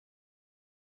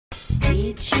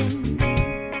Preaching,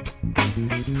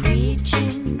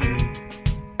 preaching,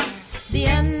 the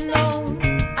unknown,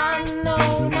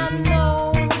 unknown,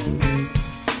 unknown.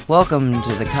 Welcome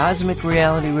to the Cosmic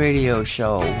Reality Radio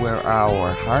Show, where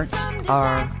our hearts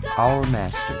are our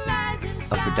master.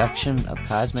 A production of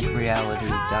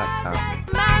CosmicReality.com.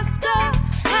 Master,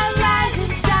 arise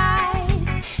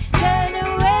inside. Turn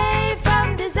away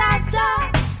from disaster.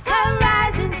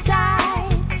 Arise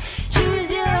inside.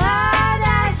 Choose your heart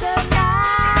as the master.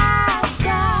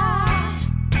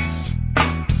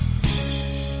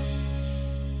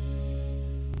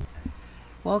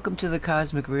 Welcome to the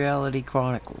Cosmic Reality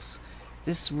Chronicles.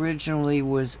 This originally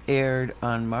was aired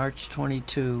on March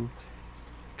 22,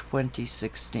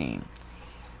 2016.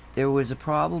 There was a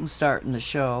problem starting the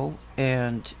show,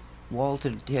 and Walt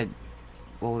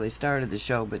they started the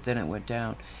show, but then it went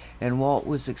down. And Walt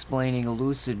was explaining a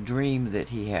lucid dream that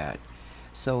he had.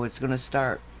 So it's going to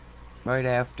start right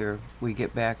after we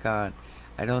get back on.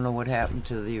 I don't know what happened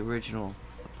to the original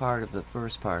part of the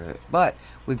first part of it. But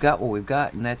we've got what we've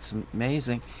got, and that's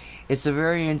amazing. It's a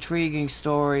very intriguing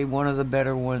story, one of the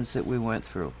better ones that we went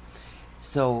through.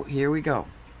 So here we go.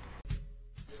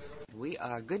 We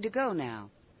are good to go now.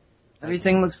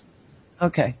 Everything looks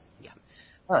okay. Yeah.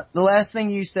 The last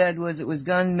thing you said was it was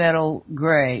gunmetal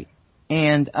gray,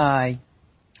 and the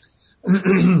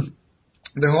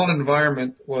whole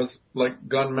environment was like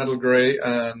gunmetal gray,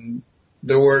 and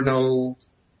there was no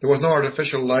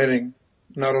artificial lighting,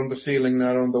 not on the ceiling,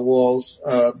 not on the walls.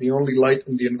 The only light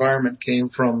in the environment came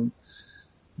from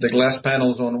the glass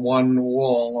panels on one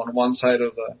wall on one side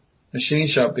of the machine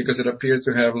shop, because it appeared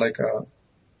to have like a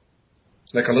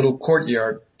little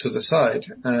courtyard to the side.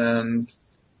 And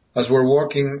as we're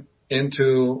walking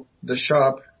into the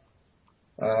shop,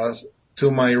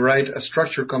 to my right, a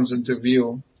structure comes into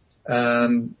view.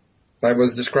 And I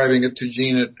was describing it to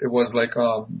Jean. It was like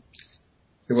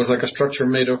a structure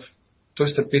made of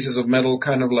twisted pieces of metal,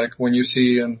 kind of like when you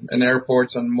see in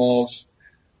airports and malls,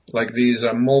 like these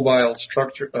mobile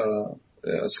sculptures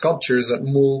that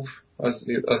move as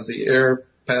the air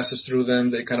passes through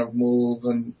them. They kind of move,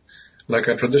 and like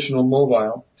a traditional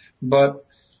mobile, but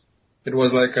it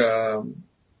was like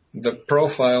the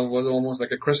profile was almost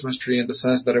like a Christmas tree, in the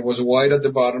sense that it was wide at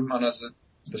the bottom, and as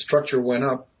the structure went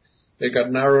up, it got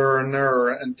narrower and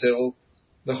narrower until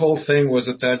the whole thing was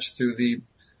attached to the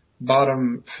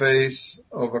bottom face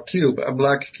of a cube, a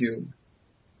black cube.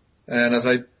 And as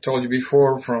I told you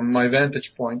before, from my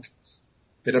vantage point,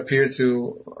 it appeared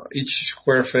to, each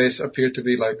square face appeared to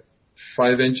be like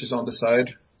 5 inches on the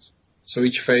side. So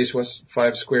each face was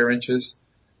 5 square inches.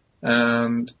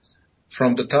 And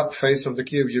from the top face of the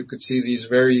cube, you could see these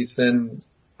very thin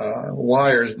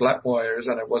wires, black wires,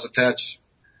 and it was attached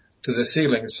to the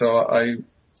ceiling. So I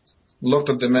looked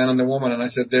at the man and the woman, and I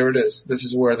said, there it is. This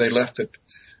is where they left it.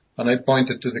 And I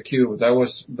pointed to the cube. That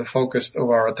was the focus of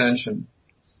our attention.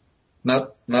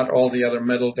 Not all the other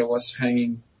metal that was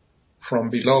hanging from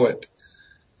below it.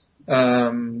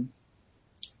 The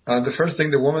first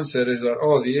thing the woman said is that,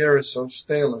 oh, the air is so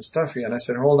stale and stuffy. And I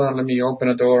said, hold on, let me open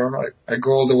a door. I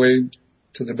go all the way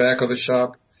to the back of the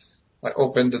shop. I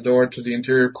opened the door to the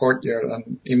interior courtyard,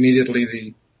 and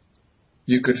immediately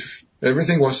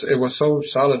everything was so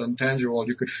solid and tangible.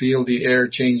 You could feel the air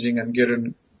changing and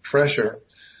getting fresher.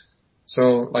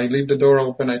 So I leave the door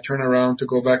open. I turn around to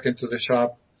go back into the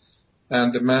shop,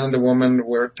 and the man and the woman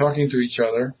were talking to each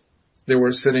other. They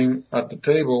were sitting at the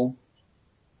table.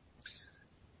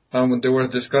 They were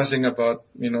discussing about,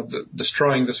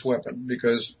 destroying this weapon,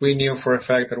 because we knew for a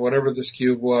fact that whatever this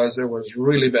cube was, it was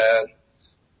really bad,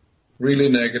 really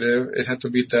negative. It had to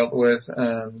be dealt with.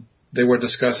 And they were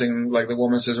discussing, like the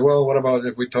woman says, well, what about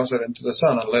if we toss it into the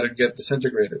sun and let it get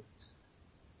disintegrated?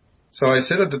 So I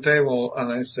sit at the table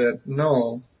and I said,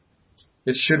 no,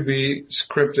 it should be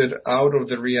scripted out of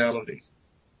the reality.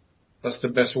 That's the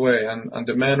best way. And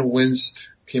the man winced.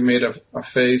 He made a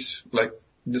face like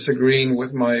disagreeing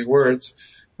with my words,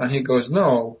 and he goes,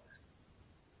 no,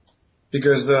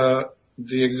 because the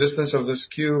existence of this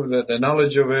cube, the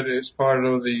knowledge of it is part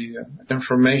of the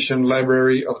information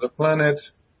library of the planet,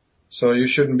 so you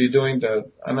shouldn't be doing that.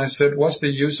 And I said, what's the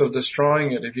use of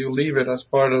destroying it? If you leave it as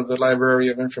part of the library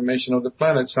of information of the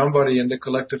planet, somebody in the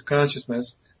collective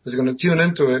consciousness is going to tune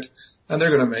into it, and they're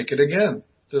going to make it again.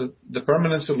 The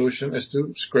permanent solution is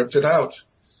to script it out.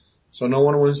 So no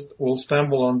one will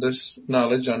stumble on this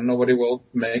knowledge, and nobody will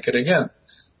make it again.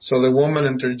 So the woman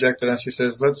interjected, and she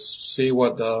says, let's see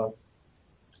what the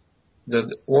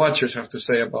watchers have to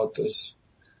say about this.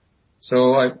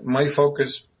 So my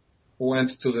focus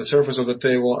went to the surface of the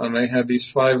table, and I had these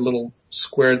 5 little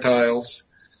square tiles.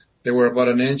 They were about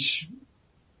an inch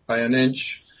by an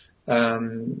inch,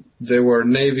 They were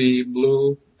navy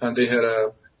blue, and they had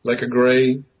a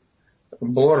gray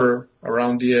border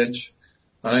around the edge.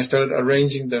 And I started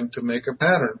arranging them to make a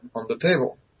pattern on the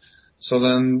table. So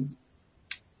then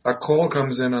a call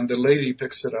comes in, and the lady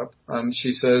picks it up, and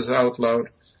she says out loud,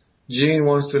 "Gene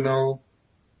wants to know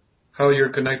how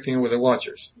you're connecting with the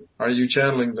watchers. Are you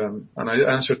channeling them?" And I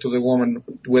answered to the woman,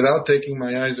 without taking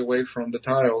my eyes away from the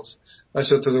tiles, I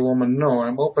said to the woman, "No,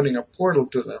 I'm opening a portal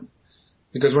to them.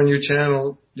 Because when you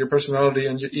channel, your personality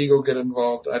and your ego get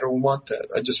involved. I don't want that.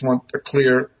 I just want a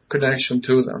clear connection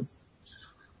to them."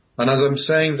 And as I'm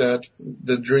saying that,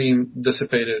 the dream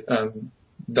dissipated, and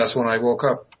that's when I woke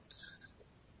up.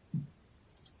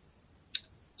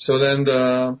 So then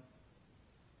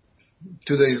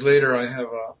 2 days later, I have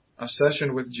a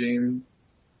session with Gene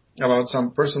about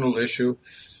some personal issue,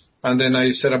 and then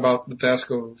I set about the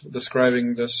task of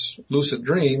describing this lucid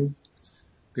dream,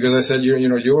 because I said,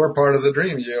 you were part of the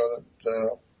dream.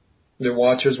 The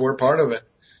watchers were part of it.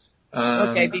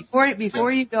 Okay,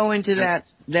 before you go into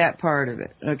that part of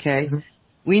it, okay,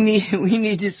 we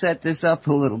need to set this up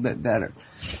a little bit better.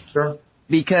 Sure.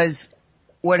 Because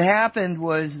what happened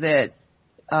was that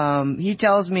he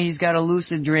tells me he's got a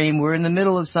lucid dream. We're in the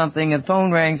middle of something. The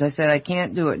phone rings. I said, I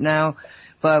can't do it now.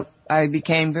 But I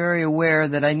became very aware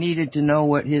that I needed to know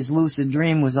what his lucid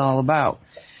dream was all about.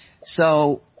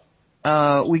 So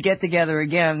we get together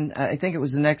again. I think it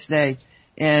was the next day.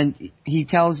 And he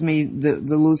tells me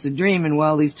the lucid dream. And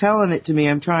while he's telling it to me,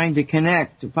 I'm trying to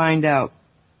connect to find out.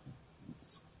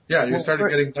 Yeah, you started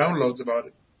getting downloads about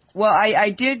it. Well,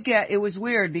 I did get, it was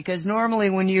weird because normally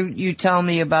when you tell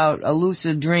me about a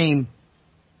lucid dream,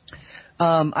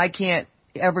 I can't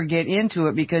ever get into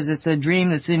it because it's a dream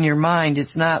that's in your mind.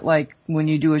 It's not like when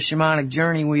you do a shamanic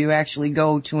journey where you actually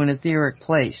go to an etheric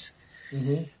place.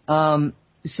 Mm-hmm.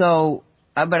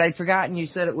 But I'd forgotten you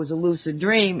said it was a lucid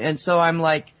dream, and so I'm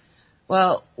like,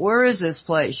 well, where is this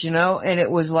place, And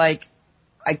it was like,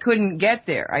 I couldn't get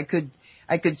there. I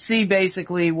could see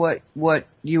basically what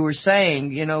you were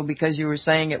saying, because you were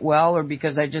saying it well or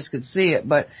because I just could see it,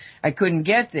 but I couldn't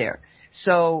get there.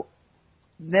 So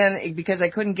then because I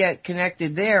couldn't get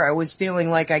connected there, I was feeling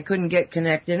like I couldn't get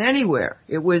connected anywhere.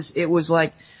 It was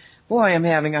like, boy, I'm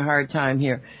having a hard time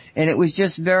here. And it was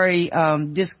just very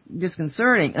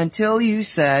disconcerting until you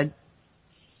said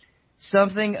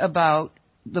something about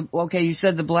you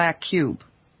said the black cube.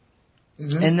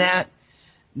 Mm-hmm. And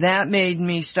that made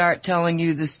me start telling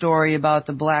you the story about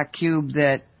the black cube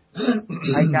that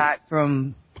I got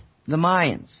from the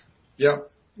Mayans. Yeah.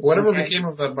 Whatever became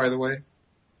of that, by the way?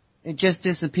 It just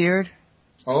disappeared.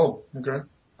 Oh, okay.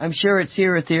 I'm sure it's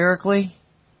here etherically.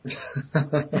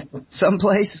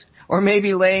 Someplace. Or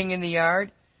maybe laying in the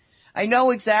yard. I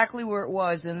know exactly where it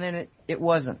was, and then it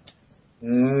wasn't.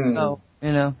 So,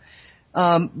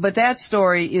 but that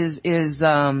story is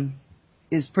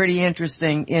pretty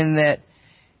interesting in that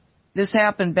this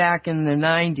happened back in the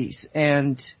 90s,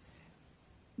 and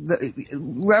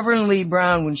Reverend Lee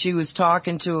Brown, when she was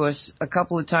talking to us a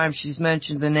couple of times, she's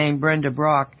mentioned the name Brenda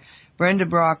Brock. Brenda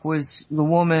Brock was the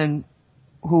woman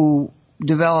who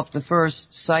developed the first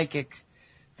psychic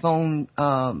phone,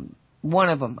 one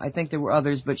of them. I think there were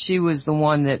others, but she was the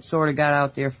one that sort of got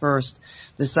out there first,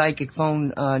 the psychic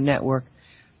phone network.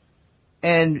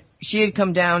 And she had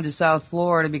come down to South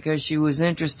Florida because she was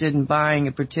interested in buying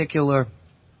a particular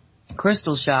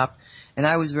crystal shop, and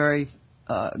I was very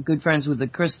good friends with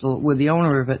the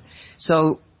owner of it.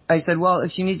 So I said, well,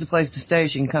 if she needs a place to stay,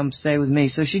 she can come stay with me.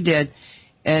 So she did,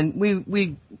 and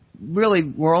we really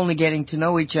were only getting to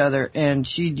know each other, and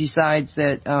she decides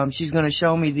that she's going to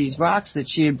show me these rocks that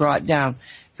she had brought down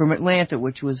from Atlanta,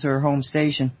 which was her home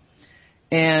station.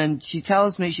 And she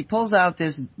tells me, she pulls out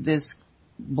this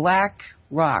black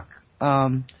rock,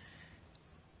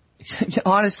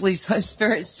 honestly,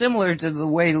 very similar to the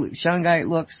way shungite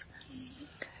looks.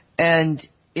 And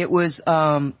it was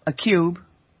a cube.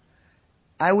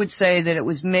 I would say that it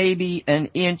was maybe an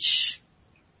inch,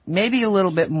 maybe a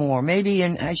little bit more.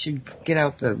 I should get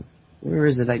out where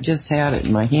is it? I just had it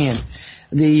in my hand.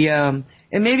 And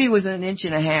maybe it was an inch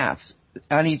and a half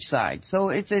on each side. So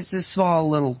it's a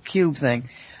small little cube thing.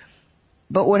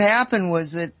 But what happened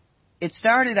was that it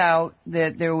started out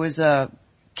that there was a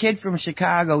kid from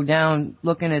Chicago down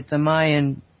looking at the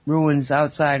Mayan ruins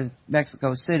outside of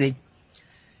Mexico City,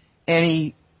 and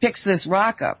he picks this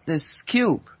rock up, this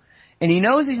cube, and he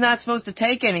knows he's not supposed to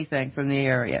take anything from the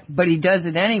area, but he does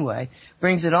it anyway,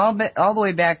 brings it all the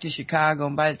way back to Chicago,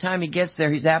 and by the time he gets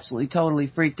there, he's absolutely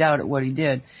totally freaked out at what he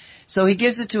did. So he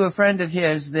gives it to a friend of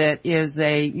his that is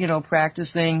a,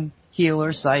 practicing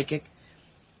healer, psychic,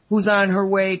 who's on her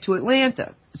way to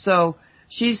Atlanta. So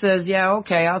she says, yeah,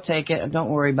 okay, I'll take it. Don't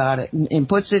worry about it. And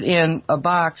puts it in a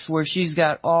box where she's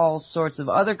got all sorts of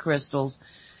other crystals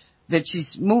that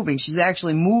she's moving. She's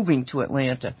actually moving to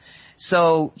Atlanta.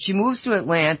 So she moves to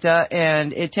Atlanta,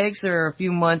 and it takes her a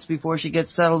few months before she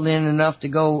gets settled in enough to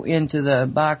go into the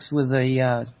box with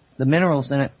the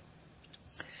minerals in it.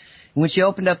 When she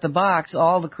opened up the box,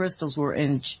 all the crystals were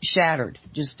shattered,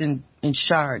 just in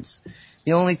shards.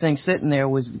 The only thing sitting there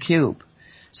was the cube.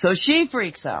 So she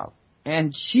freaks out,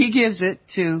 and she gives it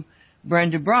to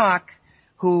Brenda Brock,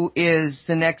 who is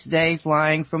the next day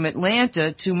flying from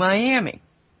Atlanta to Miami.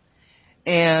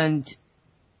 And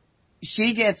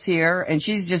she gets here, and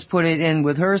she's just put it in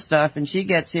with her stuff, and she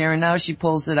gets here, and now she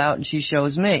pulls it out, and she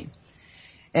shows me.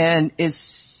 And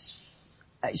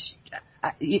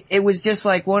it was just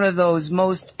like one of those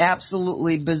most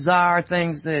absolutely bizarre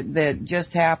things that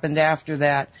just happened after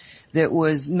that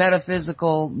was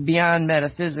metaphysical beyond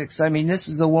metaphysics. I mean, this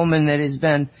is a woman that has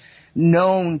been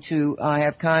known to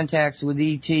have contacts with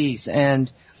ETs,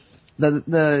 and from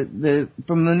the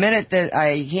minute that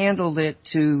I handled it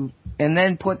and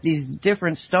then put these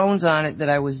different stones on it that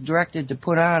I was directed to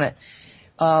put on it,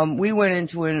 we went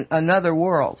into another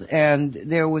world, and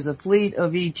there was a fleet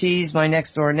of ETs. My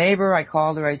next door neighbor, I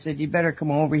called her, I said, you better come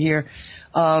over here.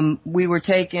 We were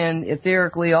taken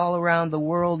etherically all around the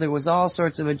world. There was all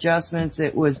sorts of adjustments.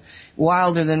 It was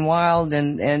wilder than wild,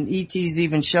 and ETs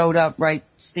even showed up right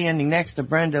standing next to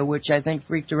Brenda, which I think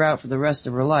freaked her out for the rest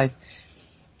of her life.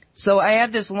 So I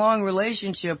had this long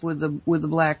relationship with the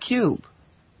black cube.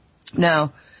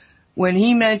 Now, when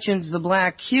he mentions the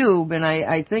black cube, and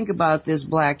I think about this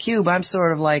black cube, I'm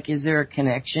sort of like, is there a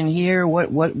connection here?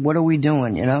 What are we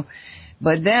doing, you know?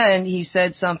 But then he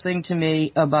said something to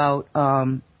me about,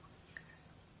 and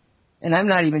I'm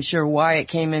not even sure why it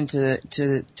came into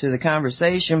the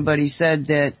conversation, but he said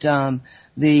that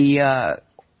the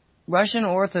Russian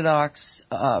Orthodox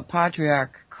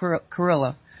Patriarch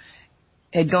Kirill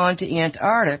had gone to the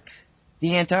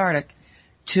Antarctic,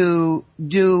 to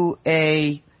do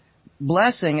a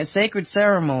blessing, a sacred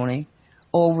ceremony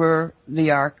over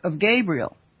the Ark of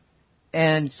Gabriel.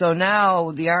 And so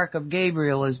now the Ark of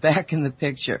Gabriel is back in the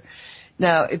picture.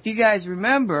 Now, if you guys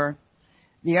remember,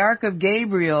 the Ark of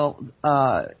Gabriel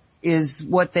is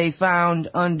what they found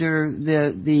under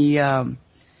the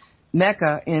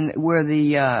Mecca, where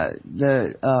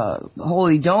the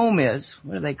Holy Dome is.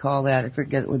 What do they call that? I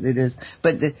forget what it is.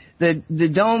 But the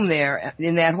dome there,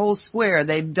 in that whole square,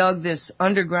 they've dug this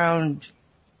underground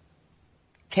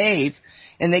cave,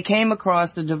 and they came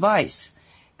across the device.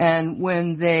 And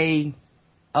when they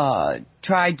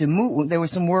tried to move, there were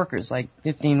some workers, like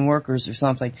 15 workers or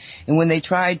something, and when they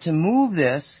tried to move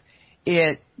this,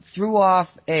 it threw off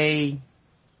a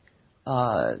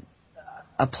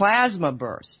plasma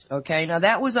burst. Okay, now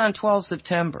that was on 12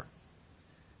 September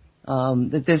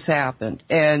that this happened,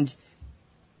 and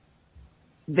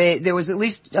there was at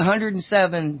least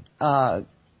 107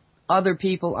 other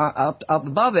people up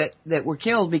above it that were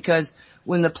killed, because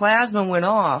when the plasma went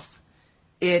off,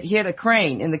 it hit a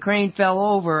crane, and the crane fell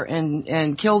over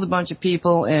and killed a bunch of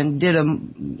people and did a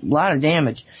lot of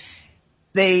damage.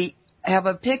 They have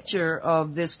a picture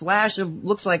of this flash of,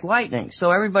 looks like lightning,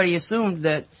 so everybody assumed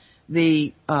that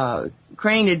the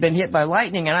crane had been hit by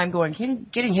lightning, and I'm going,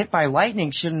 getting hit by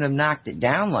lightning shouldn't have knocked it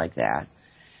down like that.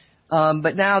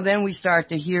 But now then we start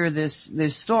to hear this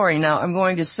story. Now, I'm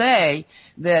going to say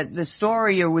that the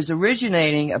story was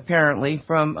originating apparently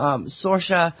from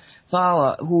Sorsha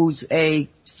Thala, who's a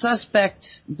suspect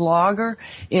blogger,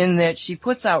 in that she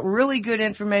puts out really good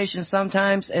information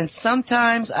sometimes, and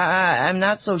sometimes I'm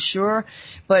not so sure,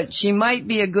 but she might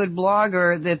be a good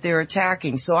blogger that they're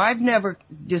attacking. So I've never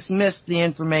dismissed the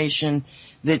information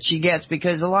that she gets,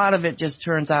 because a lot of it just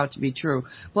turns out to be true.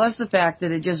 Plus the fact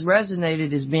that it just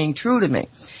resonated as being true to me,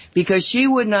 because she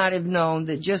would not have known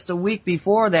that just a week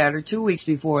before that, or 2 weeks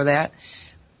before that,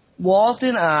 Walt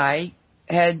and I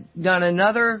had done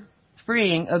another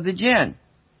freeing of the jinn.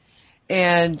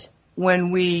 And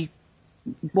when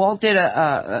Walt did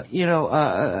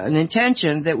an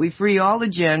intention that we free all the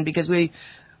jinn, because we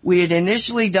had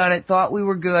initially done it, thought we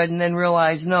were good, and then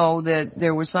realized no, that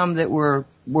there were some that were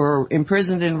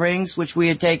imprisoned in rings, which we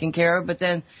had taken care of. But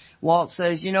then Walt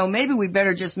says, maybe we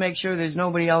better just make sure there's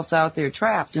nobody else out there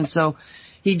trapped. And so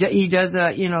he does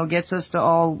gets us to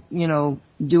all,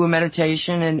 do a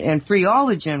meditation and free all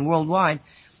the jinn worldwide.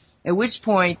 At which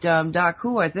point, Doc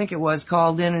Who, I think it was,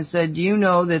 called in and said, do you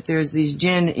know that there's these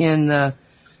jinn in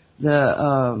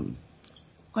the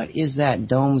what is that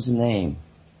dome's name?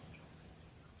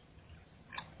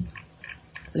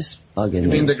 This bugging. You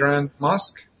mean the Grand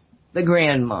Mosque? The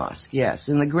Grand Mosque, yes,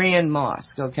 in the Grand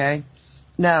Mosque, okay?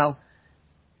 Now,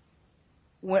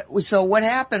 So what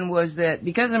happened was that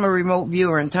because I'm a remote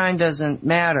viewer and time doesn't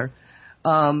matter,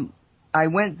 I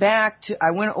went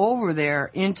over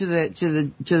there into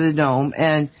the dome,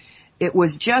 and it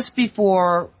was just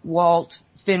before Walt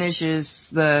finishes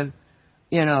the,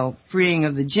 freeing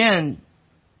of the jinn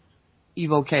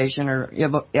evocation, or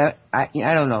I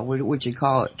don't know what you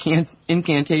call it,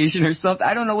 incantation or something.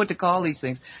 I don't know what to call these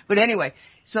things. But anyway,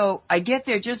 so I get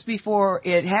there just before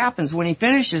it happens, when he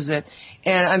finishes it,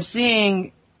 and I'm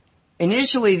seeing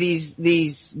initially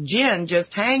these jinn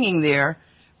just hanging there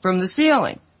from the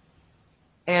ceiling.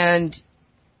 And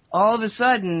all of a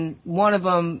sudden, one of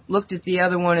them looked at the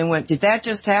other one and went, "Did that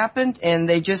just happen?" And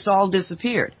they just all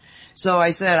disappeared. So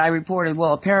I reported,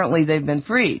 well, apparently they've been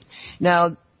freed.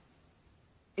 Now,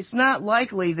 it's not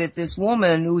likely that this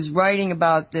woman who's writing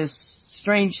about this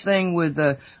strange thing with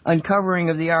the uncovering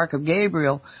of the Ark of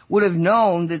Gabriel would have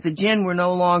known that the jinn were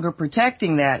no longer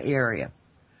protecting that area.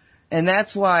 And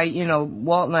that's why,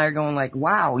 Walt and I are going like,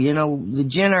 wow, the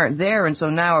jinn aren't there. And so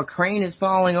now a crane is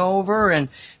falling over and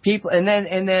people, and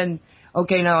then,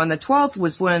 okay, now on the 12th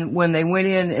was when they went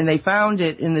in and they found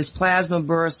it in this plasma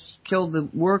burst, killed the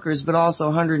workers, but also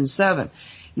 107.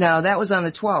 Now that was on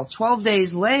the 12th. 12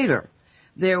 days later,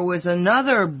 there was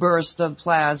another burst of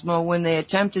plasma when they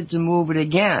attempted to move it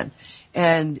again.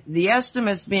 And the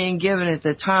estimates being given at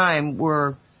the time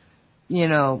were,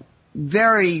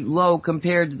 very low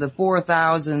compared to the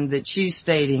 4,000 that she's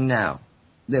stating now.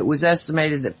 That was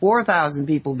estimated that 4,000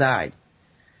 people died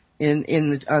on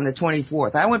the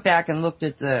 24th. I went back and looked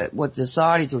at what the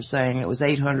Saudis were saying. It was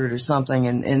 800 or something,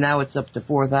 and now it's up to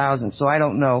 4,000. So I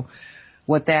don't know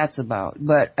what that's about.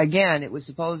 But again, it was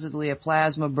supposedly a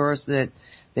plasma burst that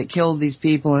killed these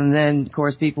people, and then, of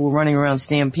course, people were running around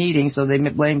stampeding, so they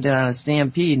blamed it on a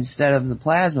stampede instead of the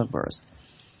plasma burst.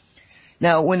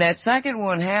 Now, when that second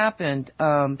one happened,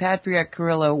 Patriarch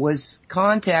Kirill was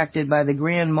contacted by the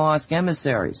Grand Mosque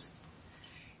emissaries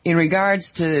in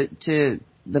regards to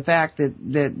the fact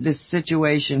that this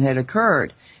situation had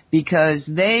occurred, because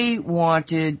they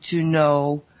wanted to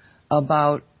know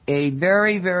about a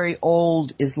very, very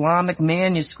old Islamic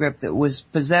manuscript that was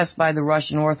possessed by the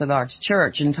Russian Orthodox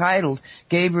Church entitled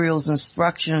Gabriel's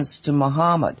Instructions to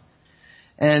Muhammad.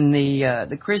 And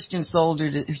the Christian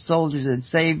soldiers had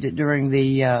saved it during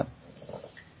the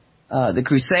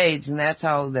Crusades, and that's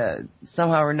how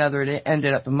somehow or another it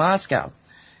ended up in Moscow.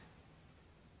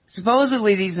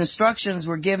 Supposedly these instructions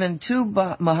were given to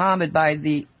Muhammad by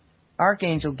the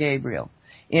Archangel Gabriel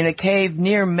in a cave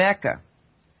near Mecca,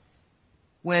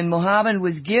 when Muhammad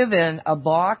was given a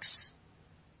box,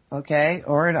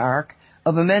 or an ark,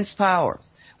 of immense power,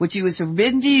 which he was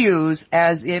forbidden to use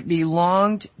as it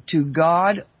belonged to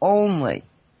God only,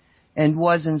 and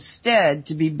was instead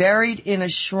to be buried in a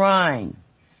shrine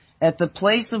at the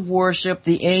place of worship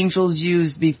the angels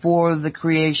used before the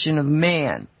creation of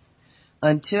man,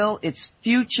 until its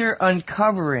future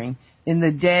uncovering in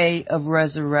the day of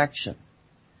resurrection.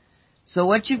 So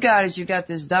what you've got is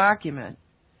this document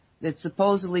that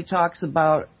supposedly talks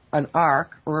about an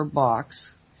ark or a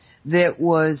box that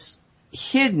was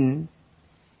hidden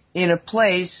in a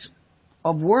place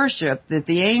of worship that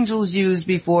the angels used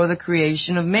before the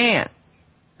creation of man.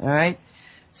 All right?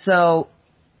 So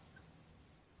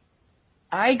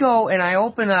I go and I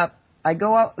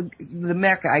go out the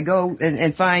Mecca, I go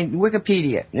and find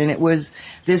Wikipedia, and it was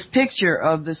this picture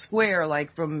of the square,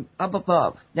 like from up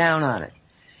above, down on it.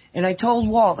 And I told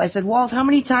Walt, I said, Walt, how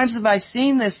many times have I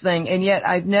seen this thing, and yet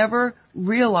I've never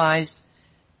realized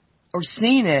or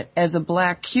seen it as a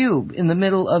black cube in the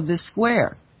middle of this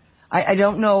square? I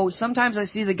don't know. Sometimes I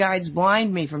see the guides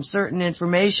blind me from certain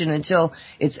information until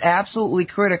it's absolutely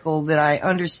critical that I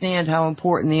understand how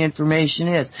important the information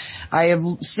is. I have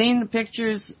seen the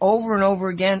pictures over and over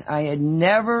again. I had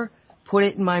never put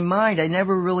it in my mind. I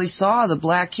never really saw the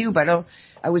black cube.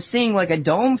 I was seeing like a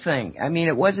dome thing. I mean,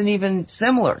 it wasn't even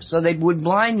similar. So they would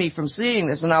blind me from seeing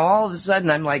this. And now all of a sudden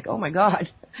I'm like, oh my God,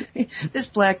 this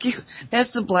black cube,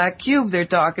 that's the black cube they're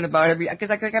talking about. Because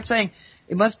I kept saying,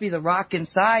 it must be the rock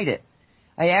inside it.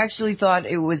 I actually thought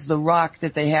it was the rock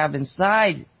that they have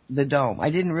inside the dome. I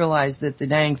didn't realize that the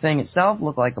dang thing itself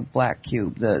looked like a black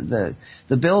cube, the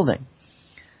building.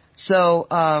 So,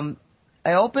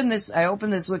 I open this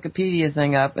Wikipedia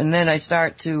thing up, and then I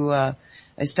start to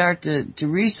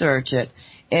research it.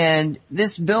 And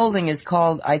this building is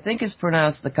called, I think it's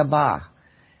pronounced the Kaaba,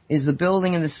 is the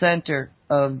building in the center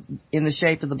in the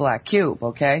shape of the black cube,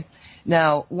 okay?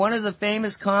 Now, one of the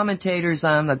famous commentators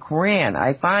on the Quran,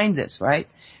 I find this, right,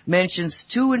 mentions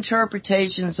two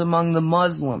interpretations among the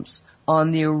Muslims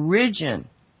on the origin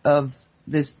of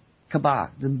this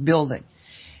Kaaba, the building.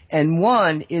 And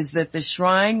one is that the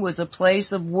shrine was a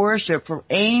place of worship for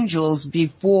angels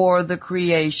before the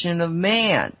creation of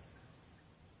man.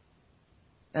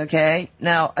 Okay?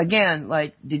 Now, again,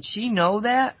 like, did she know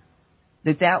that?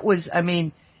 That was, I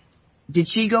mean, did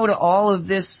she go to all of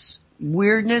this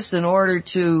weirdness in order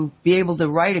to be able to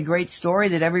write a great story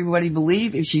that everybody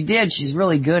believed? If she did, she's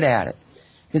really good at it.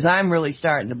 Because I'm really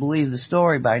starting to believe the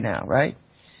story by now, right?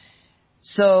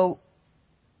 So,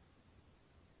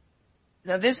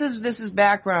 now this is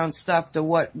background stuff to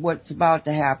what's about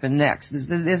to happen next.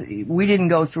 We didn't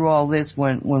go through all this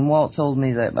when Walt told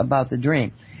me about the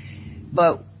dream.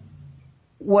 But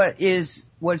what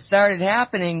started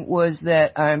happening was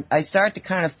that I start to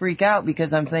kind of freak out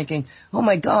because I'm thinking, oh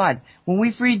my God, when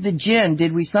we freed the jinn,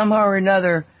 did we somehow or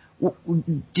another,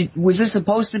 was this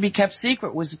supposed to be kept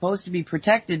secret? Was supposed to be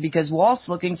protected because Walt's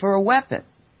looking for a weapon?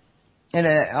 And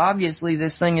obviously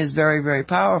this thing is very, very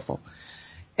powerful.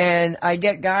 And I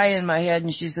get Guy in my head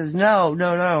and she says, no,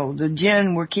 the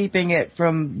jinn, we're keeping it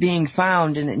from being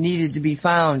found and it needed to be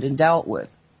found and dealt with.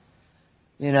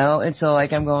 You know, and so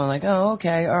like I'm going like, oh,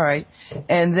 okay, all right.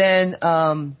 And then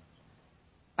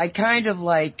I kind of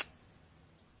like,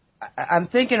 I'm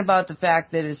thinking about the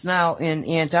fact that it's now in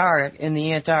the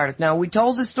Antarctic. Now, we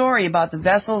told the story about the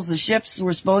vessels, the ships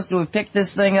were supposed to have picked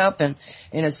this thing up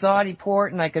in a Saudi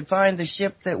port, and I could find the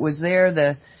ship that was there,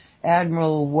 the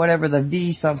Admiral, whatever, the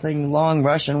V something, long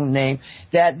Russian name,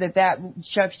 that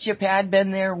ship had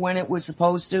been there when it was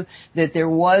supposed to, that there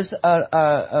was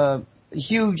a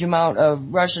huge amount of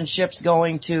Russian ships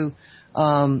going to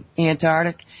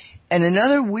Antarctic. And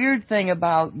another weird thing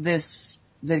about this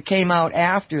that came out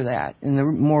after that,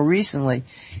 and more recently,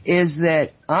 is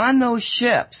that on those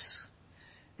ships,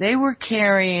 they were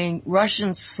carrying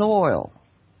Russian soil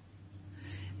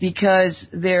because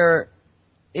there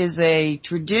is a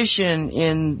tradition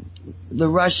in the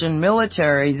Russian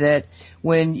military that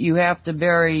when you have to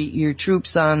bury your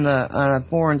troops on a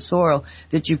foreign soil,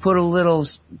 that you put a little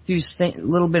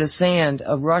bit of sand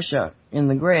of Russia in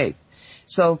the grave.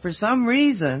 So for some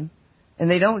reason, and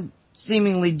they don't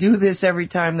seemingly do this every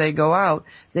time they go out,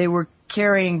 they were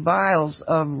carrying vials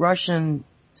of Russian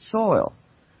soil.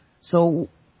 So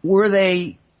were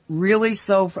they really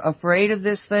so afraid of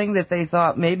this thing that they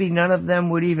thought maybe none of them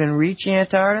would even reach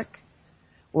Antarctic?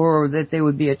 Or that they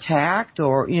would be attacked?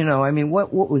 Or, you know, I mean,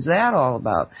 what was that all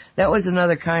about? That was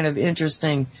another kind of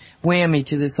interesting whammy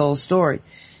to this whole story.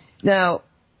 Now,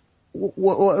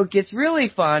 what gets really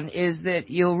fun is that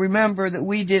you'll remember that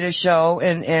we did a show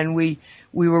and we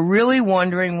were really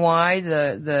wondering why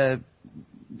the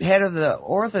head of the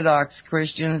Orthodox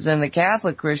Christians and the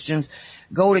Catholic Christians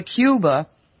go to Cuba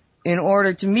in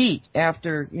order to meet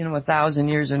after, 1,000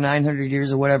 years or 900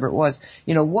 years or whatever it was.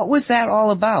 What was that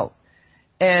all about?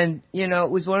 And, it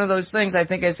was one of those things, I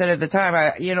think I said at the time,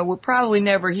 we'll probably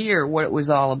never hear what it was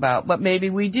all about, but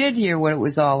maybe we did hear what it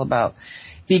was all about.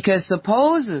 Because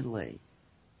supposedly,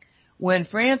 when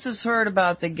Francis heard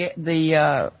about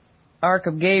the Ark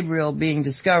of Gabriel being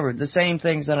discovered, the same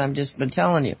things that I've just been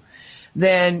telling you,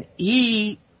 then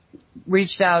he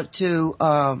reached out to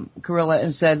Carilla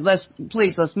and said, let's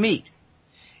meet.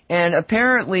 And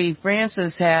apparently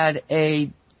Francis had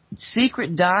a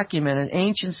secret document, an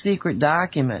ancient secret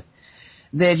document,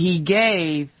 that he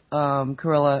gave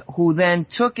Carilla, who then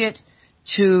took it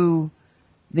to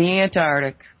the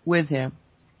Antarctic with him.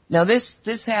 Now this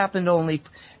happened only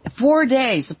 4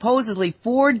 days, supposedly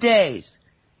 4 days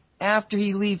after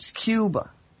he leaves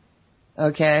Cuba.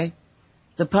 Okay?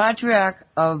 The Patriarch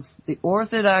of the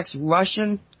Orthodox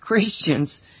Russian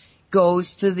Christians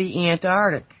goes to the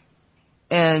Antarctic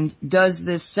and does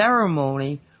this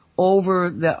ceremony over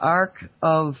the Ark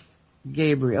of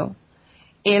Gabriel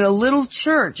in a little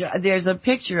church. There's a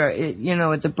picture,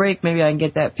 at the break maybe I can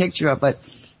get that picture up, but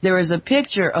there is a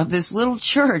picture of this little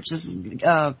church, this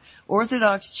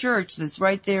Orthodox church that's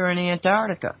right there in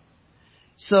Antarctica.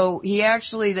 So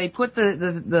they put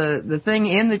the thing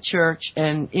in the church,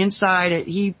 and inside it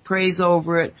he prays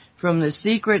over it from the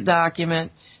secret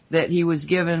document that he was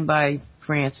given by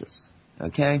Francis.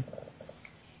 Okay?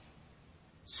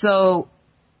 So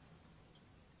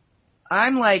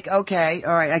I'm like, okay,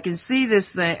 all right, I can see this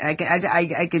thing. I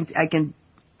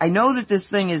know that this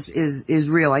thing is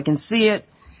real. I can see it,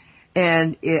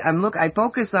 and I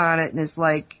focus on it, and it's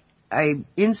like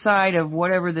inside of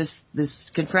whatever this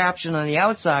contraption on the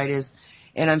outside is,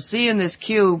 and I'm seeing this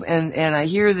cube, and I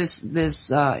hear this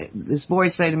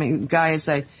voice say to me, guy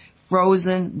say,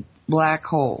 frozen black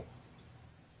hole.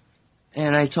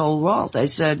 And I told Walt, I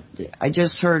said, I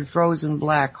just heard frozen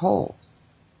black hole.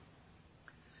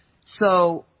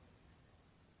 So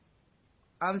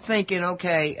I'm thinking,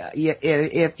 okay,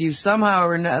 if you somehow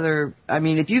or another, I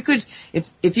mean, if you could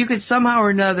somehow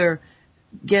or another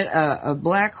get a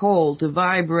black hole to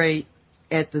vibrate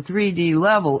at the 3D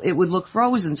level, it would look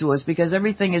frozen to us because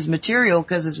everything is material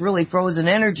because it's really frozen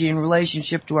energy in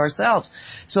relationship to ourselves.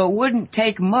 So it wouldn't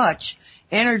take much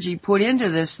energy put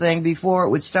into this thing before it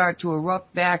would start to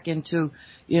erupt back into,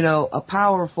 a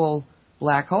powerful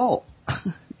black hole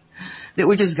that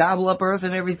would just gobble up Earth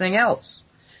and everything else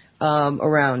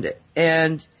around it.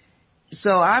 And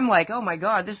so I'm like, oh my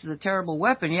God, this is a terrible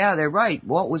weapon. Yeah, they're right.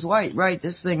 Walt was right.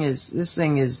 This thing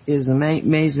is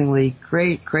amazingly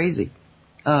crazy.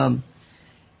 And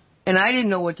I didn't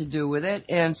know what to do with it.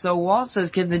 And so Walt says,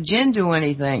 can the jinn do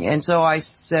anything? And so I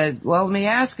said, well, let me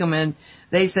ask them. And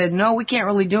they said, no, we can't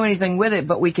really do anything with it,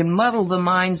 but we can muddle the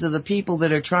minds of the people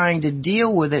that are trying to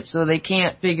deal with it so they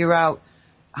can't figure out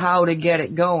how to get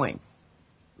it going,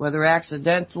 whether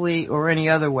accidentally or any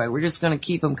other way. We're just going to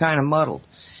keep them kind of muddled.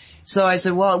 So I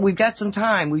said, well, we've got some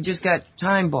time. We just got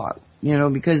time bought,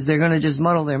 because they're going to just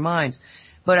muddle their minds.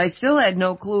 But I still had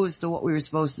no clue as to what we were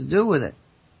supposed to do with it.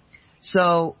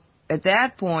 So at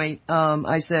that point,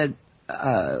 I said,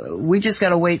 we just got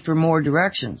to wait for more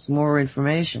directions, more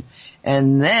information.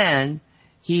 And then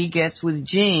he gets with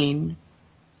Jean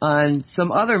on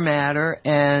some other matter,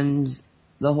 and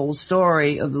the whole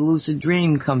story of the lucid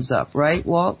dream comes up, right,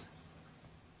 Walt?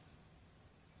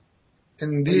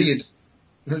 Indeed.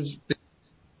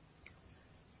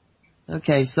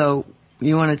 Okay, so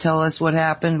you want to tell us what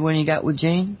happened when you got with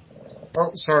Jean?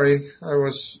 Oh, sorry, I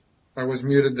was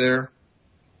muted there.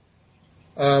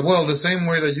 Well, the same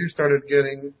way that you started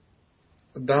getting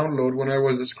a download when I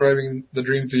was describing the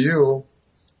dream to you,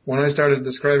 when I started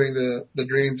describing the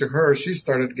dream to her, she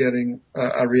started getting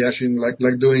a reaction, like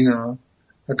doing a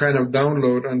kind of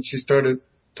download, and she started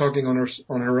talking on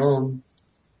her own,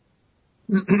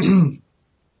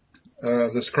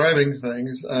 describing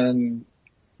things, and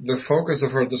the focus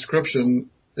of her description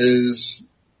is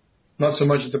not so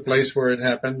much the place where it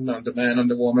happened, on the man and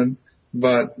the woman,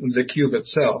 but the cube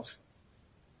itself.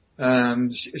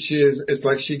 And it's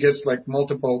like she gets like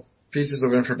multiple pieces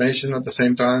of information at the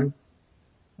same time.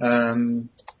 And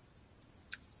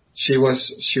she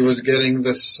was getting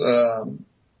this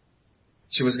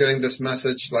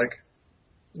message like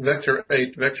vector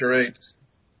 8.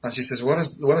 And she says, what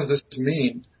does this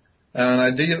mean? And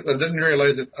I didn't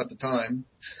realize it at the time.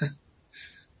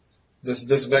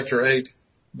 this vector 8.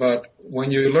 But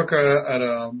when you look at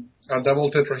a double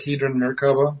tetrahedron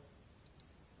Merkaba,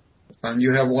 and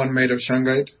you have one made of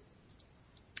shungite,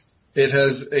 it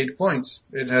has 8 points.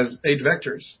 It has 8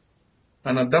 vectors.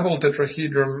 And a double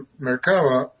tetrahedron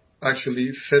Merkaba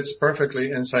actually fits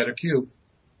perfectly inside a cube.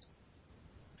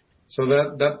 So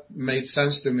that made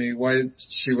sense to me why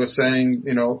she was saying,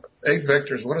 8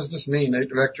 vectors. What does this mean,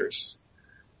 8 vectors?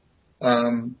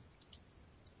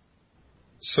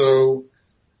 So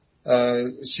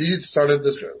she started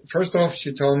this. First off,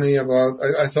 she told me about,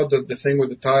 I thought that the thing with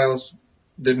the tiles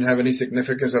didn't have any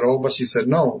significance at all, but she said,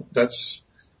 no, it's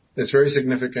very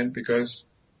significant because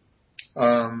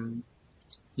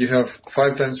you have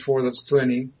 5 times 4, that's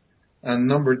 20, and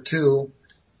number 2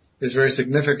 is very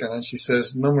significant. And she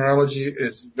says numerology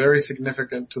is very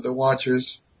significant to the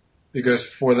watchers because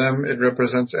for them it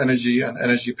represents energy and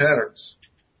energy patterns.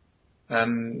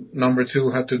 And number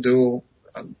 2 had to do,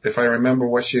 if I remember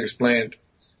what she explained,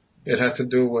 it had to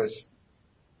do with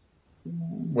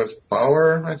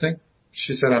power, I think.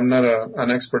 She said, I'm not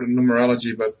an expert in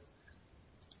numerology, but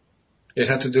it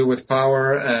had to do with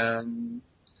power and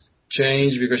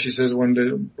change, because she says when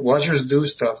the watchers do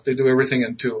stuff, they do everything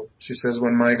in 2. She says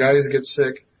when my guys get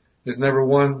sick, there's never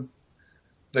one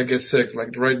that gets sick.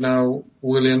 Like right now,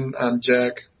 William and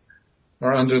Jack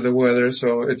are under the weather,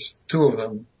 so it's 2 of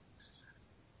them.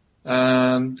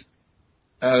 And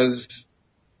as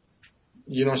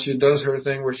she does her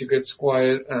thing where she gets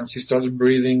quiet and she starts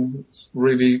breathing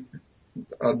really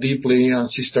deeply,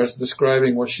 and she starts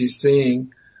describing what she's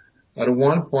seeing. At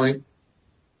one point,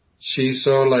 she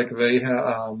saw like they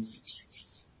have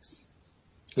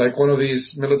like one of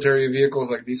these military vehicles,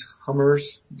 like these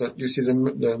Hummers that you see the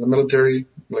military,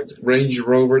 like Range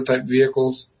Rover type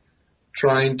vehicles,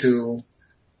 trying to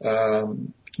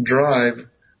drive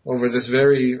over this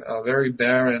very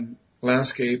barren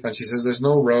landscape. And she says there's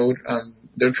no road, and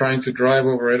they're trying to drive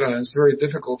over it, and it's very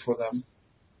difficult for them.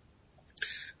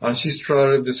 And she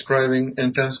started describing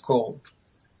intense cold,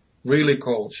 really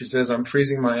cold. She says, I'm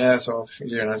freezing my ass off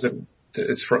here. And I said,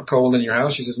 it's cold in your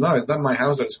house? She says, no, it's not my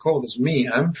house that is cold. It's me.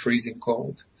 I'm freezing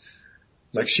cold.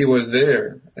 Like she was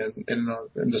there in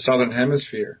the southern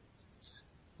hemisphere.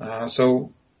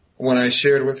 So when I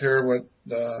shared with her what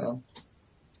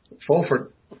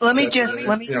Fulford. Let me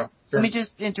sure.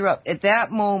 just interrupt. At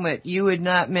that moment, you had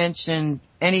not mentioned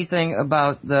anything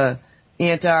about the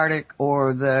Antarctic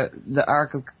or the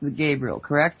Ark of Gabriel,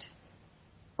 correct?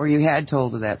 Or you had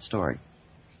told her that story?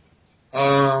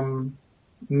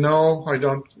 No, I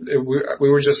don't. We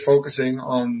were just focusing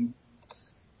on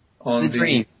the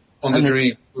dream. On the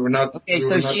dream. We were not. Okay,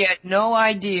 so she had no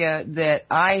idea that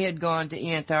I had gone to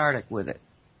Antarctic with it.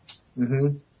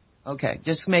 Mm-hmm. Okay,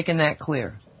 just making that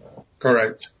clear.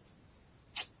 Correct.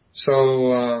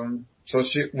 So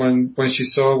she, when she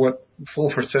saw what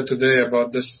Fulford said today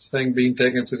about this thing being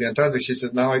taken to the Antarctic, she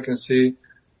says, now I can see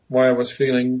why I was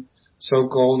feeling so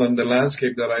cold and the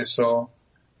landscape that I saw,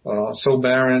 so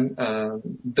barren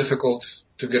and difficult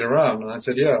to get around. And I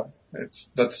said, yeah,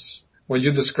 that's what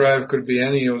you described could be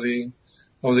any of the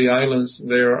islands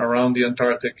there around the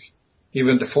Antarctic,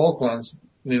 even the Falklands.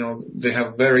 You know, they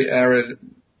have very arid.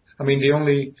 I mean, the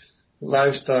only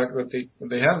livestock that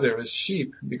they have there is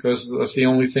sheep, because that's the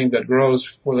only thing that grows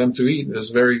for them to eat. There's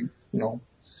very,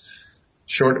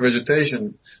 short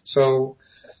vegetation. So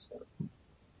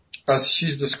as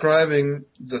she's describing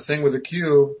the thing with the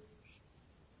cube,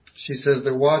 she says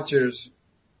the Watchers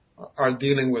are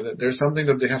dealing with it. There's something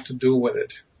that they have to do with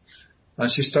it.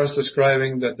 And she starts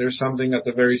describing that there's something at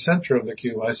the very center of the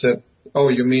cube. I said, oh,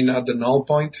 you mean at the null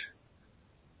point?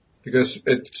 Because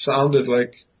it sounded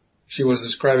like she was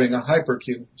describing a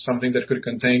hypercube, something that could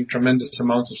contain tremendous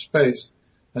amounts of space.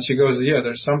 And she goes, yeah,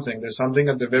 there's something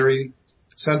at the very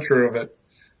center of it.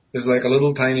 There's like a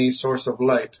little tiny source of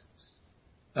light.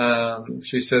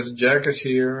 She says, Jack is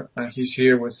here, and he's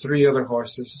here with 3 other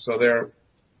horses. So they're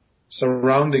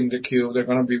surrounding the cube. They're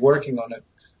going to be working on it.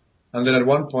 And then at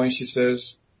one point she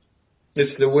says,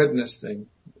 it's the witness thing.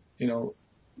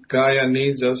 Gaia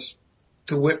needs us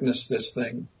to witness this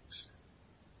thing.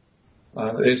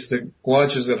 It's the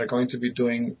Watchers that are going to be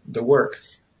doing the work.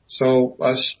 So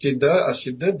as she did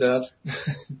that,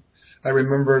 I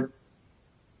remembered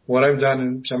what I've done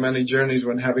in shamanic journeys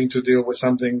when having to deal with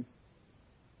something,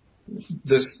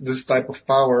 this type of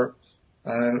power.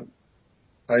 And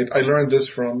I learned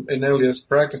this from Inelia's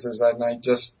practices, and I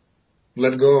just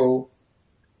let go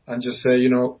and just say,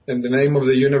 in the name of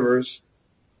the universe,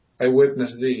 I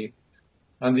witness thee.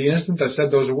 And the instant I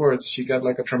said those words, she got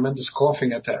like a tremendous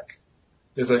coughing attack.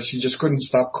 It's like she just couldn't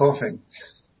stop coughing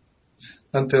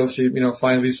until she,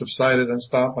 finally subsided and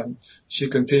stopped, and she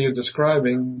continued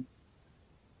describing.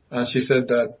 And she said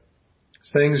that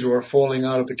things were falling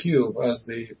out of the cube as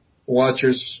the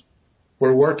Watchers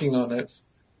were working on it.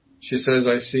 She says,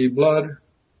 I see blood.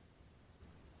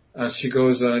 And she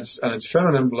goes, and it's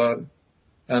feminine blood.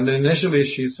 And then initially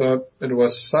she thought it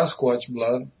was Sasquatch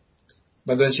blood.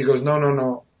 But then she goes,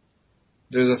 no.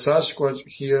 There's a Sasquatch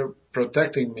here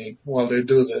protecting me while they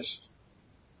do this.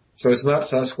 So it's not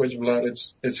Sasquatch blood,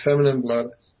 it's feminine blood.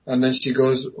 And then she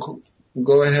goes,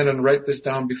 go ahead and write this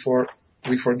down before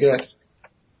we forget.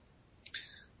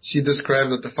 She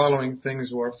described that the following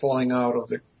things were falling out of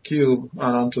the cube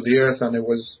and onto the earth, and it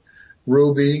was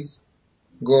ruby,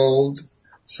 gold,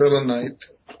 selenite,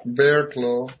 bear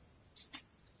claw,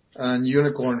 and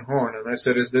unicorn horn. And I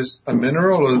said, is this a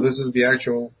mineral or this is the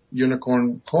actual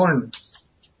unicorn horn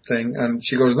thing? And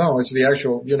she goes, no, it's the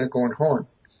actual unicorn horn.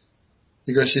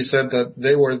 Because she said that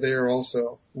they were there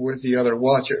also with the other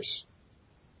Watchers.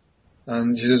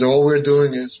 And she says, all we're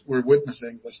doing is we're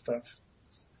witnessing this stuff.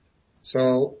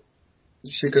 So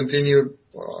she continued,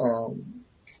 this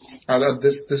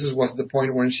was the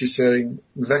point when she's saying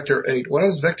vector 8. What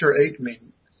does vector 8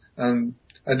 mean? And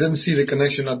I didn't see the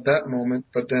connection at that moment,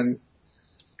 but then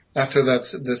after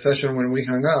the session when we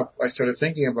hung up, I started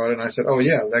thinking about it, and I said, oh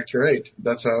yeah, vector 8.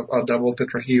 That's a double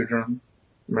tetrahedron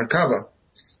Merkaba.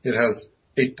 It has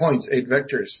 8 points, 8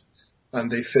 vectors, and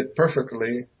they fit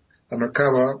perfectly. A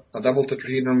double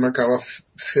tetrahedron Merkaba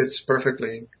fits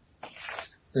perfectly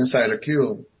inside a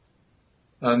cube.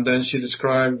 And then she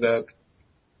described that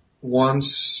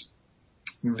once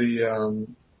the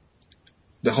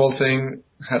whole thing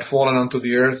had fallen onto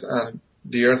the earth and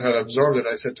the earth had absorbed it,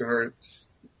 I said to her,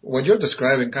 what you're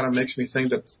describing kind of makes me think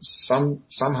that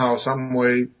somehow, some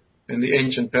way in the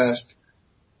ancient past,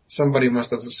 somebody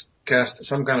must have cast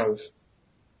some kind of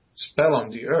spell on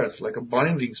the earth, like a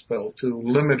binding spell to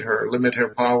limit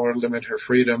her power, limit her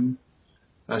freedom.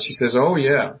 And she says, oh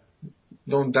yeah,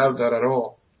 don't doubt that at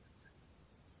all.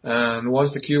 And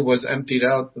once the cube was emptied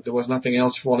out, but there was nothing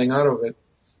else falling out of it,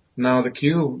 now the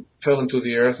cube fell into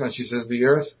the earth, and she says the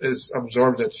earth is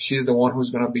absorbed it. She's the one who's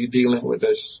going to be dealing with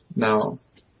this now.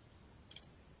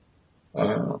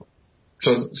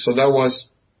 So that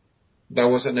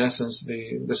was in essence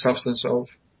the substance of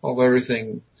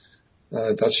everything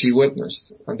that she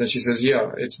witnessed. And then she says,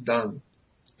 yeah, it's done.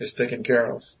 It's taken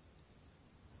care of.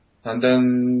 And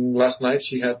then last night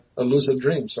she had a lucid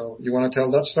dream. So you want to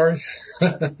tell that story?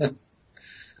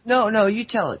 No, you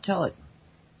tell it.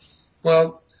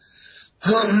 Well,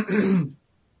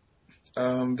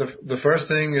 the first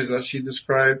thing is that she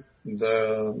described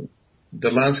the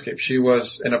landscape. She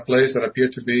was in a place that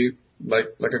appeared to be like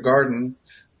a garden,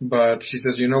 but she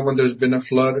says, when there's been a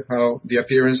flood, how the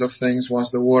appearance of things once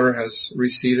the water has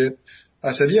receded.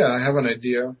 I said, yeah, I have an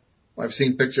idea. I've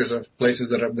seen pictures of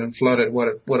places that have been flooded, what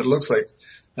it looks like.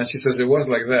 And she says it was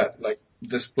like that. Like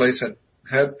this place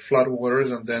had flood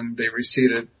waters and then they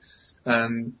receded.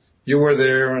 And you were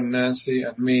there and Nancy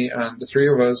and me and the three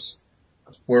of us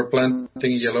were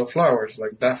planting yellow flowers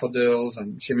like daffodils,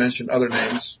 and she mentioned other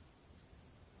names.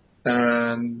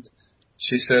 And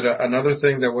she said another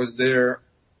thing that was there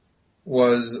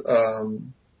was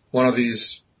one of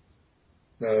these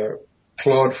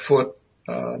clawed foot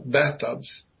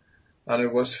bathtubs, and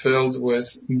it was filled with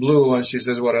blue. And she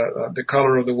says the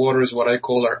color of the water is what I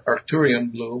call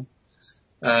Arcturian blue.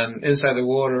 And inside the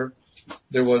water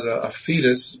there was a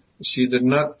fetus. She did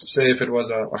not say if it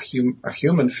was a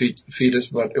human fetus,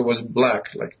 but it was black,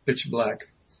 like pitch black.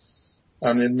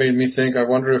 And it made me think, I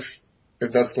wonder if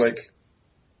that's like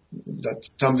that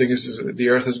the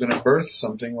earth is going to birth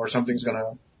something, or something's going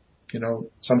to,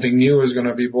 something new is going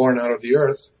to be born out of the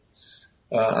earth.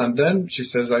 And then she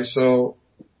says, I saw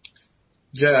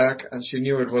Jack, and she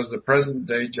knew it was the present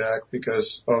day Jack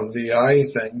because of the eye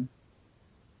thing.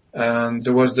 And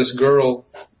there was this girl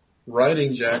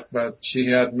riding Jack, but she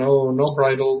had no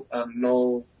bridle and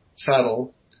no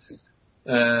saddle,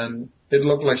 and it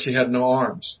looked like she had no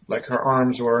arms, like her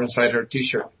arms were inside her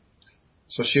t-shirt.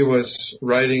 So she was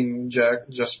riding Jack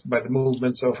just by the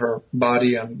movements of her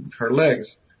body and her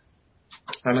legs.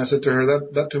 And I said to her,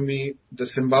 that to me, the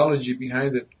symbology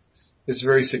behind it is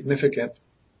very significant,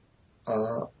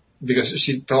 because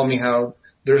she told me how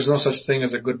there's no such thing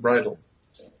as a good bridle.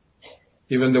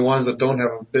 Even the ones that don't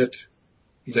have a bit,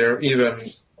 they're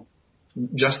even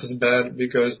just as bad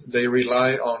because they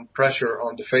rely on pressure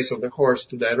on the face of the horse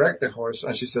to direct the horse.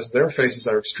 And she says their faces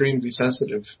are extremely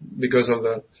sensitive because of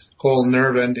the whole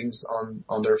nerve endings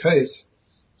on their face.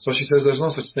 So she says there's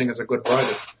no such thing as a good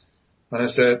bridle. And I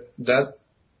said that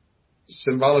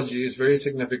symbology is very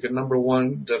significant. Number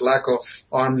one, the lack of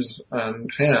arms and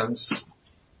hands.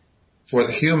 For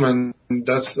the human,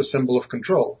 that's a symbol of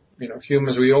control.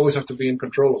 Humans, we always have to be in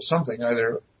control of something,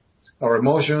 either our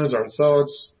emotions, our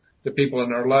thoughts, the people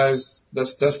in our lives.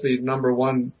 That's the number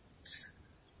one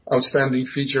outstanding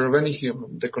feature of any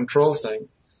human, the control thing.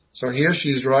 So here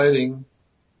she's riding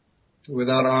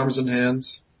without arms and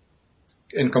hands,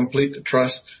 in complete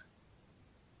trust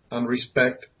and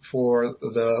respect for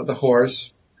the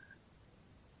horse.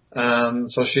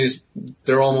 And so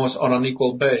they're almost on an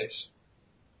equal base.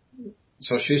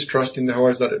 So she's trusting the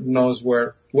horse that it knows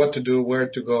what to do, where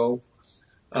to go.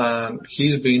 And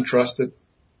he's being trusted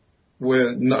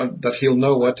that he'll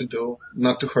know what to do,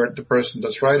 not to hurt the person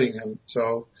that's riding him.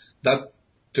 So that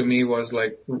to me was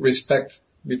like respect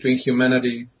between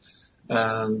humanity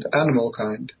and animal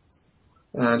kind.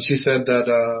 And she said that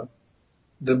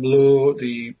the blue,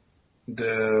 the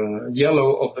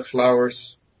yellow of the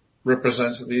flowers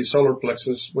represents the solar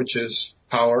plexus, which is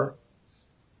power.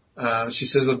 She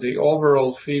says that the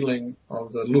overall feeling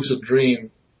of the lucid dream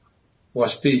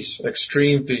was peace,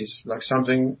 extreme peace, like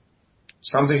something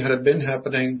had been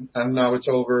happening and now it's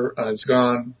over and it's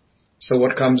gone. So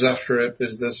what comes after it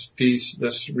is this peace,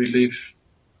 this relief.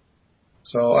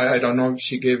 So I don't know if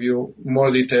she gave you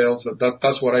more details.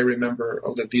 That's what I remember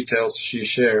of the details she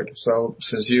shared. So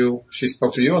since she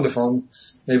spoke to you on the phone,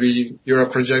 maybe you're a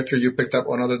projector, you picked up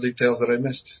on other details that I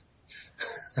missed.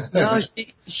 No,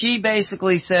 she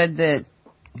basically said that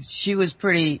she was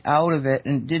pretty out of it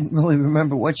and didn't really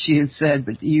remember what she had said,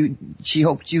 but she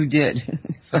hoped you did.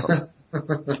 So,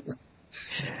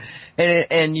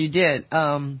 and you did.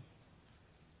 Well,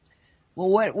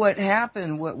 what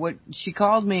happened? What she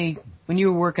called me when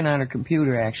you were working on her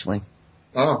computer, actually.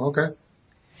 Oh, okay.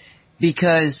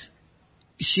 Because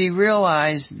she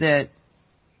realized that.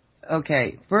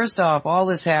 Okay, first off, all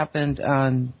this happened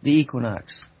on the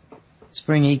equinox,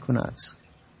 spring equinox,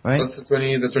 right? That's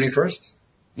the 21st?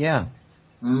 Yeah.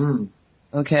 Mm.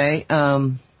 Okay.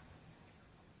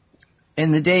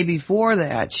 And the day before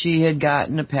that, she had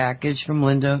gotten a package from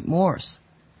Linda Morse,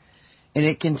 and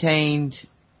it contained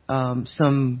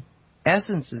some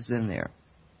essences in there.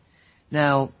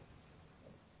 Now,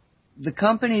 the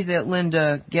company that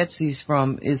Linda gets these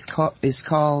from is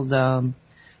called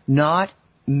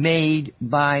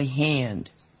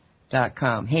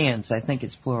NotMadeByHand.com. Hands, I think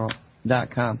it's plural.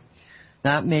 notmadebyhands.com.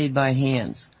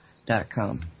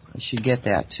 Notmadebyhands.com. I should get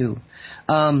that too.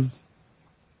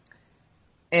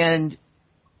 And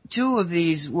 2 of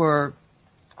these were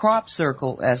crop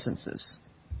circle essences.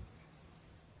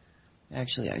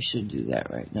 Actually, I should do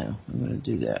that right now. I'm going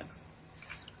to do that.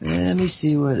 Let me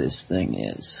see where this thing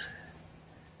is.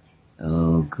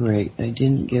 Oh, great. I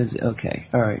didn't give... Okay.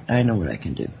 All right. I know what I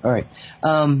can do. All right.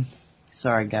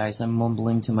 Sorry, guys. I'm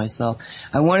mumbling to myself.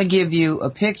 I want to give you a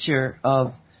picture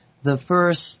of the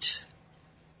first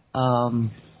crop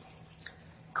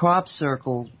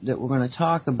circle that we're going to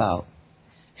talk about.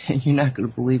 And you're not going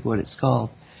to believe what it's called.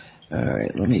 All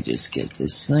right. Let me just get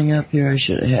this thing up here. I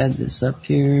should have had this up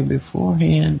here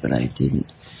beforehand, but I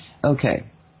didn't. Okay.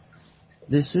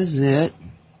 This is it.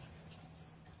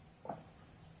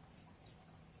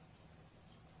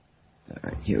 All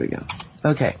right, here we go.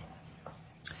 Okay.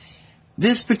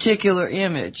 This particular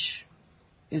image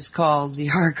is called the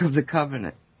Ark of the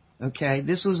Covenant. Okay?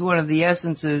 This was one of the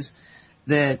essences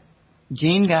that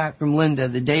Jean got from Linda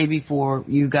the day before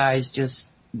you guys just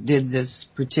did this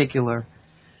particular,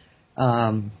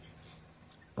 I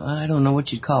don't know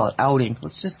what you'd call it, outing.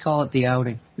 Let's just call it the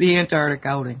outing. The Antarctic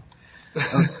outing.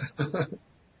 Okay.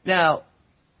 Now,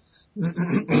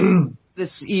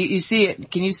 this you see it.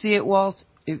 Can you see it, Walt?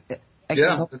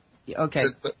 Yeah. Okay.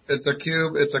 It's a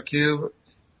cube. It's a cube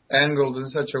angled in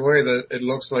such a way that it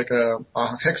looks like a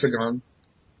hexagon.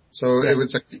 So Yeah.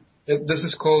 this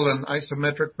is called an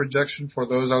isometric projection for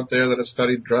those out there that have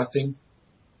studied drafting.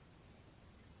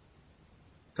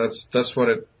 That's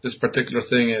what this particular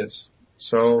thing is.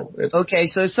 So okay,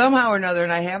 so somehow or another,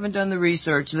 and I haven't done the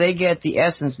research, they get the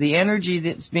essence, the energy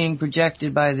that's being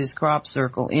projected by this crop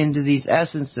circle into these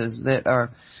essences that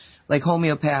are like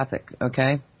homeopathic,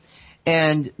 okay?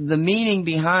 And the meaning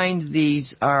behind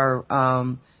these are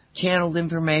channeled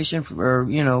information, or,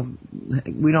 you know,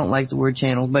 we don't like the word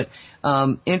channeled, but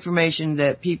information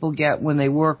that people get when they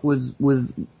work with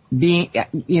being,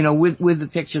 you know, with the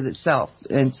picture itself.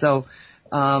 And so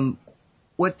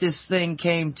what this thing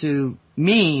came to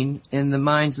mean in the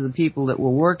minds of the people that were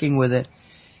working with it,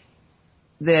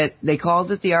 that they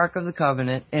called it the Ark of the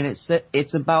Covenant, and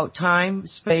it's about time,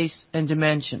 space, and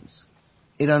dimensions.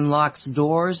 It unlocks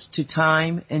doors to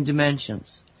time and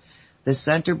dimensions. The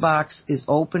center box is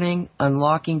opening,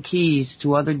 unlocking keys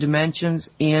to other dimensions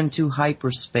and to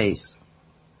hyperspace.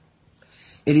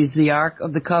 It is the Ark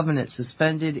of the Covenant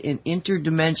suspended in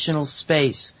interdimensional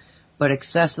space, but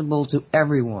accessible to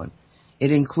everyone.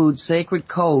 It includes sacred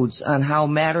codes on how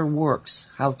matter works,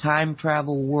 how time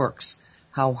travel works,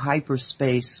 how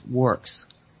hyperspace works.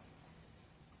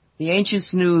 The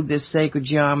ancients knew this sacred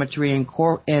geometry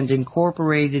and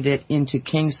incorporated it into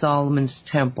King Solomon's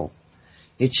temple.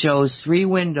 It shows 3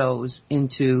 windows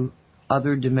into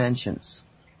other dimensions.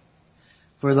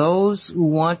 For those who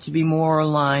want to be more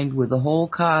aligned with the whole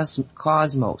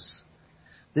cosmos,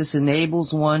 this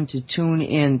enables one to tune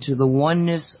in to the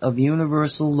oneness of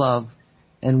universal love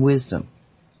and wisdom.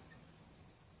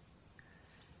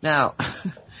 Now,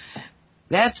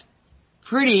 that's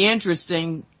pretty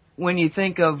interesting when you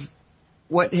think of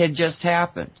what had just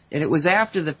happened. And it was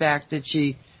after the fact that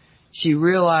she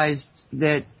realized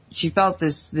that she felt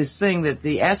this thing that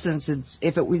the essence,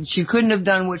 she couldn't have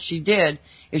done what she did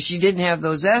if she didn't have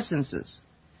those essences.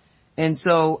 And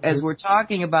so as we're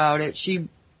talking about it, she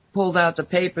pulled out the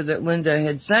paper that Linda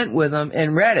had sent with them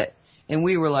and read it. And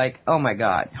we were like, oh my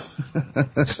God.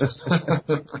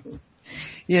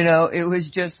 You know, it was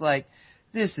just like,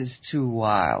 this is too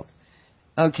wild.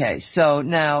 Okay, so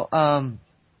now I'm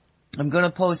going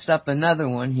to post up another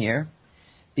one here,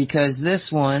 because this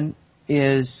one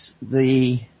is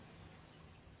the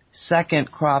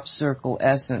second crop circle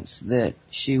essence that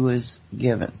she was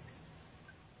given.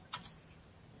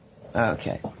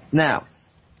 Okay, now,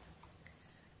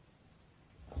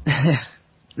 the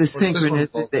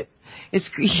synchronicity,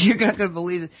 you're not going to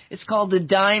believe it. It's called the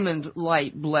Diamond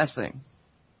Light Blessing.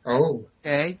 Oh.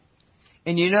 Okay?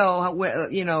 And you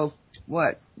know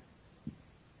what?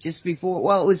 Just before,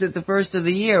 well, it was at the first of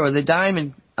the year where the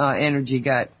diamond energy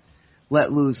got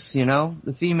let loose, you know,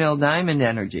 the female diamond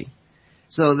energy.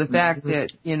 So the fact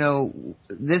that, you know,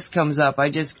 this comes up,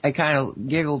 I kind of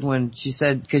giggled when she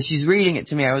said, because she's reading it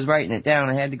to me, I was writing it down,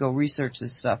 I had to go research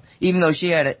this stuff. Even though she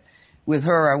had it with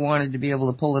her, I wanted to be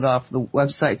able to pull it off the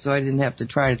website so I didn't have to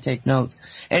try to take notes.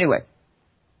 Anyway,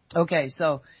 okay,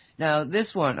 so now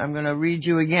this one, I'm going to read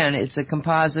you again. It's a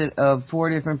composite of 4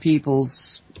 different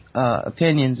people's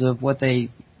opinions of what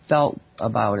they felt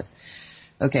about it.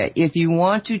 Okay, if you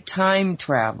want to time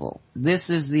travel, this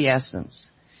is the essence.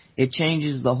 It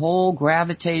changes the whole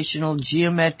gravitational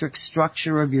geometric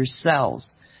structure of your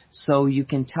cells so you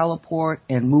can teleport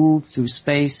and move through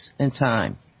space and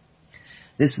time.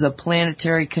 This is a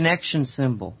planetary connection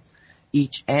symbol.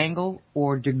 Each angle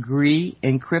or degree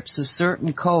encrypts a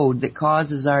certain code that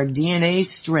causes our DNA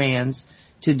strands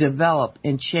to develop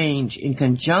and change in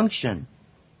conjunction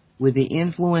with the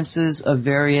influences of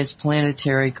various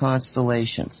planetary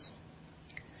constellations.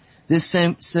 This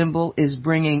symbol is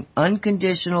bringing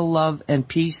unconditional love and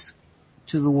peace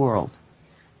to the world.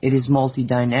 It is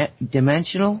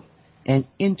multidimensional and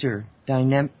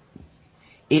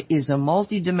It is a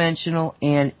multidimensional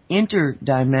and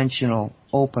interdimensional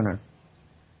opener.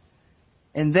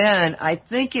 And then I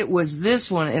think it was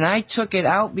this one, and I took it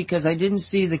out because I didn't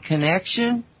see the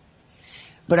connection.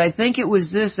 But I think it was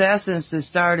this essence that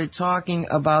started talking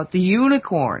about the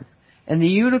unicorn. And the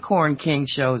unicorn king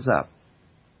shows up.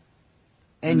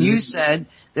 And you said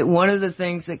that one of the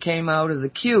things that came out of the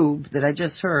cube that I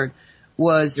just heard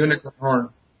was... Unicorn.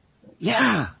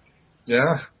 Yeah.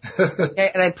 Yeah.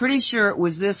 And I'm pretty sure it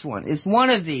was this one. It's one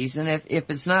of these, and if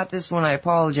it's not this one, I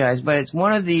apologize. But it's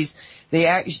one of these. They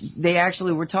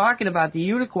actually were talking about the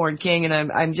Unicorn King,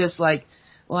 and I'm just like,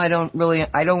 well, I don't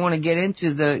want to get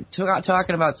into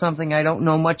talking about something I don't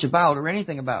know much about or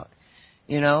anything about,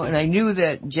 And I knew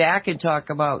that Jack had talked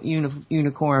about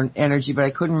unicorn energy, but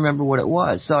I couldn't remember what it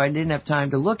was, so I didn't have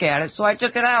time to look at it, so I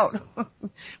took it out.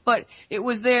 But it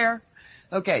was there.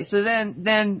 Okay, so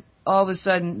then. All of a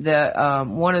sudden,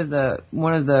 one of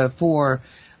the four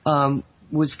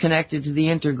was connected to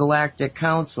the Intergalactic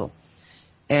Council,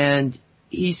 and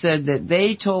he said that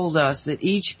they told us that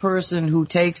each person who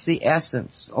takes the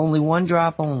essence, only one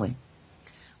drop only,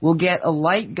 will get a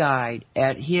light guide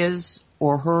at his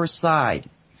or her side.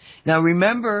 Now,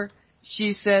 remember,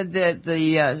 she said that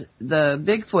the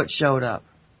Bigfoot showed up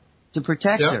to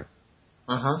protect her.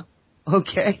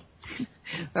 Okay,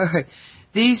 all right.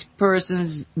 These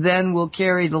persons then will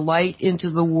carry the light into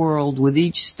the world with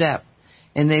each step,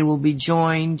 and they will be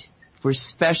joined for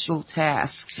special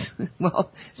tasks. Well,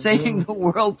 saving the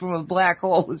world from a black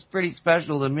hole is pretty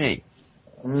special to me.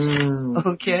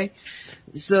 Okay?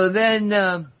 So then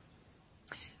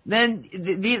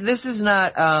this is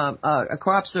not a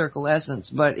crop circle essence,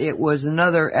 but it was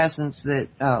another essence that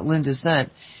Linda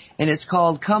sent, and it's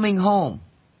called Coming Home.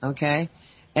 Okay?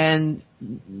 And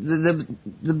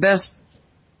the best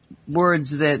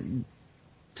words that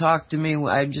talk to me,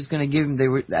 I'm just going to give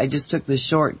them, I just took the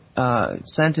short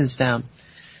sentence down.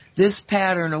 This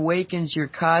pattern awakens your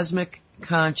cosmic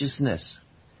consciousness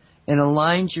and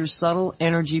aligns your subtle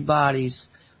energy bodies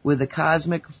with the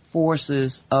cosmic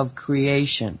forces of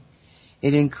creation.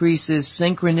 It increases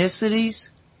synchronicities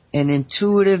and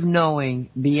intuitive knowing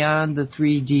beyond the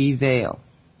 3D veil.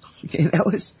 Okay, that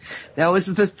was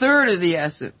the third of the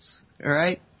essence, all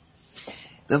right?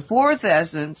 The fourth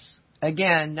essence,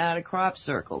 again, not a crop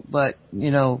circle, but,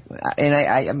 and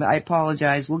I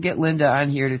apologize. We'll get Linda on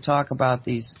here to talk about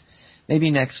these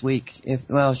maybe next week.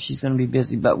 She's going to be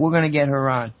busy, but we're going to get her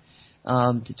on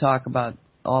to talk about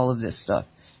all of this stuff.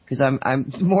 Because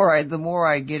the more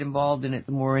I get involved in it,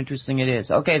 the more interesting it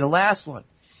is. Okay, the last one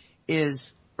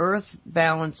is Earth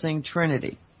Balancing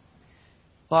Trinity.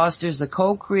 Fosters a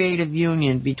co-creative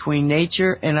union between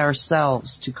nature and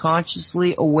ourselves to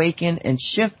consciously awaken and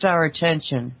shift our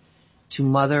attention to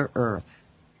Mother Earth.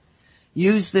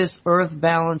 Use this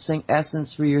earth-balancing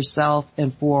essence for yourself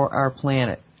and for our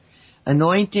planet.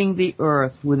 Anointing the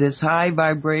earth with this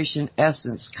high-vibration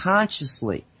essence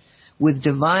consciously, with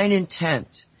divine intent,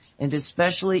 and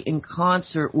especially in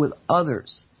concert with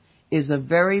others, is a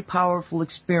very powerful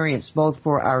experience both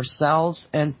for ourselves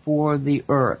and for the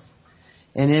earth.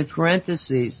 And in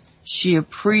parentheses, she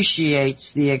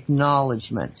appreciates the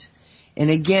acknowledgement. And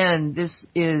again, this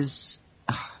is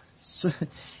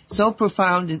so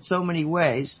profound in so many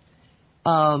ways,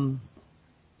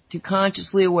 to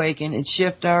consciously awaken and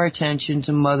shift our attention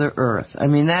to Mother Earth. I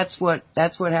mean, that's what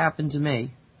happened to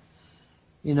me,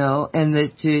 and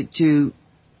that to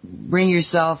bring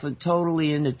yourself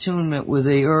totally in attunement with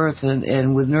the earth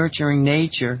and with nurturing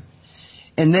nature.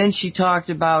 And then she talked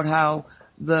about how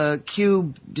the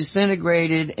cube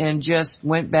disintegrated and just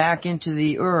went back into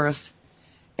the earth,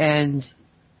 and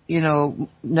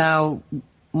now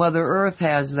Mother Earth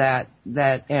has that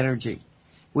energy,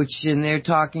 and they're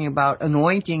talking about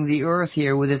anointing the earth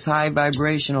here with this high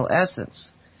vibrational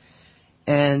essence.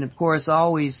 And of course,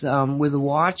 always with the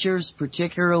Watchers,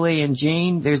 particularly in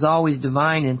Jean, there's always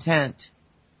divine intent.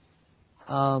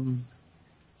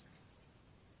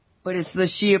 But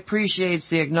she appreciates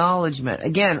the acknowledgement.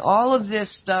 Again, all of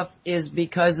this stuff is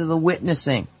because of the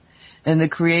witnessing and the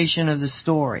creation of the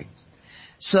story.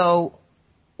 So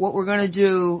what we're going to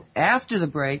do after the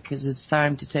break, because it's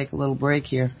time to take a little break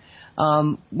here,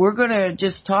 we're going to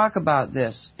just talk about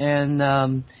this.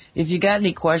 And if you got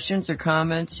any questions or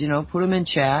comments, put them in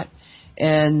chat.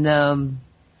 And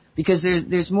because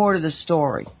there's more to the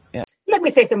story. Yeah. Let me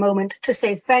take a moment to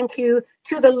say thank you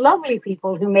to the lovely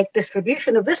people who make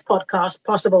distribution of this podcast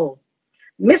possible.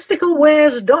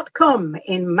 MysticalWares.com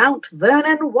in Mount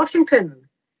Vernon, Washington.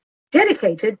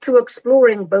 Dedicated to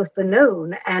exploring both the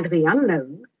known and the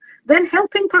unknown, then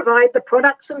helping provide the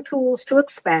products and tools to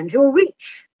expand your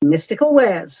reach. Mystical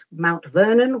Wares, Mount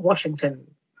Vernon, Washington.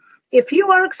 If you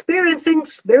are experiencing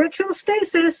spiritual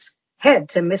stasis, head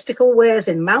to Mystical Wares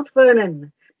in Mount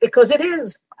Vernon, because it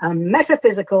is a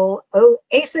metaphysical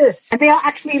oasis. And they are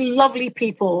actually lovely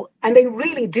people, and they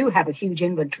really do have a huge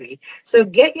inventory. So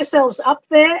get yourselves up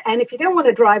there, and if you don't want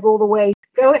to drive all the way,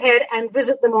 go ahead and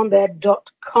visit them on their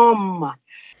 .com.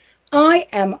 I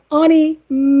am Ani,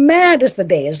 mad as the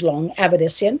day is long,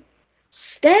 Abadisian.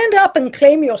 Stand up and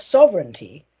claim your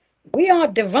sovereignty. We are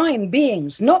divine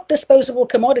beings, not disposable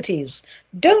commodities.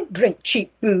 Don't drink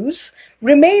cheap booze.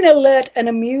 Remain alert and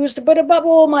amused, but above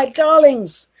all, my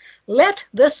darlings, let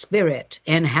the spirit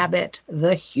inhabit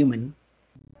the human.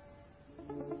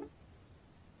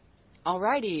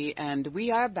 Alrighty, and we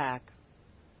are back.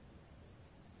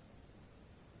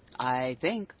 I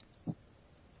think.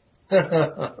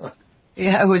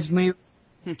 Yeah, I was muted.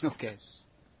 Okay.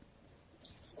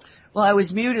 Well, I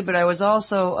was muted, but I was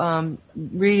also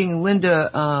reading Linda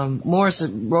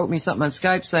Morrison wrote me something on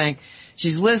Skype saying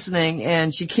she's listening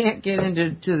and she can't get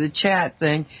into the chat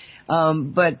thing,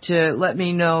 but to let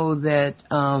me know that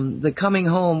the coming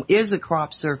home is a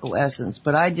crop circle essence,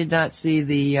 but I did not see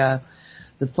the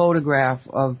photograph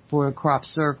for the crop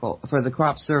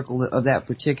circle of that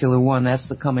particular one. That's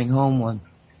the coming home one.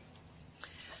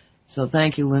 So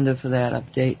thank you, Linda, for that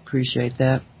update. Appreciate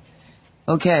that.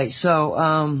 Okay,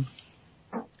 so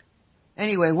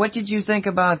anyway, what did you think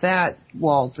about that,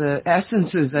 Walt?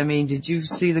 Essences, I mean, did you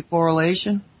see the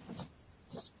correlation?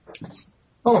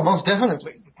 Oh, most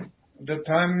definitely. The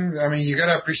time, I mean, you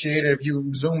gotta appreciate it if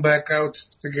you zoom back out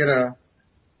to get a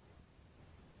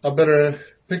better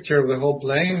picture of the whole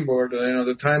playing board.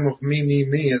 The time of me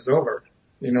is over.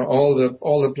 All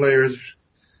the players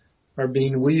are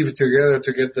being weaved together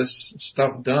to get this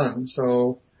stuff done.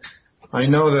 So I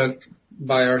know that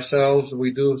by ourselves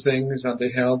we do things and they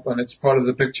help and it's part of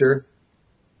the picture.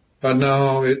 But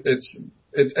now it's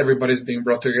everybody's being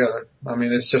brought together. I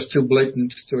mean, it's just too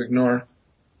blatant to ignore.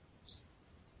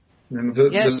 Yes.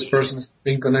 This person's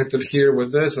being connected here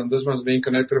with this and this one's being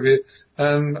connected here.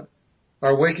 And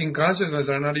our waking consciousness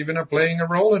are not even playing a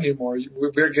role anymore.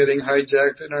 We're getting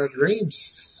hijacked in our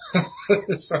dreams.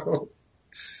 So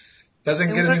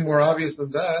doesn't get any more obvious than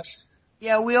that.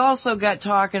 Yeah, we also got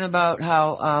talking about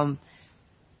how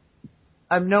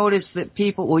I've noticed that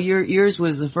people, well, yours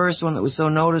was the first one that was so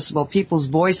noticeable, people's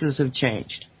voices have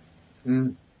changed.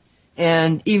 Mm.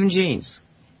 And even Jean's.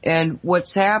 And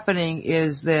what's happening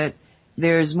is that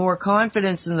there's more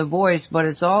confidence in the voice, but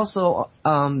it's also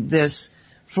this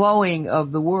flowing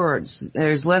of the words.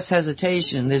 There's less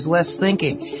hesitation. There's less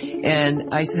thinking.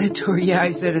 And I said to her,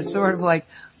 it's sort of like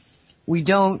we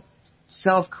don't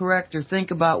self-correct or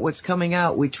think about what's coming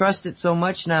out. We trust it so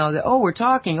much now that, we're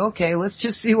talking. Okay, let's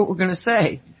just see what we're going to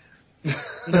say.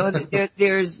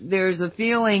 There's a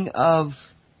feeling of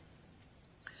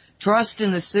trust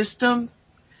in the system.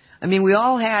 I mean, we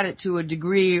all had it to a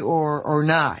degree or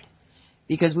not,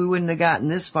 because we wouldn't have gotten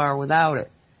this far without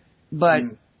it. But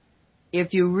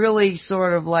if you really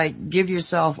sort of like give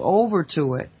yourself over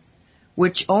to it,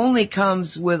 which only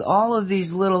comes with all of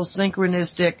these little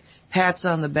synchronistic pats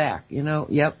on the back,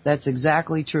 yep, that's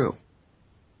exactly true.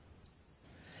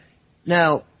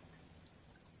 Now,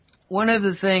 one of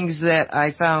the things that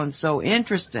I found so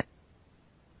interesting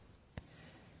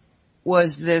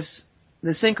was the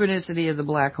synchronicity of the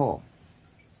black hole.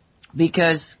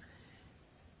 Because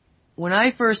when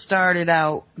I first started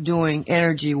out doing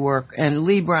energy work, and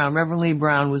Reverend Lee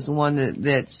Brown was the one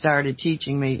that started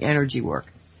teaching me energy work.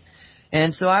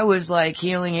 And so I was like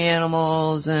healing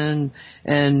animals and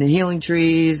healing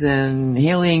trees and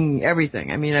healing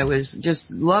everything. I mean, I was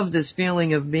just loved this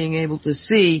feeling of being able to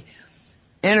see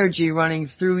energy running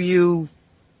through you,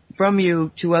 from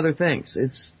you to other things.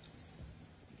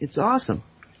 It's awesome.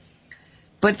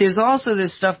 But there's also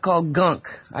this stuff called gunk.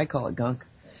 I call it gunk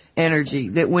energy.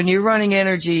 That when you're running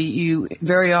energy, you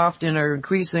very often are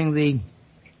increasing the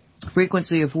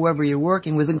frequency of whoever you're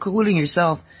working with, including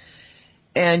yourself.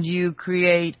 And you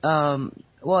create,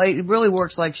 it really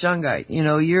works like shungite.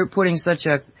 You're putting such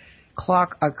a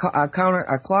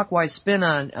clockwise spin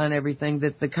on everything,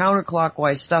 that the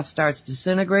counterclockwise stuff starts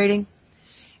disintegrating.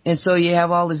 And so you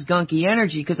have all this gunky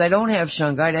energy, because I don't have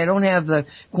shungite. I don't have the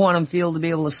quantum field to be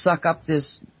able to suck up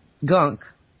this gunk,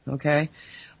 okay?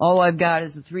 All I've got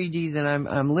is the 3D that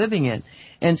I'm living in.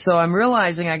 And so I'm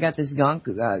realizing I got this gunk.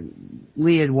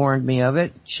 Lee had warned me of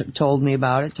it, told me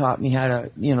about it, taught me how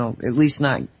to, at least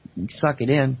not suck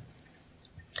it in.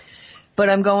 But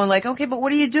I'm going like, okay, but what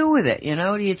do you do with it?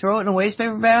 Do you throw it in a waste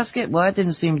paper basket? Well, that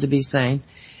didn't seem to be sane.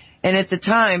 And at the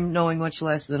time, knowing much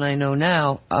less than I know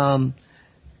now,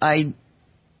 I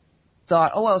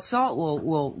thought, oh well, salt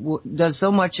will does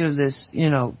so much of this,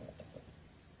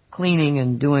 cleaning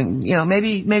and doing,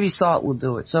 maybe salt will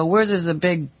do it. So where's there's a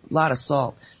big lot of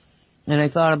salt, and I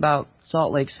thought about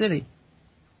Salt Lake City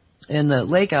and the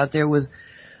lake out there with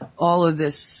all of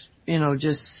this,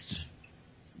 just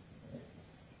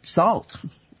salt.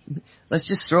 Let's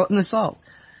just throw it in the salt.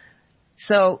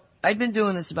 So I'd been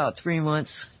doing this about 3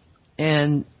 months,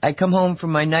 and I come home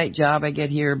from my night job. I get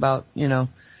here about 9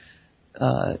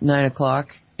 o'clock,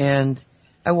 and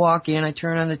I walk in, I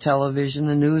turn on the television,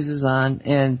 the news is on,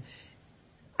 and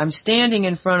I'm standing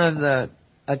in front of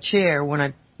a chair when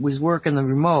I was working the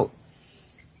remote,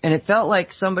 and it felt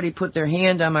like somebody put their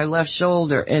hand on my left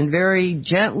shoulder and very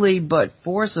gently but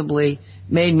forcibly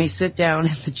made me sit down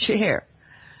in the chair.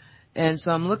 And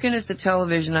so I'm looking at the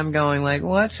television, I'm going like,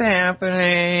 what's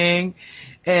happening?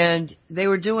 And they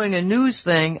were doing a news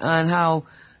thing on how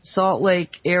Salt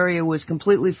Lake area was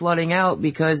completely flooding out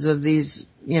because of these,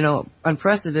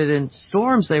 unprecedented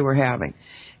storms they were having.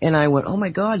 And I went, oh my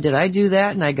God, did I do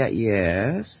that? And I got,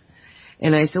 yes.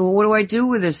 And I said, well, what do I do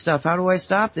with this stuff? How do I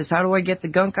stop this? How do I get the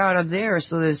gunk out of there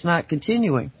so that it's not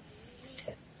continuing?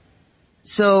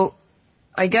 So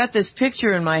I got this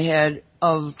picture in my head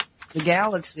of the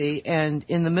galaxy, and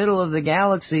in the middle of the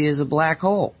galaxy is a black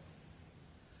hole.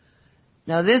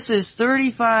 Now, this is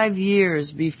 35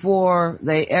 years before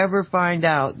they ever find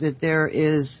out that there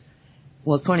is,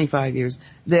 25 years,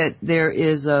 that there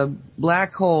is a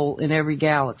black hole in every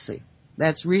galaxy.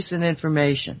 That's recent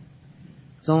information.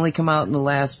 It's only come out in the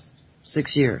last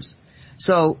 6 years.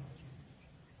 So,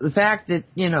 the fact that,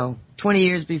 20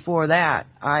 years before that,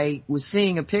 I was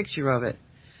seeing a picture of it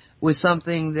was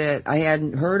something that I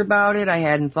hadn't heard about it, I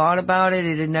hadn't thought about it,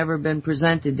 it had never been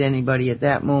presented to anybody at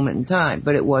that moment in time,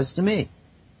 but it was to me.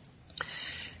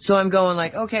 So I'm going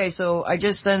like, okay, so I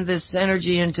just send this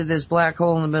energy into this black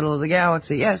hole in the middle of the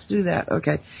galaxy. Yes, do that.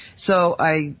 Okay. So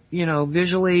I,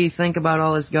 visually think about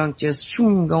all this gunk just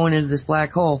going into this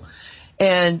black hole.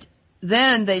 And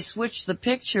then they switched the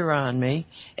picture on me,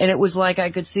 and it was like I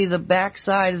could see the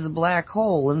backside of the black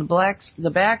hole, and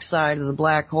the backside of the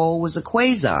black hole was a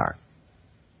quasar.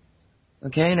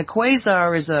 Okay, and a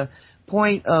quasar is a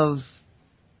point of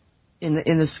in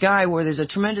the sky where there's a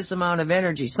tremendous amount of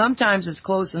energy. Sometimes it's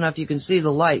close enough you can see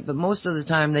the light, but most of the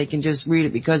time they can just read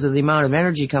it because of the amount of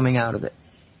energy coming out of it.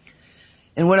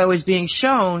 And what I was being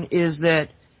shown is that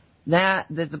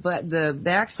the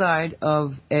backside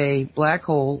of a black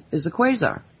hole is a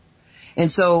quasar.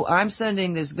 And so I'm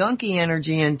sending this gunky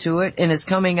energy into it, and it's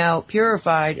coming out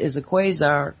purified as a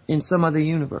quasar in some other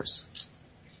universe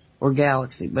or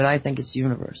galaxy, but I think it's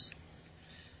universe.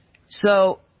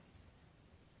 So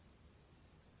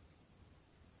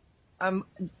I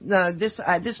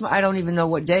don't even know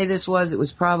what day this was. It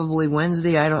was probably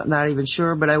Wednesday. Not even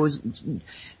sure, but I was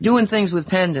doing things with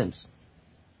pendants.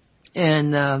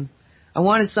 And I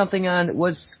wanted something on that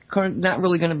was not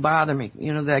really going to bother me,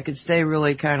 that I could stay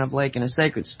really kind of like in a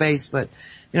sacred space. But,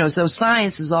 so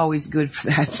science is always good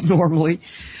for that normally.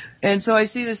 And so I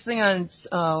see this thing on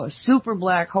super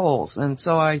black holes, and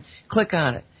so I click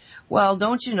on it. Well,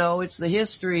 don't you know, it's the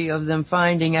history of them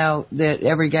finding out that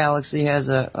every galaxy has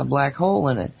a black hole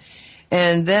in it.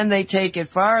 And then they take it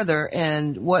farther,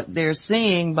 and what they're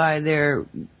seeing by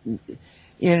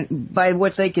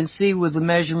what they can see with the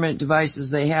measurement devices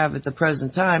they have at the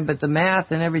present time, but the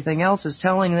math and everything else is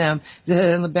telling them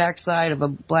that on the backside of a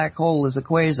black hole is a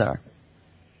quasar.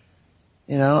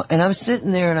 And I'm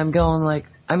sitting there and I'm going like,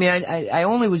 I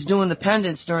only was doing the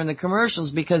pendants during the commercials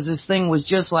because this thing was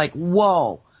just like,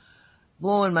 whoa,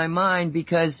 blowing my mind,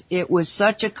 because it was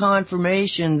such a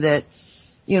confirmation that,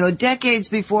 decades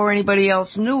before anybody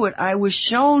else knew it, I was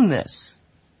shown this.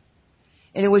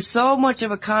 And it was so much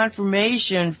of a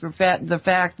confirmation for the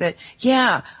fact that,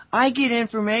 yeah, I get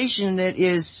information that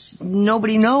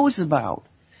nobody knows about.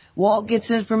 Walt gets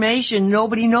information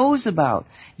nobody knows about.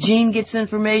 Gene gets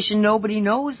information nobody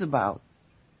knows about.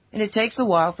 And it takes a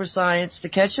while for science to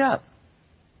catch up.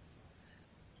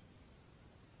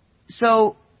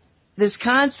 So this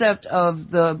concept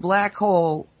of the black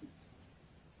hole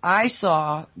I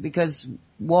saw, because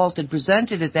Walt had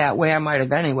presented it that way, I might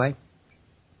have anyway,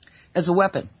 as a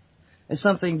weapon, as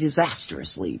something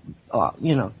disastrously,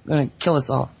 going to kill us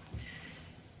all.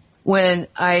 When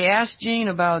I asked Jean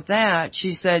about that,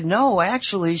 she said, no,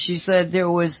 actually, she said there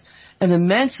was an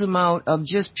immense amount of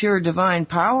just pure divine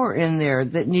power in there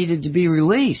that needed to be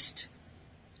released.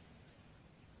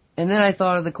 And then I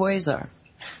thought of the quasar.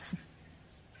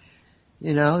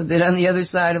 That on the other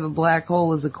side of a black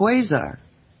hole is a quasar.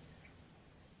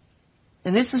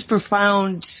 And this is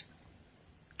profound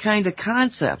kind of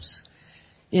concepts,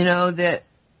 that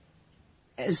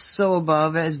as so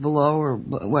above as below, or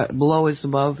what below is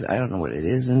above, I don't know what it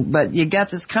is. But you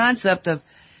got this concept of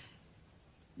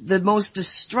the most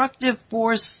destructive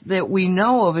force that we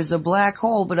know of is a black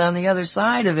hole, but on the other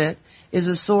side of it is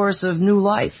a source of new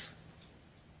life.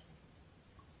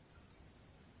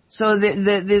 So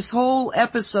this whole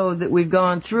episode that we've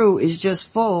gone through is just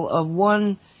full of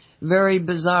one very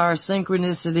bizarre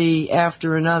synchronicity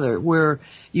after another, where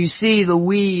you see the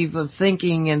weave of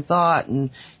thinking and thought and,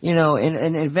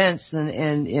 and events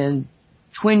and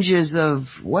twinges of,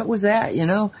 what was that,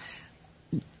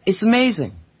 It's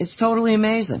amazing. It's totally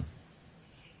amazing.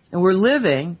 And we're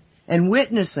living and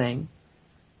witnessing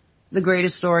the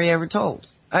greatest story ever told.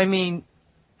 I mean,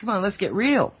 come on, let's get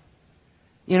real.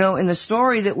 In the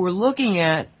story that we're looking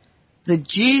at, the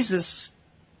Jesus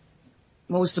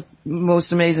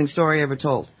most amazing story ever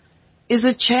told is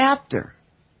a chapter.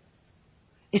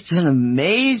 It's an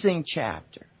amazing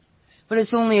chapter. But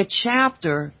it's only a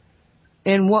chapter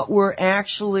in what we're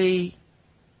actually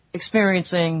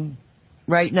experiencing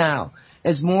right now,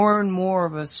 as more and more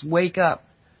of us wake up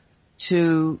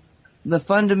to the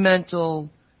fundamental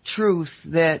truth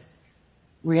that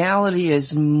reality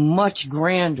is much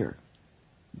grander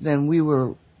than we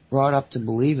were brought up to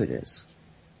believe it is.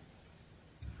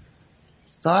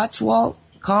 Thoughts, Walt?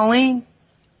 Colleen?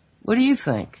 What do you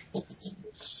think?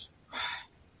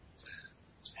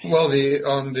 Well,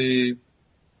 the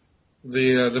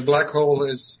black hole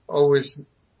is always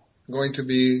going to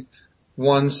be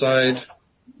one side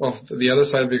of the other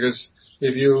side, because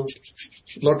if you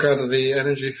look at the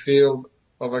energy field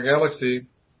of a galaxy,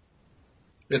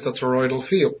 it's a toroidal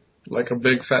field, like a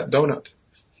big fat donut.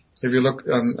 If you look,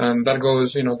 and that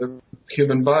goes, the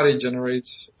human body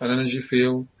generates an energy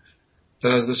field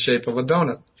that has the shape of a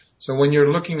donut. So when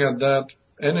you're looking at that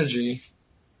energy,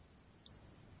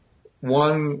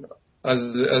 as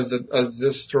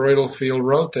this toroidal field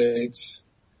rotates,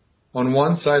 on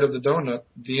one side of the donut,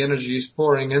 the energy is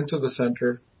pouring into the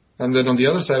center, and then on the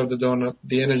other side of the donut,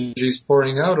 the energy is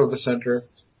pouring out of the center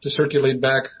to circulate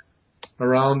back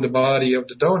around the body of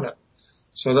the donut.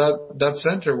 So that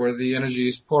center where the energy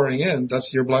is pouring in,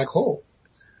 that's your black hole.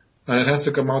 And it has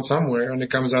to come out somewhere, and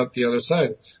it comes out the other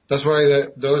side. That's why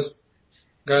those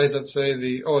guys that say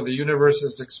the universe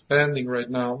is expanding right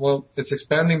now. Well, it's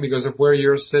expanding because of where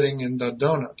you're sitting in that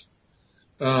donut.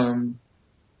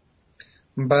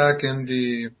 Back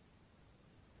in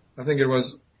I think it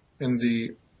was in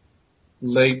the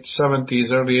late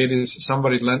 70s, early 80s,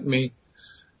 somebody lent me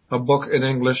a book in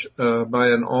English by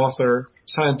an author,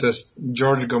 scientist,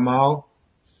 George Gamow.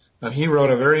 And he wrote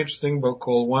a very interesting book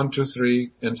called 1, 2,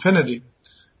 3, Infinity.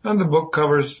 And the book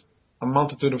covers a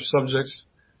multitude of subjects.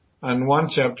 And one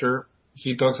chapter,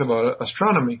 he talks about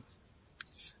astronomy.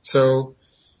 So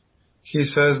he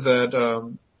says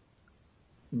that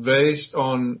based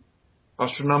on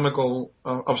astronomical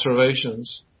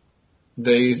observations,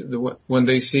 when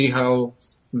they see how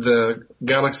the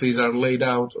galaxies are laid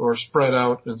out or spread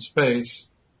out in space,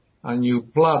 and you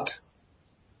plot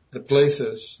the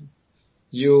places,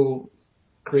 you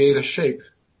create a shape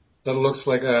that looks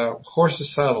like a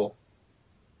horse's saddle.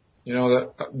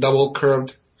 That double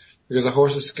curved, because a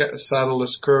horse's saddle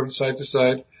is curved side to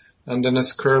side, and then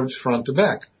it's curved front to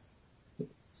back.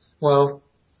 Well,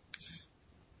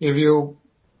 if you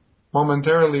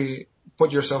momentarily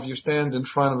you stand in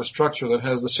front of a structure that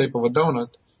has the shape of a donut,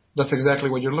 that's exactly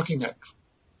what you're looking at.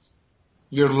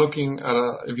 You're looking at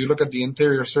if you look at the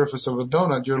interior surface of a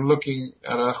donut, you're looking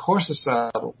at a horse's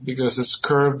saddle, because it's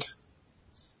curved,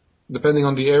 depending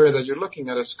on the area that you're looking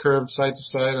at, it's curved side to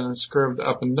side and it's curved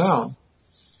up and down.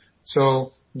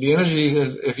 So the energy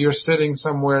is, if you're sitting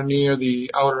somewhere near the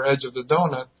outer edge of the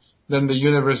donut, then the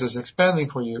universe is expanding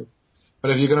for you. But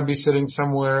if you're going to be sitting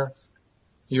somewhere,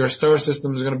 your star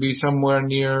system is going to be somewhere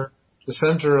near the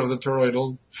center of the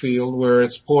toroidal field where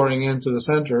it's pouring into the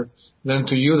center, then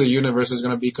to you the universe is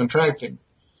going to be contracting.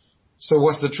 So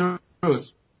what's the truth?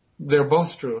 They're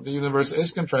both true. The universe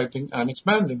is contracting and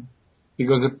expanding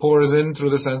because it pours in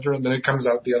through the center and then it comes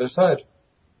out the other side.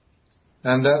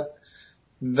 And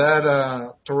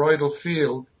that toroidal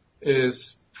field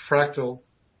is fractal,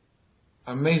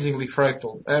 amazingly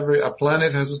fractal. A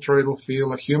planet has a toroidal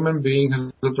field, a human being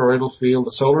has a toroidal field,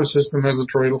 the solar system has a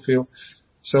toroidal field,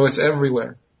 so it's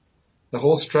everywhere. The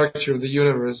whole structure of the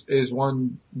universe is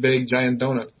one big giant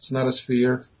donut. It's not a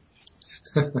sphere.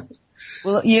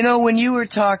 Well, you know, when you were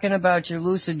talking about your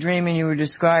lucid dream and you were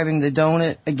describing the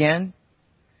donut again,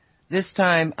 this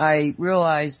time I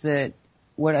realized that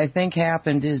what I think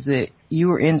happened is that you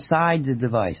were inside the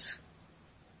device.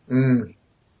 Mm.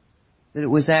 That it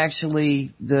was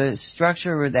actually, the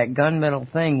structure of that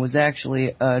gunmetal thing was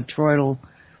actually a toroidal,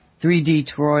 3D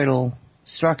toroidal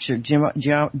structure,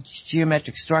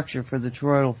 geometric structure for the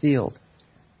toroidal field.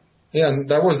 Yeah, and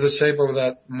that was the shape of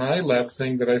that MyLab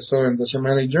thing that I saw in the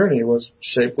shamanic journey. It was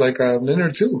shaped like an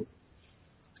inner tube.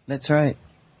 That's right.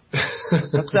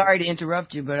 I'm sorry to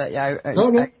interrupt you, but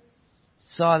No. I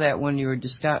saw that when you were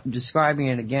describing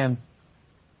it again.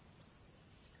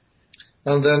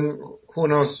 And then, who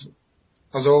knows,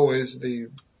 as always, the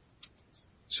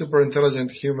super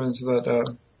intelligent humans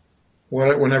that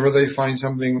whenever they find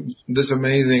something this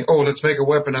amazing, oh, let's make a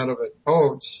weapon out of it.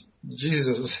 Oh,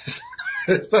 Jesus.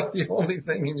 Is that the only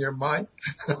thing in your mind?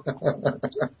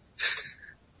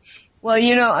 Well,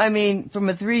 you know, I mean, from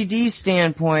a 3D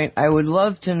standpoint, I would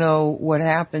love to know what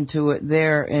happened to it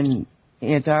there in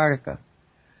Antarctica.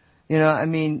 You know, I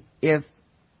mean,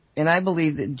 and I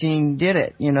believe that Jean did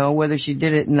it, you know, whether she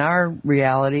did it in our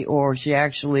reality or she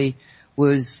actually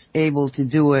was able to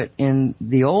do it in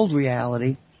the old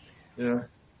reality. Yeah.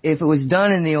 If it was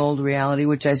done in the old reality,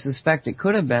 which I suspect it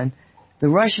could have been, the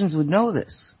Russians would know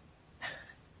this.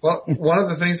 Well, one of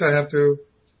the things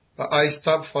I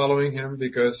stopped following him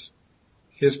because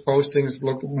his postings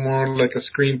look more like a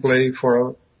screenplay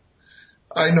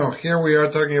I know, here we are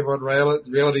talking about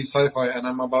reality sci-fi, and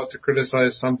I'm about to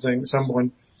criticize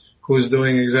someone who's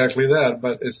doing exactly that,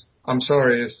 but I'm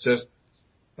sorry, it's just,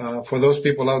 for those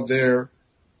people out there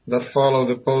that follow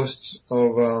the posts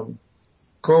of,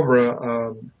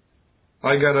 Cobra,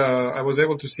 I was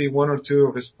able to see one or two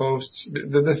of his posts.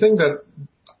 The thing that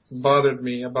bothered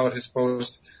me about his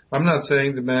post, I'm not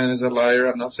saying the man is a liar,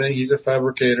 I'm not saying he's a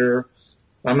fabricator,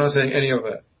 I'm not saying any of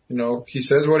that. You know, he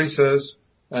says what he says,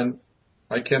 and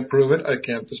I can't prove it, I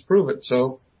can't disprove it.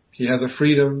 So he has a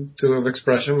freedom of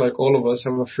expression, like all of us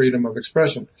have a freedom of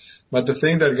expression. But the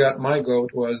thing that got my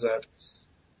goat was that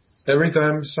every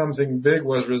time something big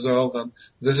was resolved, and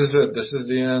this is it, this is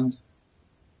the end.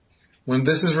 When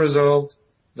this is resolved,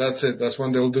 that's it. That's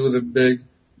when they'll do the big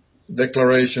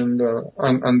declaration,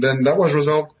 and then that was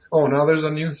resolved. Oh, now there's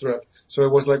a new threat. So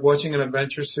it was like watching an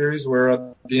adventure series where at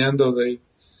the end of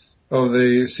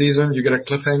the season you get a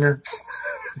cliffhanger.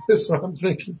 So I'm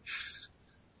thinking,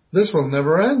 this will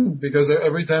never end, because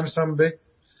every time some big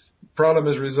problem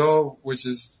is resolved, which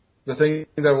is the thing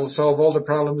that will solve all the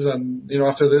problems, and you know,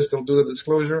 after this they'll do the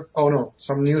disclosure. Oh no,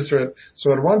 some new threat.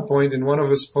 So at one point in one of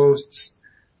his posts,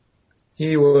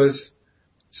 he was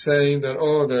saying that,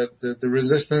 the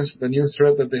resistance, the new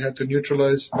threat that they had to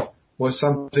neutralize was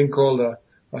something called a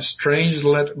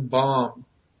strangelet bomb.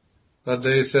 That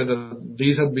they said that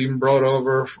these had been brought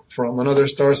over from another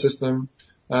star system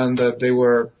and that they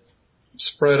were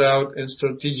spread out in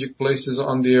strategic places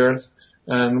on the Earth.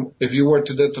 And if you were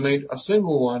to detonate a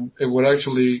single one, it would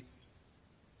actually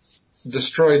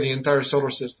destroy the entire solar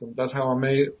system. That's how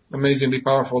amazingly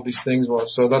powerful these things were.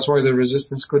 So that's why the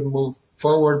resistance couldn't move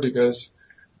forward, because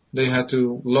they had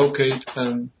to locate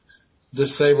and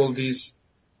disable these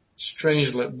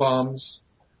strangelet bombs.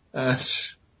 And,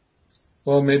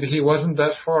 well, maybe he wasn't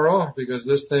that far off, because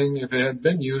this thing, if it had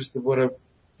been used, it would have,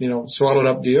 swallowed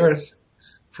up the Earth,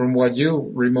 from what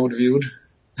you remote viewed.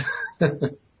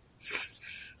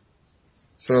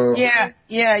 So. Yeah,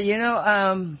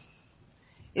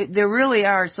 there really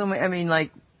are so many. I mean,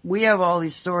 like, we have all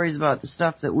these stories about the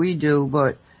stuff that we do,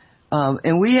 but,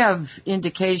 and we have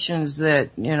indications that,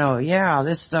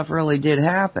 this stuff really did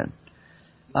happen.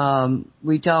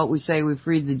 We say we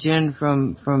freed the jinn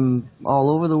from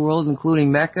all over the world,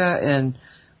 including Mecca, and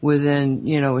within,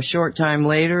 a short time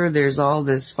later, there's all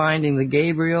this finding the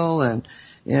Gabriel and,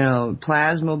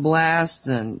 plasma blast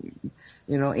and,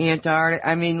 Antarctica.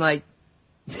 I mean, like,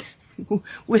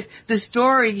 the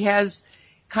story has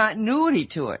continuity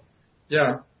to it.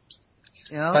 Yeah.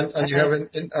 And you have an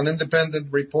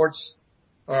independent reports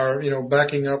are,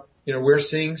 backing up, we're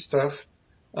seeing stuff,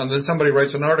 and then somebody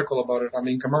writes an article about it. I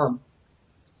mean, come on.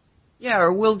 Yeah,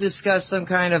 or we'll discuss some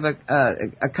kind of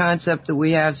a concept that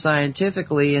we have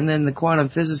scientifically, and then the quantum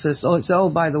physicist,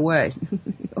 by the way.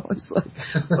 It's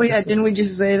like, didn't we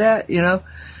just say that,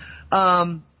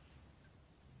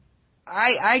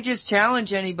 I just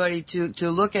challenge anybody to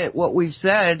look at what we've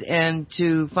said and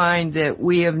to find that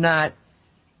we have not,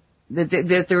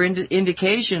 that there are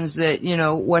indications that,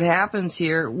 what happens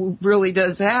here really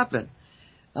does happen.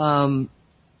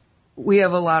 We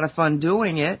have a lot of fun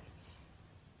doing it.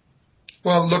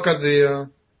 Well, look at the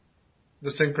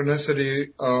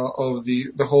synchronicity of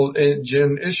the whole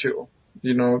jinn issue.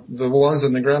 The ones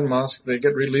in the Grand Mosque, they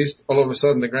get released. All of a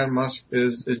sudden, the Grand Mosque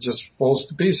it just falls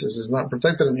to pieces. It's not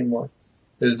protected anymore.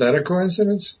 Is that a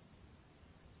coincidence?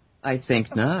 I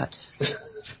think not.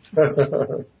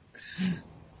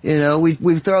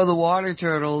 We throw the water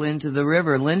turtle into the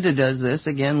river. Linda does this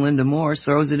again. Linda Morse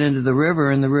throws it into the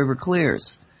river, and the river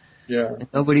clears. Yeah. And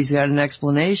nobody's got an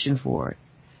explanation for it.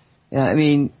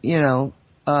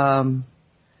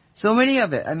 So many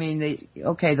of it.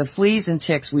 The fleas and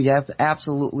ticks we have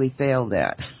absolutely failed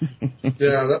at.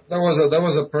 Yeah, that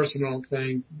was a personal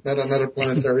thing, not a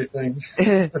planetary thing.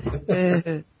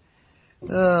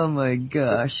 Oh my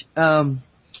gosh.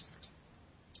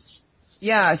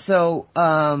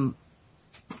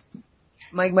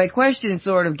 My question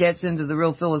sort of gets into the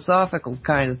real philosophical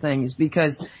kind of thing, is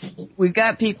because we've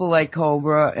got people like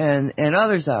Cobra and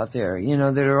others out there,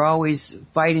 that are always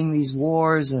fighting these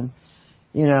wars and,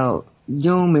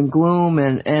 doom and gloom,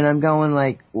 and I'm going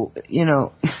like,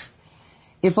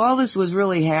 if all this was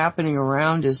really happening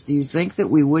around us, do you think that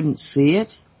we wouldn't see it?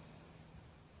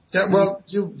 Yeah, well,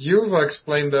 you've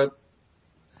explained that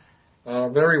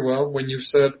very well when you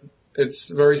said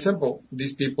it's very simple.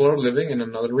 These people are living in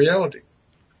another reality.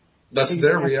 That's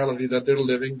their reality that they're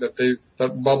living, that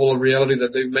bubble of reality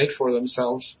that they've made for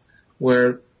themselves,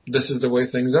 where this is the way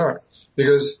things are.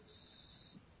 Because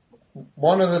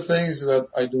one of the things that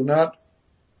I do not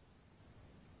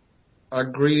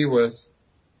agree with,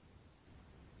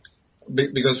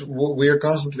 because we are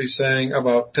constantly saying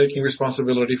about taking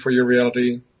responsibility for your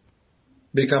reality,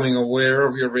 becoming aware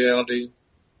of your reality,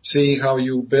 seeing how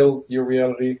you build your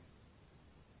reality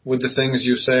with the things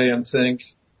you say and think,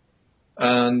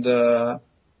 and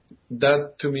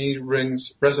that to me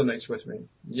resonates with me.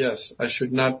 Yes, I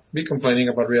should not be complaining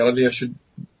about reality. I should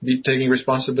be taking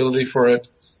responsibility for it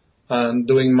and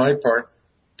doing my part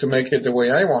to make it the way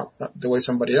I want, not the way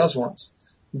somebody else wants.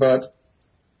 But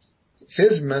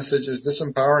his message is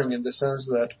disempowering in the sense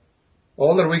that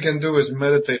all that we can do is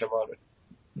meditate about it.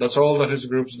 That's all that his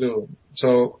groups do.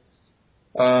 So,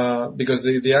 because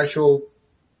the actual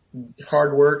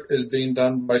hard work is being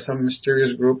done by some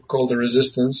mysterious group called the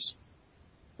Resistance.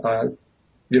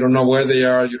 You don't know where they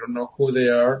are. You don't know who they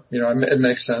are. It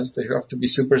makes sense. They have to be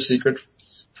super secret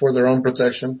for their own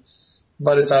protection.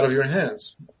 But it's out of your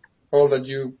hands. All that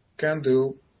you can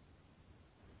do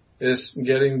is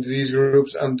get into these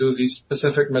groups and do these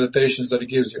specific meditations that it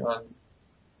gives you.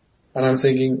 And I'm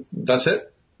thinking, that's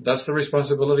it. That's the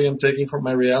responsibility I'm taking for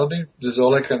my reality. This is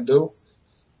all I can do.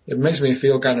 It makes me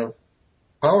feel kind of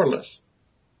powerless.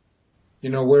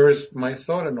 Where is my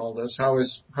thought in all this? How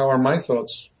are my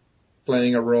thoughts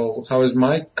playing a role? How is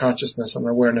my consciousness and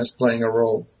awareness playing a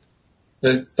role?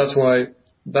 That's why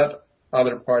that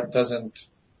other part doesn't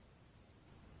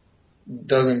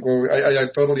go. I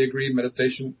totally agree.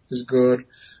 Meditation is good.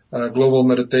 Global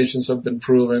meditations have been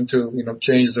proven to,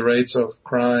 change the rates of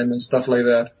crime and stuff like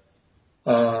that.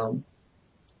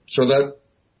 So that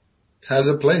has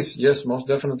a place. Yes, most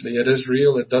definitely. It is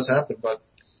real. It does happen. But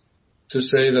to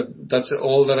say that that's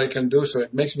all that I can do, so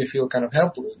it makes me feel kind of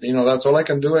helpless. That's all I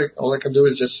can do. All I can do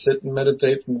is just sit and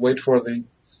meditate and wait for the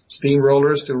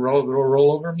steamrollers to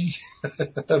roll over me. I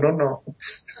don't know.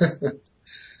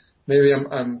 Maybe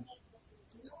I'm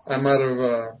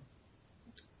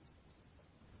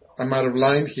out of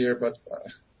line here, but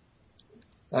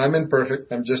I'm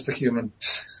imperfect. I'm just a human.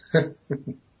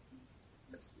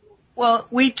 Well,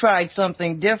 we tried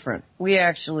something different. We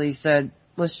actually said,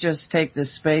 let's just take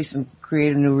this space and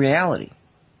create a new reality.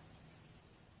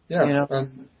 Yeah,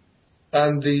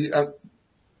 and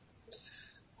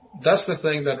that's the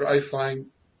thing that I find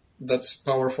that's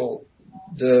powerful.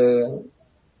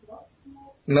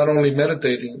 Not only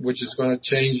meditating, which is going to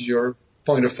change your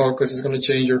point of focus, is going to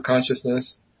change your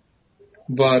consciousness,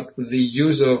 but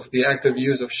the active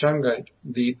use of shungite,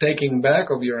 the taking back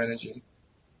of your energy,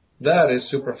 that is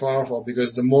super powerful,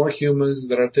 because the more humans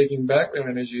that are taking back their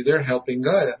energy, they're helping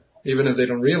Gaia, even if they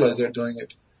don't realize they're doing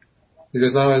it.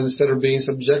 Because now, instead of being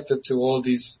subjected to all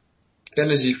these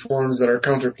energy forms that are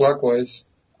counterclockwise,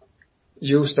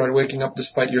 you start waking up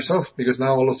despite yourself, because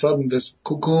now all of a sudden this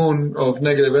cocoon of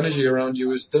negative energy around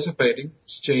you is dissipating,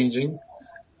 it's changing,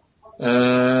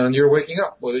 and you're waking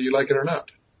up, whether you like it or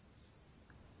not.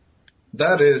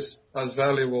 That is as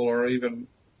valuable or even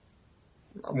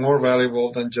more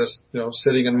valuable than just,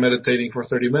 sitting and meditating for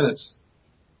 30 minutes.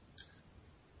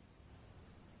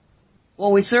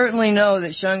 Well, we certainly know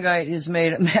that shungite has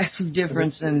made a massive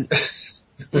difference in,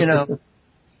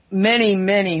 many,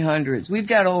 many hundreds. We've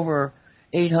got over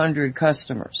 800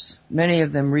 customers, many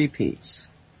of them repeats.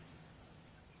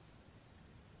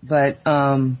 But,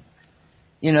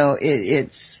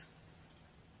 it's...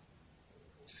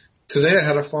 Today I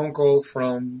had a phone call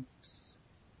from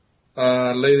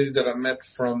a lady that I met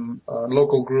from a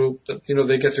local group that,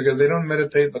 they get together. They don't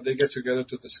meditate, but they get together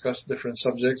to discuss different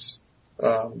subjects.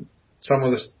 Some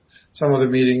of the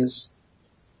meetings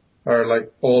are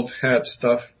like old hat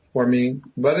stuff for me,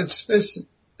 but it's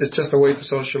just a way to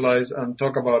socialize and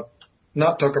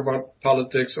not talk about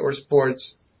politics or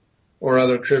sports or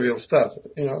other trivial stuff,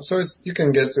 so you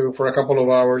can get to, for a couple of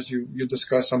hours, you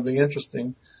discuss something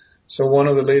interesting. So one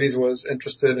of the ladies was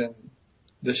interested in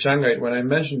the shungite when I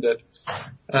mentioned it,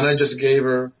 and I just gave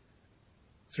her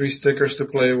 3 stickers to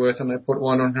play with, and I put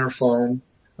one on her phone,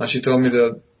 and she told me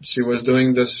that she was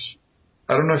doing this,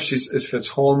 I don't know if it's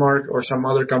Hallmark or some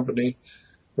other company,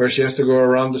 where she has to go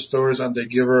around the stores and they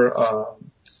give her a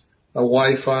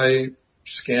Wi-Fi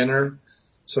scanner.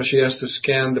 So she has to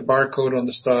scan the barcode on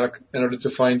the stock in order to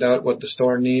find out what the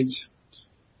store needs.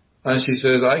 And she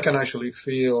says, I can actually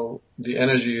feel the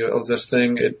energy of this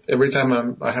thing. Every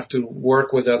time I have to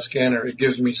work with that scanner, it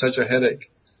gives me such a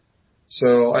headache.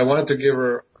 So I wanted to give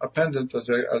her a pendant as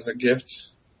a gift,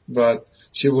 but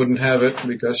she wouldn't have it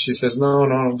because she says,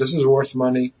 no, this is worth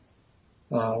money.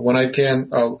 When I can,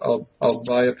 I'll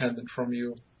buy a pendant from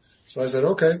you. So I said,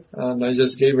 okay. And I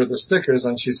just gave her the stickers,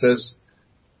 and she says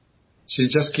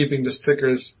she's just keeping the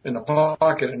stickers in a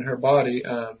pocket in her body,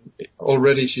 and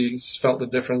already she's felt the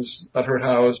difference at her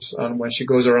house and when she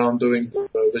goes around doing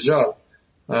the job.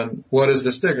 And what is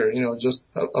the sticker? Just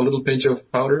a little pinch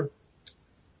of powder.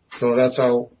 So that's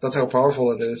how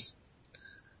powerful it is.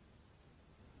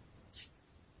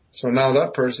 So now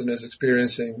that person is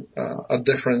experiencing a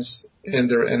difference in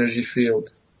their energy field,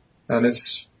 and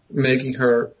it's making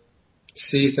her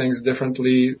see things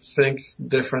differently, think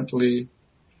differently.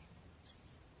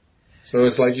 So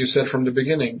it's like you said from the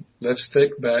beginning, let's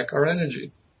take back our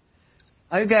energy.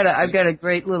 I've got a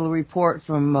great little report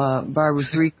from Barbara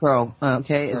Threecrow.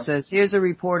 Okay, it says, here's a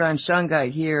report on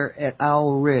shungite here at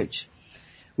Owl Ridge.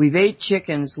 We've 8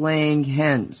 chickens laying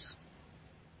hens.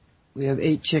 We have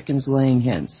 8 chickens laying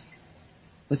hens.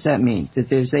 What's that mean? That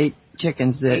there's 8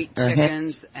 chickens that 8 are chickens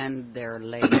hens? and they're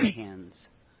laying hens.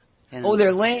 Oh,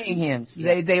 they're laying hens.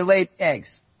 Yeah. They lay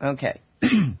eggs. Okay.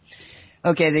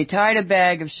 Okay, they tied a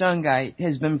bag of shungite,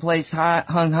 has been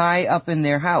hung high up in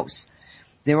their house.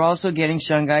 They're also getting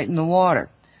shungite in the water.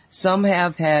 Some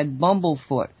have had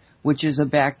bumblefoot, which is a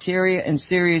bacteria and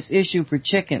serious issue for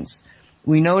chickens.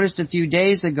 We noticed a few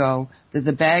days ago that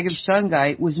the bag of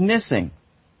shungite was missing.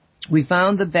 We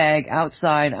found the bag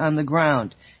outside on the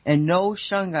ground and no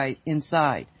shungite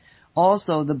inside.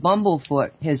 Also, the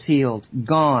bumblefoot has healed,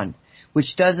 gone,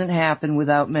 which doesn't happen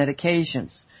without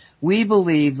medications. We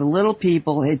believe the little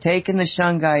people had taken the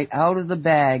shungite out of the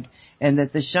bag and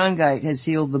that the shungite has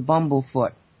healed the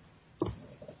bumblefoot.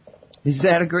 Is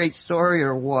that a great story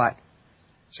or what?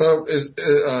 So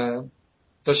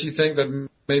does she think that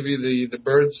maybe the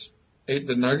birds ate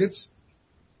the nuggets?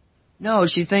 No,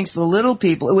 she thinks the little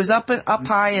people. It was up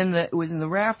high it was in the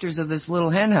rafters of this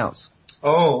little hen house.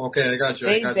 Oh, okay, I got you.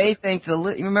 They think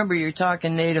remember you're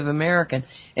talking Native American,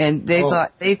 and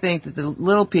they think that the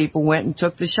little people went and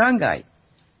took the shungite.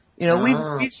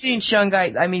 We've seen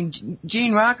shungite. I mean,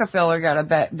 Gene Rockefeller got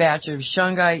a batch of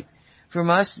shungite from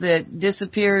us that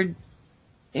disappeared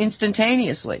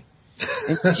instantaneously.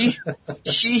 And she,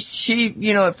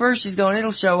 at first she's going,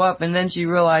 it'll show up, and then she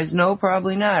realized, no,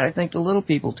 probably not. I think the little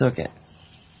people took it.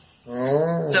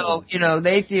 Oh. So,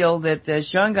 they feel that the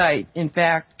shungite, in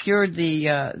fact, cured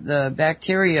the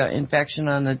bacteria infection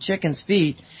on the chicken's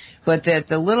feet, but that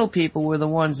the little people were the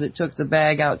ones that took the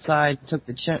bag outside, took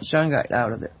the shungite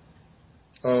out of it.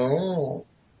 Oh.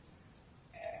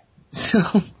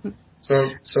 So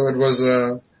it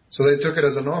was, so they took it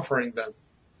as an offering then?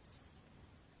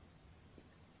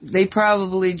 They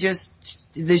probably just,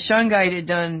 the shungite had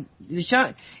done,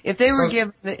 if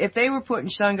they were putting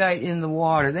shungite in the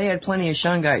water, they had plenty of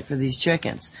shungite for these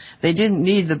chickens. They didn't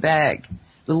need the bag.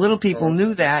 The little people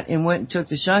knew that and went and took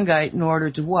the shungite in order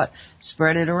to what?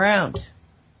 Spread it around.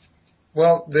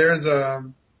 Well, there's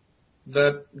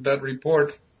that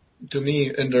report to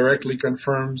me indirectly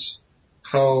confirms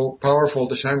how powerful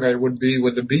the shungite would be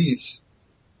with the bees.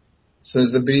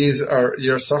 Since the bees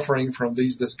you're suffering from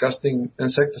these disgusting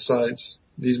insecticides,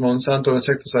 these Monsanto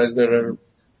insecticides that are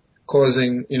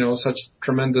causing, such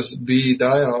tremendous bee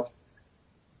die-off.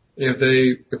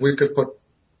 If we could put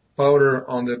powder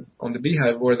on the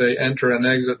beehive where they enter and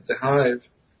exit the hive,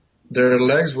 their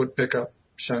legs would pick up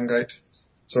shungite.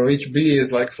 So each bee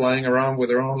is like flying around with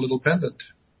their own little pendant.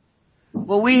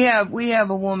 Well, we have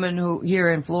a woman who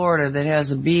here in Florida that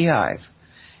has a beehive,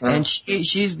 and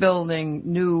she's building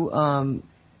new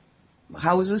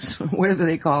houses. What do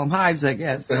they call them? Hives, I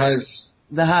guess. The hives.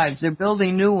 The hives. They're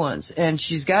building new ones, and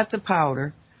she's got the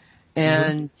powder,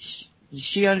 and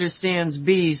she understands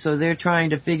bees, so they're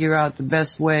trying to figure out the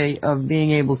best way of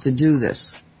being able to do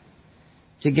this,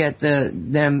 to get to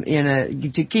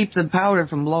keep the powder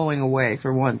from blowing away,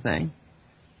 for one thing.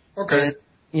 Okay. And,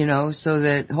 so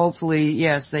that hopefully,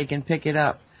 yes, they can pick it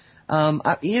up.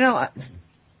 Probably not.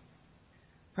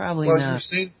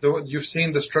 You've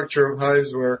seen the structure of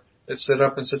hives where it's set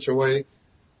up in such a way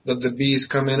that the bees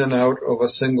come in and out of a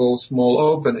single small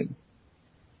opening.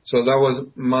 So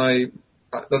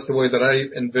that's the way that I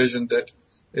envisioned it.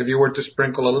 If you were to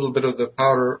sprinkle a little bit of the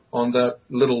powder on that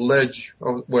little ledge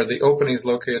where the opening is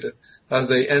located, as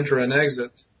they enter and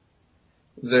exit,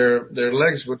 their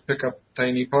legs would pick up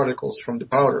tiny particles from the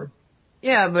powder.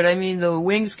 Yeah, but I mean, the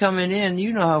wings coming in,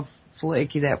 you know how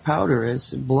flaky that powder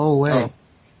is. It'd blow away.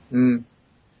 Oh.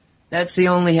 That's the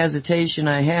only hesitation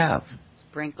I have.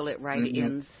 Sprinkle it right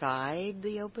inside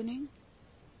the opening?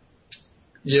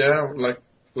 Yeah,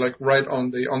 like right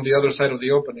on the other side of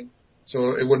the opening.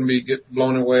 So it wouldn't get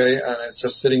blown away, and it's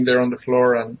just sitting there on the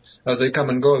floor, and as they come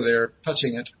and go, they're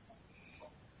touching it.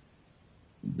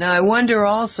 Now, I wonder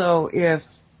also if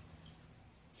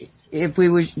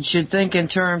we should think in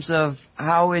terms of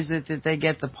how is it that they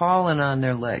get the pollen on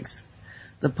their legs.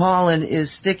 The pollen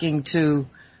is sticking to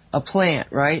a plant,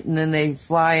 right? And then they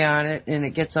fly on it, and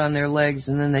it gets on their legs,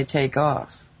 and then they take off.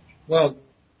 Well,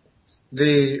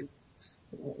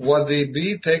 what the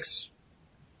bee takes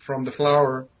from the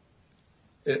flower,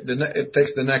 it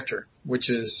takes the nectar, which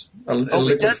is a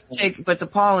liquid. It does but the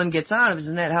pollen gets on it.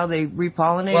 Isn't that how they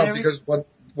repollinate? Well, because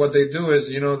what they do is,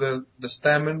 the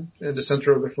stamen in the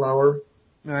center of the flower,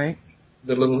 right?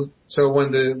 So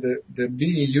when the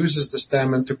bee uses the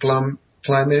stamen to climb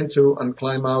into and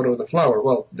climb out of the flower.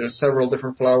 Well, there's several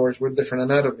different flowers with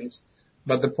different anatomies,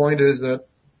 but the point is that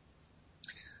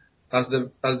as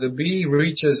the bee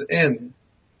reaches in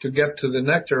to get to the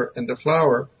nectar in the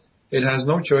flower, it has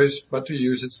no choice but to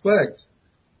use its legs.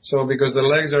 So because the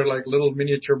legs are like little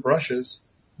miniature brushes,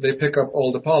 they pick up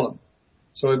all the pollen.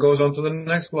 So it goes on to the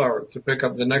next flower to pick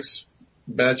up the next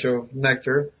batch of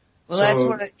nectar. Well,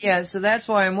 so that's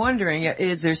why I'm wondering,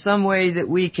 is there some way that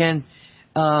we can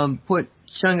put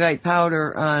shungite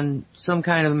powder on some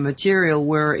kind of material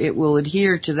where it will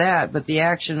adhere to that, but the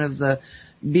action of the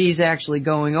bees actually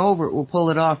going over it will pull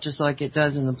it off just like it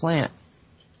does in the plant?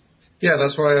 Yeah,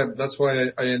 that's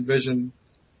why I envision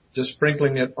just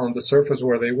sprinkling it on the surface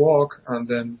where they walk, and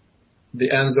then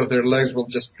the ends of their legs will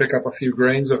just pick up a few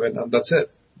grains of it, and that's it.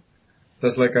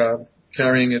 That's like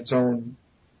carrying its own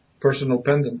personal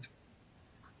pendant.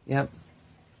 Yep.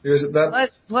 Because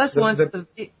Plus,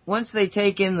 once they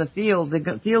take in the field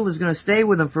is going to stay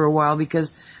with them for a while,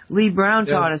 because Lee Brown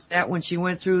taught us that when she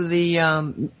went through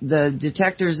the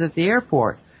detectors at the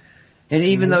airport. And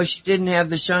even though she didn't have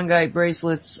the shungite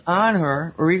bracelets on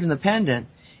her, or even the pendant,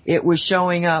 it was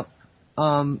showing up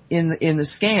in the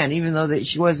scan, even though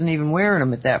she wasn't even wearing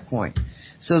them at that point.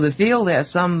 So the field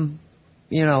has some,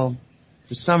 for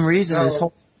some reason,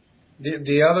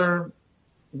 the other,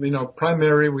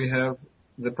 primary, we have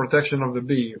the protection of the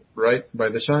bee, right, by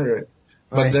the shungite.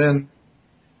 But then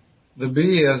the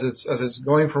bee, as it's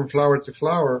going from flower to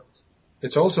flower,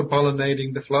 it's also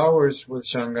pollinating the flowers with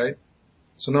shungite.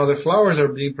 So now the flowers are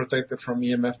being protected from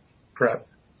EMF crap.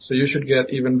 So you should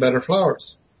get even better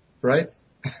flowers, right?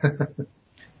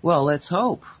 Well, let's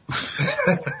hope.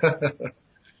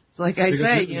 It's like I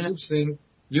say,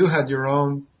 you had your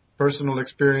own personal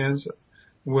experience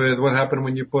with what happened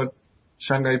when you put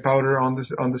shungite powder on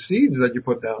the seeds that you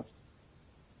put down.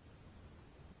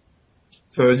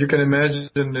 So you can imagine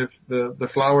if the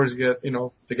flowers get,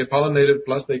 they get pollinated,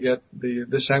 plus they get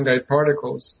the shungite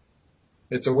particles.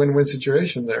 It's a win-win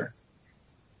situation there.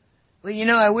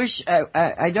 Well, I wish,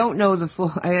 I don't know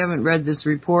I haven't read this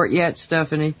report yet,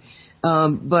 Stephanie,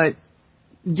 but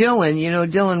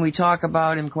Dylan, we talk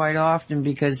about him quite often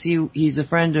because he's a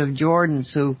friend of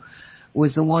Jordan's, who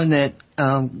was the one that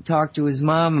talked to his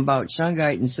mom about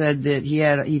shungite and said that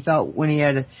he felt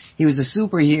when he was a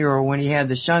superhero when he had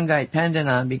the shungite pendant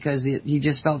on, because he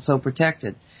just felt so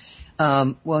protected.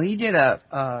 Well, he did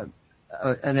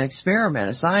an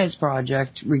experiment, a science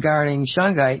project regarding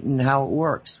shungite and how it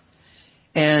works.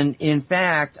 And in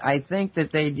fact, I think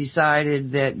that they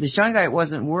decided that the shungite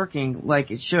wasn't working like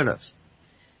it should have,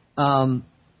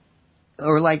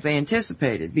 or like they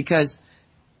anticipated, because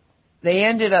they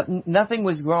ended up, nothing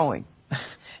was growing.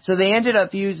 So they ended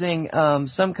up using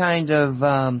some kind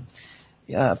of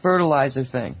fertilizer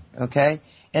thing, okay?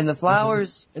 And the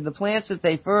flowers, the plants that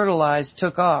they fertilized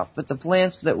took off, but the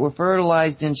plants that were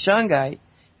fertilized in shungite,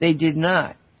 they did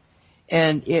not.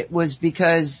 And it was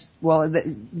because, well,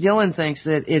 Dylan thinks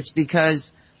that it's because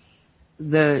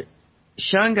the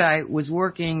shungite was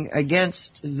working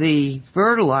against the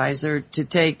fertilizer to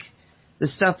take the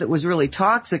stuff that was really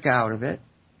toxic out of it,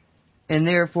 and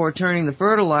therefore turning the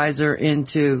fertilizer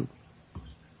into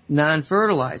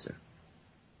non-fertilizer.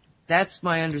 That's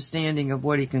my understanding of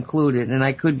what he concluded, and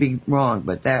I could be wrong,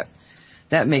 but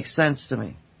that makes sense to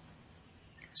me.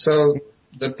 So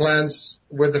the plants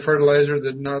with the fertilizer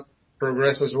did not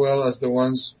progress as well as the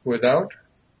ones without?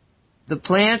 The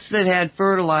plants that had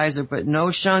fertilizer but no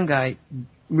shungite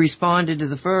responded to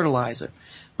the fertilizer,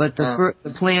 but the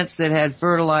plants that had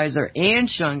fertilizer and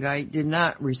shungite did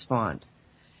not respond.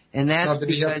 And that's now, did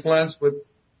he have plants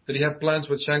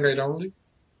with shungite only?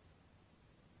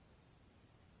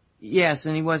 Yes,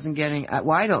 and he wasn't getting.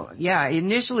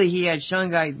 Initially he had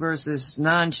shungite versus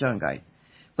non-shungite,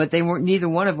 but they weren't. Neither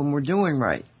one of them were doing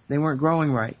right. They weren't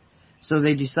growing right, so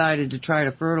they decided to try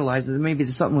to fertilize them. Maybe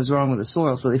something was wrong with the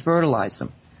soil, so they fertilized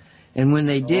them. And when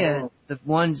they did, the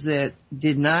ones that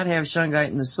did not have shungite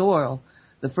in the soil,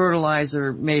 the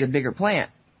fertilizer made a bigger plant.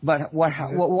 But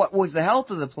what was the health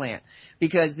of the plant?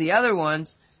 Because the other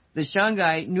ones, the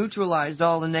shungite neutralized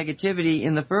all the negativity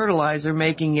in the fertilizer,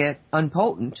 making it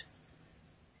unpotent.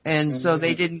 And so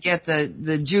they didn't get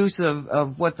the juice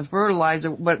of what the fertilizer,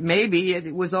 but maybe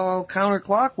it was all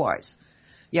counterclockwise.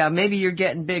 Yeah, maybe you're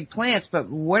getting big plants, but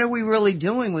what are we really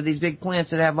doing with these big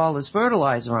plants that have all this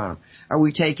fertilizer on them? Are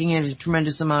we taking in a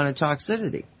tremendous amount of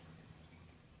toxicity?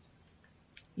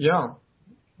 Yeah.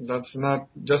 That's not,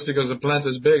 just because the plant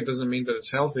is big doesn't mean that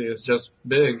it's healthy. It's just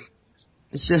big.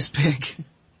 It's just big.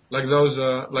 Like those,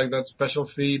 like that special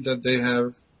feed that they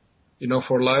have,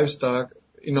 for livestock,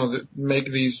 that make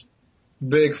these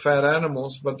big fat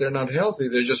animals, but they're not healthy.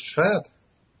 They're just fat.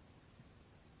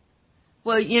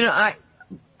 Well,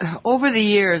 over the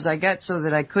years, I got so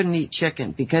that I couldn't eat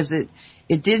chicken because it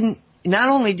didn't, not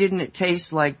only didn't it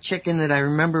taste like chicken that I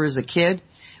remember as a kid,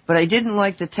 but I didn't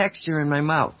like the texture in my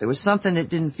mouth. There was something that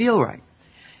didn't feel right.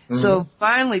 Mm-hmm. So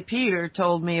finally Peter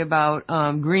told me about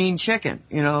green chicken,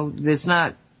 that's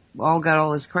not got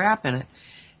all this crap in it.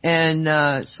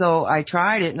 And so I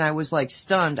tried it and I was like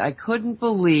stunned. I couldn't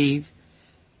believe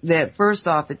that, first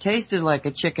off, it tasted like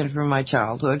a chicken from my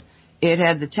childhood. It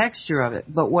had the texture of it.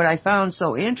 But what I found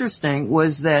so interesting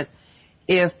was that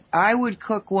if I would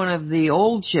cook one of the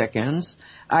old chickens,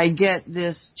 I'd get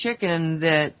this chicken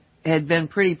that had been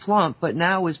pretty plump, but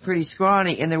now was pretty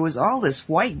scrawny, and there was all this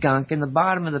white gunk in the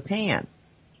bottom of the pan.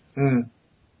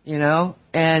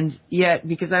 And yet,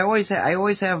 because I always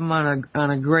have them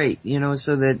on a grate,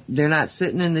 so that they're not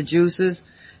sitting in the juices.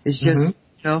 It's just,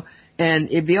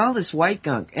 and it'd be all this white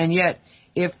gunk. And yet,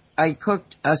 if I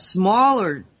cooked a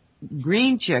smaller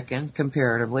green chicken,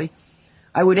 comparatively,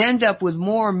 I would end up with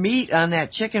more meat on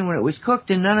that chicken when it was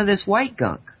cooked and none of this white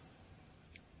gunk.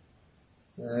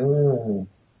 Oh.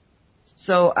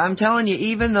 So I'm telling you,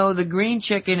 even though the green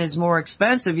chicken is more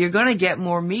expensive, you're going to get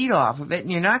more meat off of it,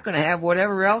 and you're not going to have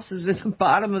whatever else is in the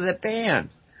bottom of the pan.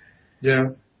 Yeah.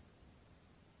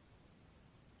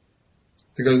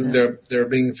 Because they're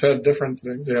being fed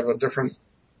differently. They have a different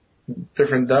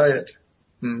diet.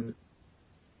 Mm.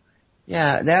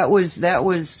 Yeah, that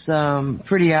was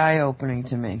pretty eye-opening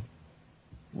to me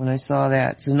when I saw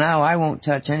that. So now I won't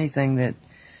touch anything that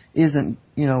isn't,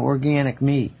 organic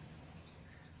meat.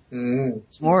 Mm.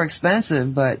 It's more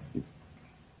expensive, but,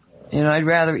 I'd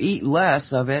rather eat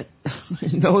less of it,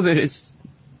 know that it's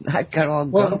not got all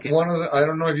gunk in it. I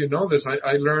don't know if you know this,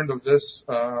 I learned of this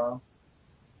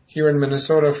here in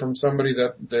Minnesota from somebody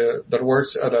that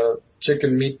works at a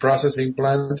chicken meat processing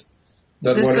plant.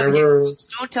 That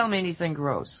don't tell me anything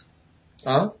gross.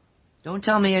 Huh? Don't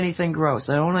tell me anything gross.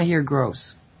 I don't want to hear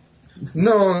gross.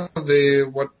 No,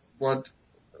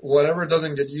 whatever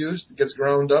doesn't get used gets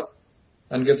ground up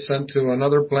and gets sent to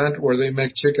another plant where they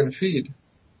make chicken feed.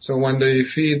 So when they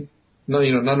feed,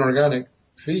 non-organic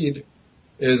feed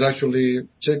is actually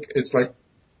it's like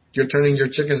you're turning your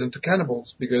chickens into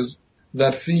cannibals because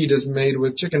that feed is made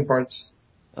with chicken parts.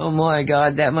 Oh my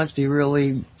God, that must be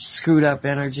really screwed up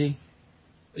energy.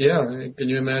 Yeah, can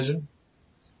you imagine?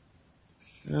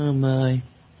 Oh my.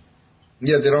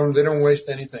 Yeah, they don't waste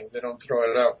anything. They don't throw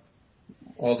it out.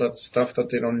 All that stuff that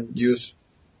they don't use.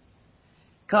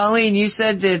 Colleen, you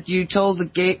said that you told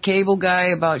the cable guy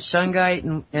about Shungite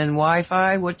and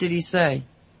Wi-Fi. What did he say?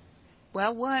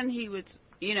 Well, one, he was,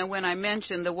 when I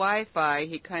mentioned the Wi-Fi,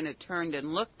 he kind of turned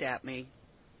and looked at me.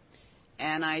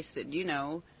 And I said, you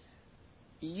know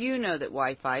that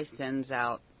Wi-Fi sends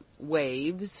out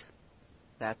waves.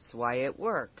 That's why it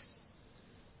works.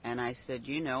 And I said,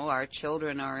 our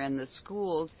children are in the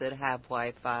schools that have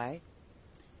Wi-Fi.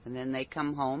 And then they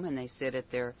come home and they sit at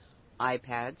their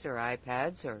iPads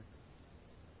or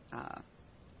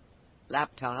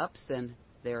laptops, and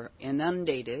they're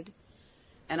inundated.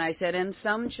 And I said, and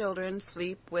some children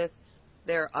sleep with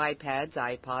their iPads,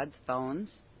 iPods,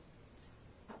 phones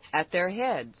at their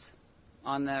heads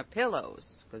on their pillows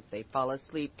because they fall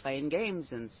asleep playing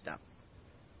games and stuff.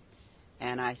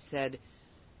 And I said,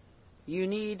 you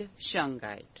need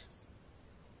Shungite.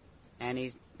 And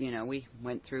he's, we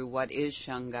went through what is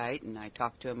Shungite, and I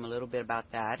talked to him a little bit about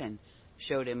that and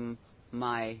showed him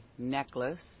my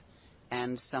necklace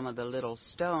and some of the little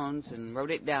stones and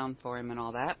wrote it down for him and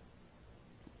all that.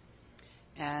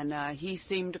 And he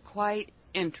seemed quite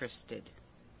interested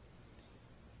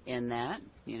in that,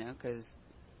 because,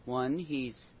 one,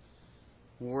 he's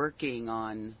working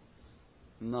on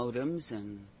modems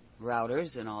and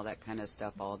routers and all that kind of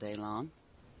stuff all day long.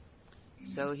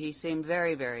 So he seemed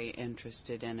very, very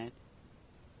interested in it.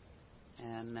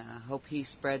 And I hope he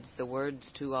spreads the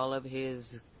words to all of his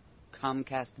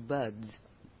Comcast buds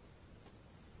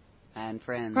and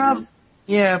friends.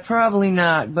 Yeah, probably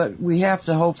not, but we have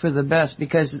to hope for the best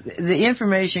because the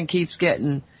information keeps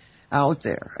getting out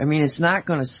there. I mean, it's not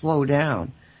going to slow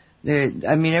down.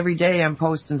 Every day I'm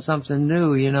posting something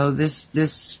new.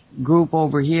 This group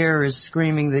over here is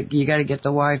screaming that you got to get the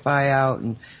Wi-Fi out,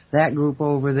 and that group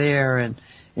over there, and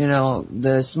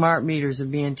the smart meters are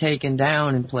being taken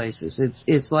down in places.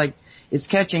 It's like it's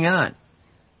catching on.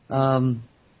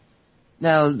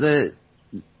 Now the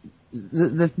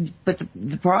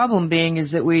problem being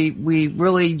is that we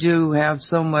really do have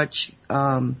so much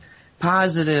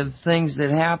positive things that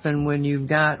happen when you've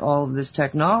got all of this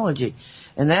technology.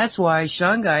 And that's why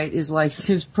Shungite is like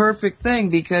this perfect thing,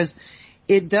 because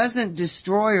it doesn't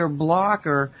destroy or block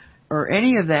or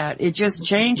any of that. It just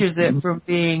changes it from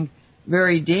being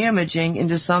very damaging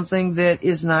into something that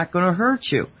is not going to hurt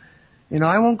you.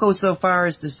 I won't go so far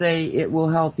as to say it will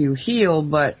help you heal,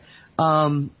 but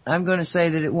I'm going to say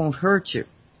that it won't hurt you.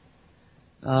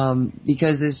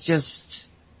 Because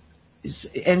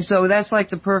and so that's like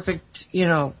the perfect,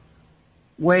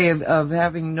 way of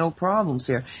having no problems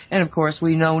here. And of course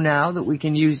we know now that we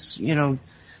can use,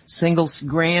 single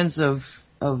strands of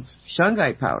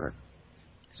Shungite powder,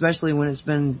 especially when it's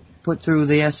been put through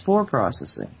the S4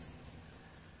 processing.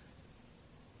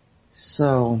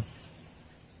 So.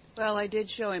 Well, I did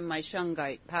show him my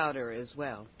Shungite powder as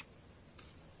well.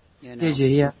 Did you?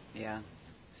 Yeah. Yeah.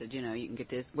 Said, you can get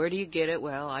this. Where do you get it?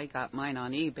 Well, I got mine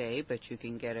on eBay, but you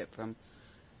can get it from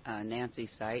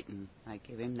Nancy's site, and I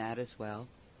gave him that as well.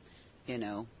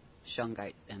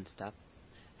 Shungite and stuff.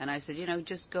 And I said,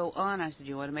 just go on. I said,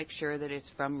 you want to make sure that it's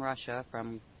from Russia,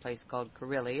 from a place called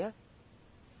Karelia.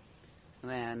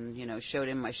 And, showed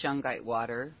him my Shungite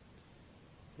water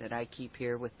that I keep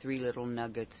here with 3 little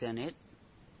nuggets in it.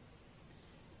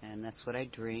 And that's what I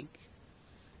drink.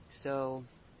 So,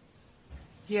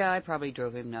 yeah, I probably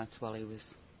drove him nuts while he was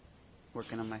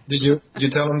working on my... Did you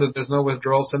tell him that there's no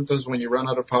withdrawal symptoms when you run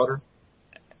out of powder?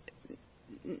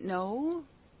 No.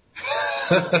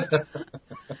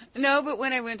 No, but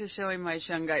when I went to show him my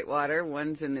Shungite water,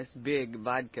 one's in this big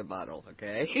vodka bottle,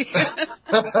 okay?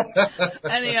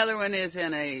 And the other one is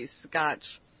in a Scotch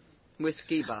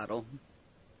whiskey bottle.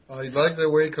 I like the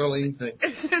way Colleen thinks.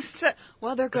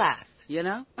 Well, they're glass,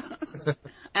 And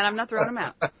I'm not throwing them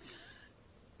out.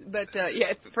 But, yeah,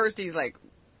 at first he's like,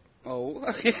 oh,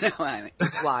 it's water.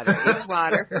 It's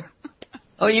water.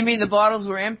 Oh, you mean the bottles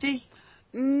were empty?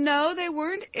 No, they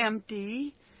weren't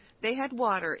empty. They had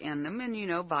water in them, and,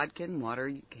 vodka and water,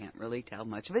 you can't really tell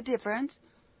much of a difference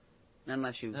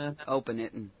unless you open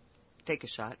it and take a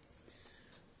shot.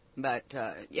 But,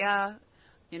 yeah,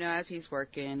 as he's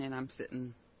working and I'm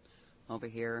sitting over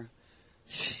here.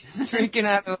 Drinking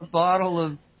out of a bottle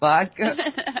of vodka?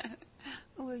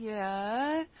 Well,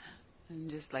 yeah. And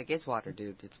just like, it's water,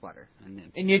 dude, it's water.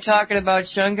 And you're talking about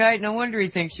Shungite? No wonder he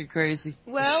thinks you're crazy.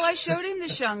 Well, I showed him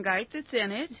the Shungite that's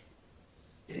in it.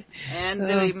 And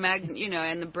the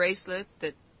and the bracelet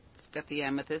that's got the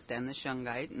amethyst and the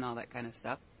Shungite and all that kind of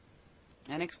stuff.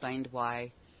 And explained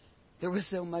why there was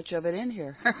so much of it in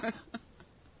here.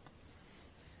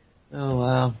 Oh,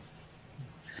 wow.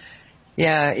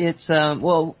 Yeah, it's,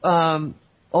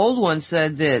 old one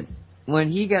said that when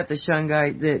he got the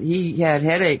Shungite that he had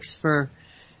headaches for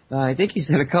I think he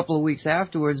said a couple of weeks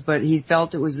afterwards, but he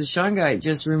felt it was the shungite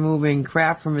just removing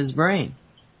crap from his brain.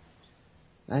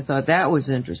 I thought that was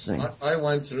interesting. I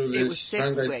went through It was this 6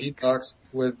 shungite weeks. detox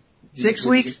with... 6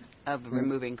 weeks? Of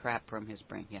removing crap from his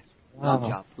brain, yes.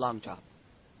 Wow. Long job.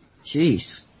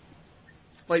 Jeez.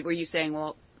 What were you saying,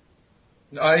 Walt?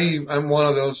 I'm one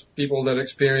of those people that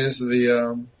experience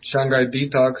the shungite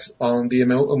detox on the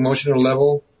emotional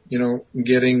level,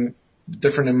 getting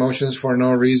different emotions for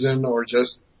no reason or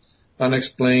just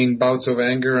unexplained bouts of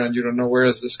anger, and you don't know where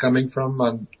is this coming from.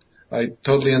 And I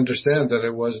totally understand that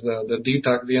it was the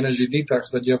detox, the energy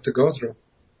detox that you have to go through.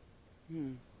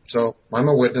 So I'm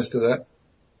a witness to that.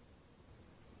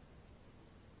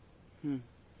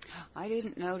 I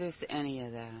didn't notice any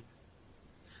of that.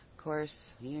 Of course,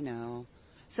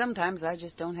 sometimes I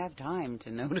just don't have time to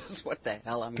notice what the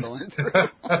hell I'm going through.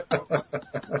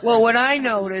 Well, what I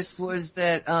noticed was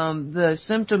that the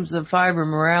symptoms of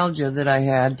fibromyalgia that I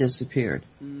had disappeared.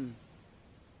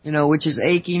 Which is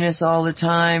achiness all the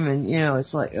time, and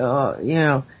it's like,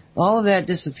 all of that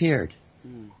disappeared.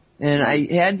 And I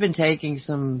had been taking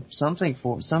some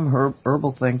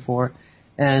herbal thing for it,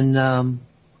 and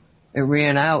it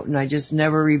ran out, and I just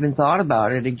never even thought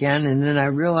about it again. And then I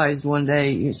realized one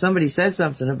day somebody said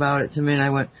something about it to me, and I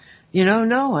went,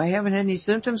 no, I haven't had any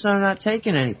symptoms, so I'm not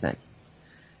taking anything.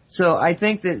 So I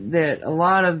think that a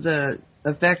lot of the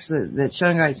effects that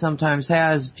shungite sometimes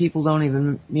has, people don't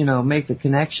even, make the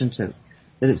connection to,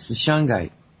 that it's the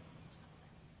shungite.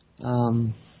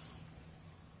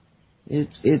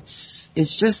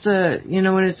 It's just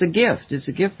and it's a gift. It's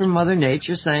a gift from Mother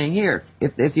Nature saying, here,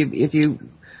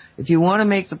 if you want to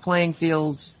make the playing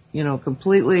field,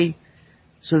 completely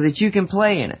so that you can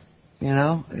play in it,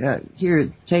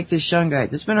 here, take this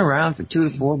shungite. It's been around for 2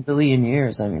 to 4 billion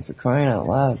years. I mean, for crying out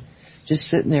loud. Just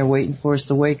sitting there waiting for us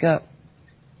to wake up.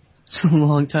 It's a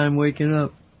long time waking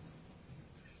up.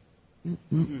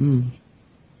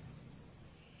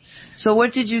 So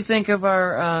what did you think of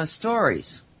our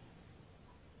stories?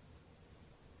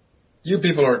 You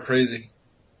people are crazy.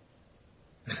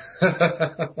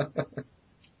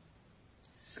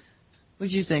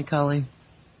 What'd you think, Colleen?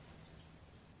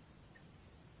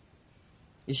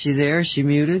 Is she there? Is she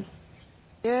muted?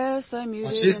 Yes, I'm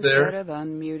muted she's instead there. of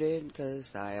unmuted,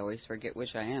 because I always forget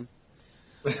which I am.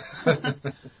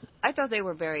 I thought they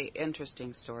were very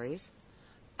interesting stories.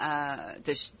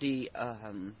 The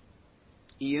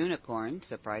unicorn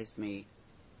surprised me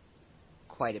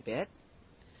quite a bit,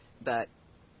 but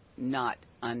not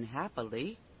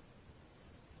unhappily,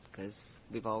 because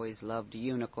we've always loved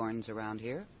unicorns around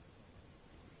here.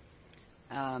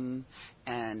 And,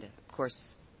 of course,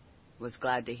 was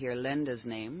glad to hear Linda's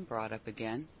name brought up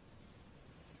again.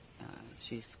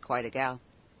 She's quite a gal.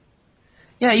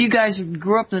 Yeah, you guys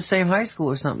grew up in the same high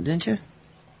school or something, didn't you?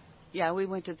 Yeah, we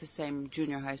went to the same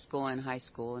junior high school and high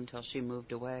school until she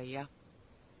moved away, yeah.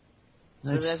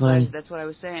 That's funny. That's what I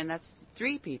was saying. That's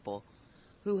 3 people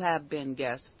who have been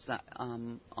guests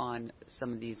on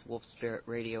some of these Wolf Spirit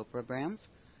radio programs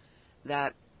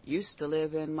that used to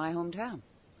live in my hometown.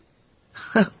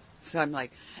 So I'm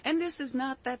like, and this is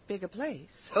not that big a place.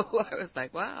 So I was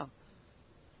like, wow.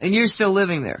 And you're still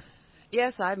living there?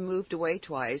 Yes, I've moved away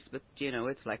twice, but,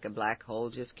 it's like a black hole,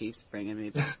 just keeps bringing me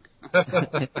back.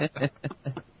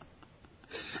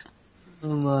 Oh,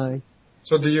 my.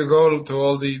 So do you go to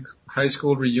all the high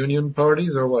school reunion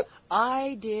parties or what?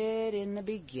 I did in the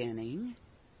beginning.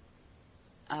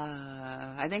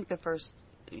 I think the first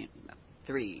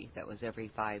 3, that was every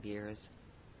 5 years.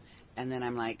 And then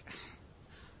I'm like,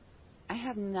 I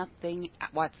have nothing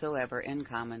whatsoever in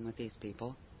common with these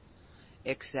people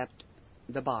except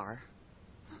the bar.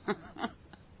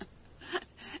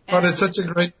 But it's such a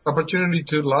great opportunity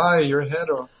to lie your head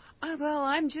off. Well,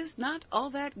 I'm just not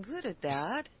all that good at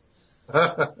that.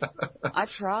 I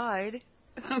tried,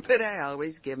 but I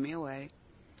always give me away.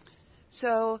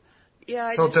 So,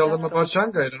 yeah. So tell them about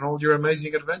shungite and all your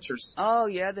amazing adventures. Oh,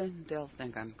 yeah, then they'll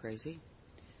think I'm crazy.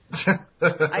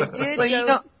 I did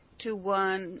go to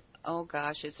one, oh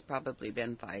gosh, it's probably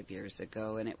been 5 years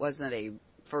ago, and it wasn't a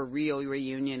for real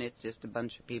reunion. It's just a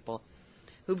bunch of people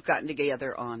who've gotten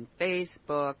together on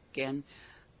Facebook and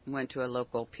went to a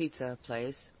local pizza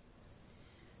place.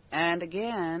 And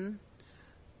again,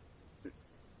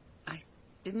 I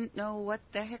didn't know what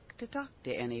the heck to talk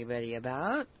to anybody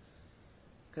about.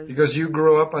 Because you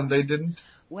grew up and they didn't?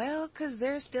 Well, because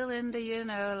they're still into,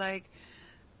 like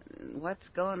what's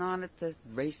going on at the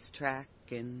racetrack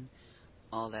and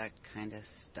all that kind of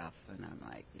stuff. And I'm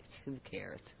like, who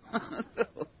cares?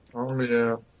 Oh,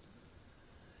 yeah.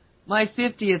 My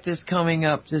 50th is coming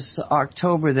up this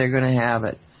October. They're going to have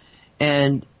it.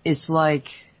 And it's like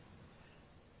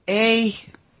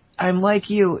I'm like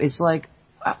you. It's like,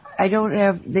 I don't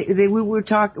have, we were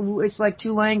talking, it's like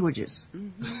two languages.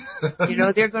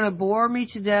 Mm-hmm. They're going to bore me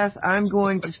to death. I'm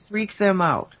going to freak them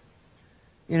out.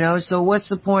 So what's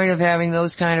the point of having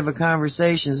those kind of a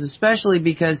conversations, especially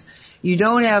because you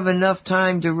don't have enough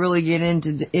time to really get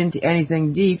into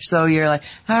anything deep. So you're like,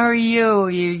 how are you?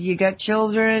 You got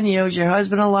children? Is your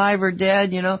husband alive or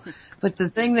dead? But the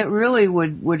thing that really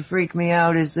would freak me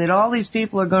out is that all these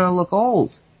people are going to look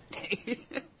old.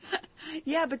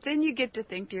 Yeah, but then you get to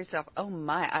think to yourself, oh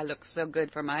my, I look so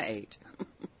good for my age.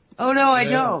 Oh no, I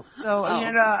don't. So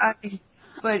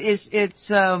but it's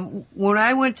when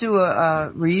I went to a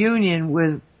reunion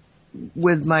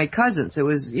with my cousins, it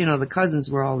was the cousins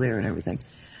were all there and everything.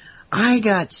 I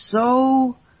got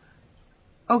so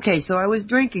so I was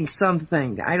drinking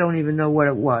something. I don't even know what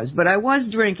it was, but I was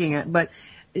drinking it. But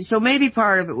so maybe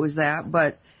part of it was that,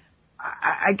 but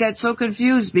I got so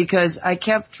confused because I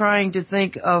kept trying to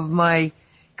think of my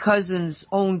cousins'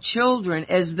 own children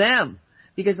as them.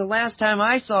 Because the last time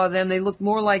I saw them, they looked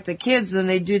more like the kids than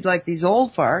they did like these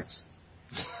old farts.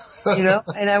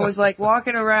 And I was like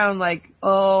walking around like,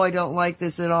 oh, I don't like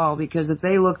this at all, because if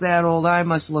they look that old, I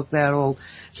must look that old.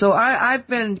 So I've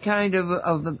been kind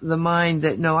of the mind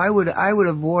that no, I would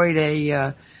avoid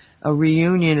a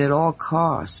reunion at all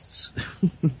costs.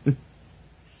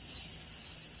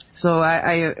 So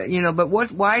but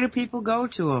why do people go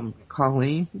to them,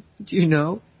 Colleen? Do you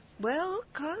know? Well,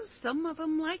 'cause some of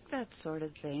them like that sort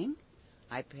of thing,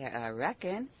 I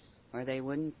reckon, or they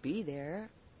wouldn't be there.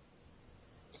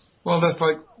 Well, that's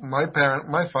like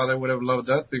my father would have loved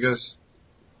that, because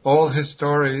all his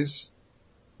stories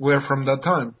were from that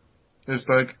time. It's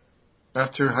like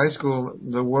after high school,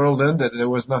 the world ended. There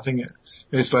was nothing.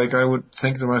 It's like I would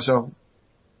think to myself,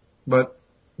 but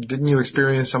didn't you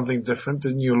experience something different?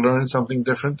 Didn't you learn something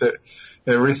different? That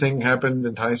everything happened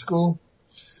in high school?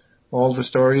 All the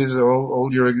stories, all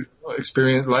your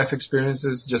life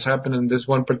experiences just happen in this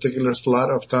one particular slot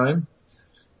of time.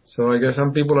 So I guess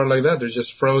some people are like that. They're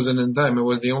just frozen in time. It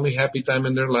was the only happy time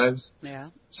in their lives.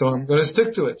 Yeah. So I'm going to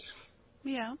stick to it.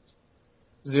 Yeah.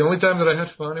 The only time that I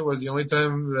had fun, it was the only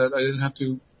time that I didn't have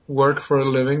to work for a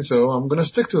living. So I'm going to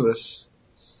stick to this.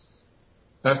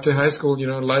 After high school,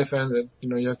 life ended.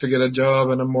 You have to get a job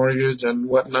and a mortgage and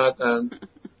whatnot. And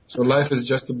so life is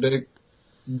just a big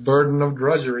burden of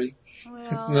drudgery.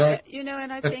 Well, No.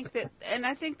 And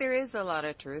I think there is a lot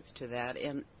of truth to that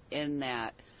in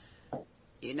that,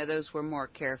 those were more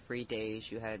carefree days.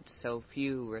 You had so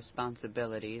few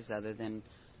responsibilities other than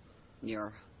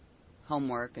your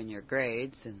homework and your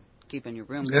grades and keeping your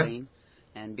room clean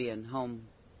and being home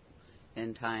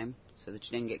in time so that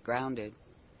you didn't get grounded.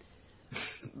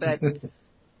 But,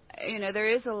 there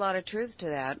is a lot of truth to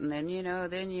that. And then,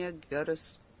 then you go to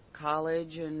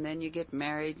college, and then you get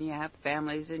married, and you have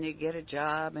families, and you get a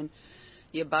job, and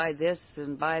you buy this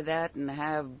and buy that and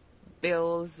have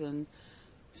bills. And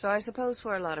so I suppose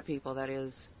for a lot of people that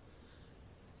is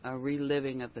a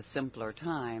reliving of the simpler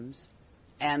times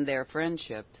and their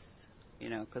friendships,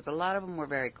 because a lot of them were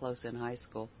very close in high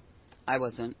school. I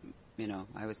wasn't,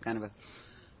 I was kind of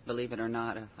believe it or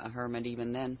not, a hermit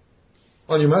even then.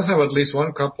 Well, you must have at least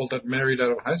one couple that married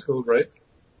out of high school, right?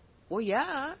 Well,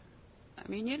 yeah. I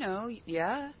mean,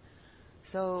 yeah.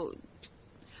 So,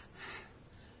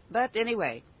 but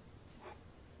anyway,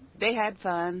 they had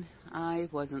fun. I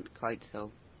wasn't quite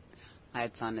so. I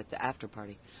had fun at the after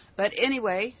party. But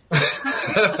anyway.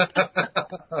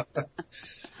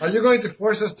 Are you going to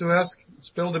force us to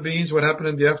spill the beans, what happened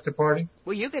in the after party?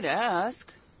 Well, you could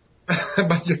ask.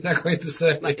 But you're not going to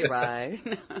say. Right.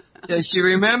 Does she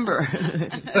remember?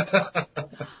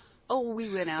 Oh,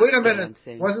 we went out. Wait a minute.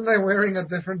 Dancing. Wasn't I wearing a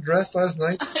different dress last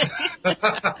night?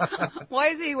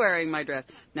 Why is he wearing my dress?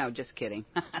 No, just kidding.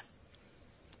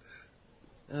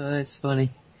 That's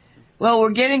funny. Well,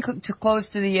 we're getting close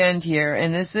to the end here,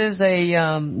 and this is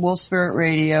a Wolf Spirit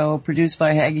Radio produced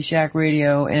by Haggy Shack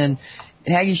Radio, and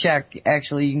Haggy Shack,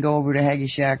 actually, you can go over to Haggy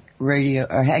Shack Radio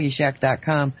or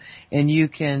HaggyShack.com, and you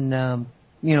can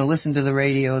listen to the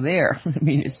radio there. I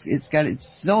mean, it's got its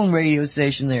own radio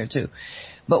station there too.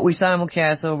 But we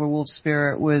simulcast over Wolf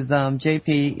Spirit with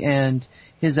JP and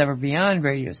his Ever Beyond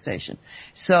radio station.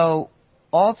 So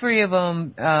all three of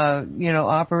them,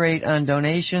 operate on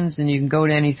donations, and you can go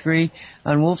to any three.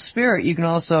 On Wolf Spirit, you can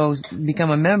also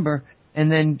become a member and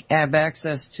then have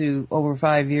access to over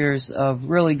 5 years of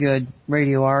really good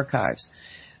radio archives.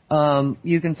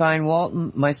 You can find Walt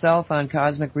and myself on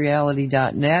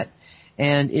CosmicReality.net.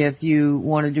 And if you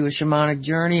want to do a shamanic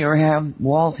journey or have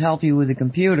Walt help you with the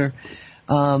computer,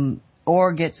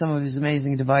 or get some of his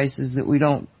amazing devices that we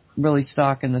don't really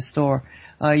stock in the store.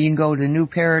 You can go to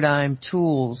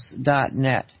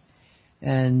newparadigmtools.net.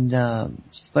 And,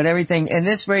 but everything, and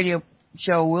this radio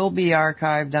show will be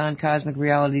archived on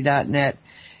cosmicreality.net,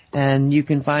 and you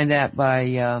can find that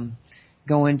by,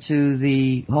 going to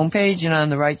the homepage, and on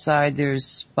the right side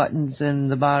there's buttons, and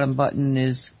the bottom button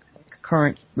is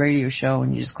current radio show,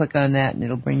 and you just click on that and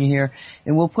it'll bring you here.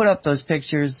 And we'll put up those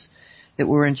pictures that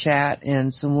were in chat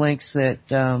and some links that,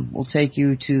 will take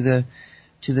you to the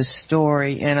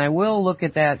story. And I will look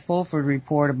at that Fulford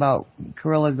report about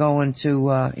Carilla going to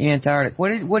Antarctic. What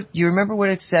do you remember what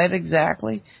it said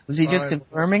exactly? Was he just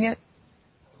confirming it?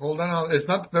 Hold on, it's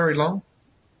not very long.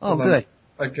 Oh, good.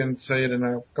 I can say it in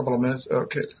a couple of minutes.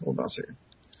 Okay, hold on a second.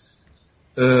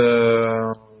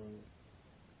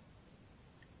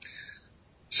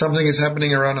 Something is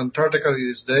happening around Antarctica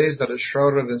these days that is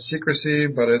shrouded in secrecy,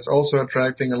 but it's also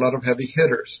attracting a lot of heavy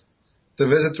hitters. The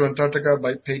visit to Antarctica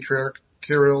by Patriarch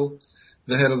Kirill,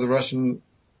 the head of the Russian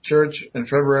Church, in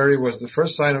February was the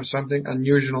first sign of something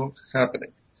unusual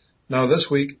happening. Now this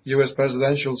week, U.S.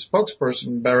 presidential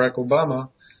spokesperson Barack Obama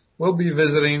will be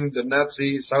visiting the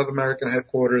Nazi South American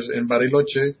headquarters in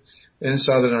Bariloche in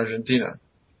southern Argentina.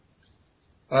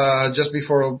 Just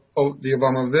before the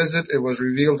Obama visit, it was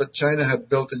revealed that China had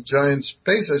built a giant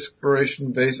space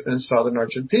exploration base in southern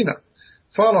Argentina.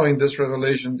 Following this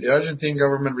revelation, the Argentine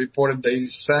government reported they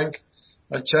sank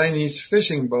a Chinese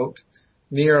fishing boat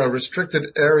near a restricted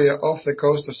area off the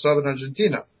coast of southern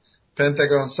Argentina.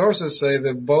 Pentagon sources say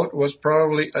the boat was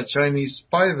probably a Chinese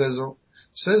spy vessel,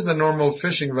 since the normal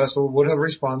fishing vessel would have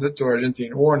responded to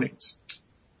Argentine warnings.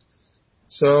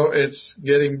 So it's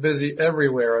getting busy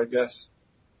everywhere, I guess.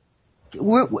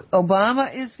 Obama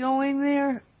is going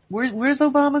there? Where's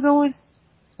Obama going?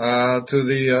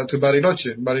 To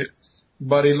Bariloche.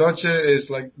 Bariloche is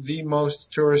like the most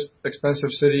tourist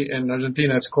expensive city in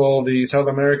Argentina. It's called the South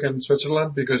American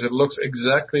Switzerland because it looks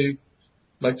exactly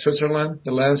like Switzerland,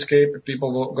 the landscape.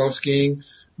 People will go skiing.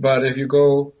 But if you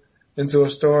go into a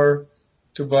store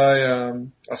to buy a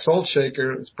salt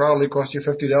shaker, it's probably cost you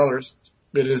 $50.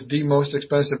 It is the most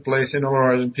expensive place in all of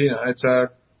Argentina. It's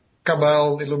a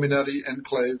Cabal Illuminati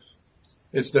enclave.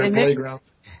 It's their playground.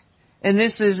 And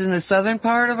this is in the southern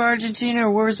part of Argentina,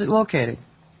 or where is it located?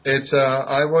 It's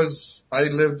I'm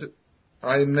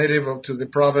native to the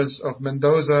province of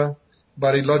Mendoza.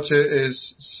 Bariloche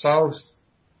is south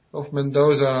of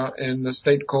Mendoza in a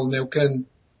state called Neuquén.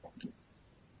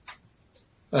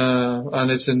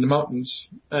 And it's in the mountains,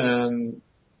 and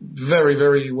very,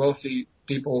 very wealthy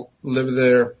people live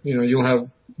there. You know, you'll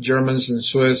have Germans and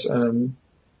Swiss and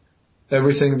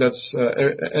everything that's,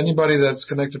 anybody that's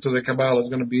connected to the Cabal is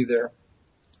going to be there.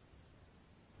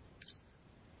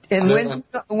 And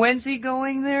when's he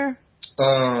going there?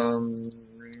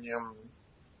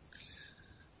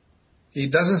 He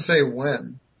doesn't say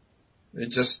when.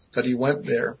 It just that he went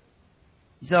there.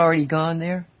 He's already gone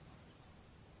there?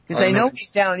 Because I know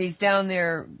he's down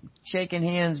there shaking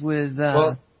hands with,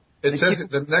 well, it says,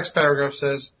 the next paragraph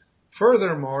says,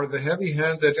 furthermore, the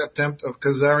heavy-handed attempt of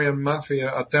Khazarian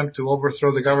mafia to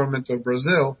overthrow the government of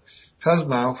Brazil has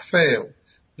now failed,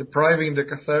 depriving the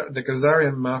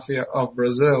Khazarian mafia of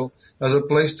Brazil as a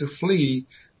place to flee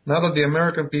now that the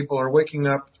American people are waking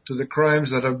up to the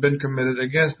crimes that have been committed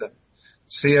against them,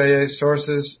 CIA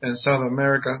sources in South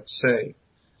America say.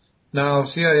 Now,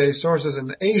 CIA sources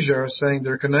in Asia are saying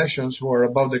their connections who are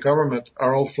above the government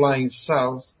are all flying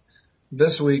south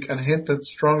this week and hinted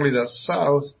strongly that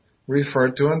south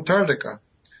referred to Antarctica.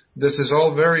 This is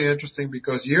all very interesting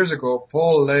because years ago,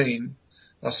 Paul Lane,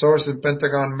 a source in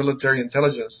Pentagon military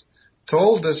intelligence,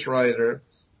 told this writer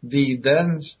the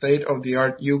then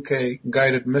state-of-the-art UK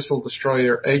guided missile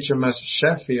destroyer HMS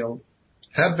Sheffield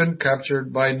had been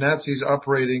captured by Nazis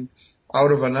operating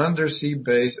out of an undersea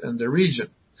base in the region.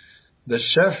 The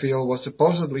Sheffield was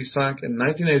supposedly sunk in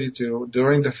 1982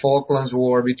 during the Falklands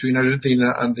War between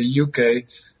Argentina and the UK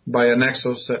by an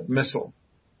Exocet missile.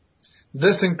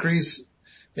 This increase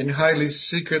in highly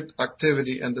secret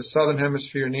activity in the southern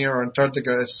hemisphere near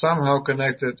Antarctica is somehow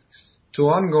connected to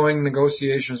ongoing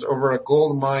negotiations over a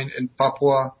gold mine in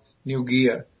Papua New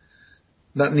Guinea.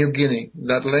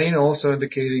 That Lane also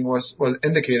indicated was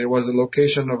the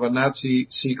location of a Nazi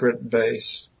secret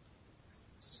base.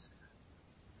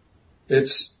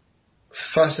 It's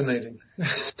fascinating.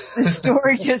 The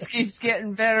story just keeps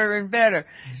getting better and better.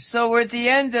 So we're at the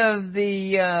end of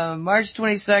the March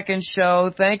 22nd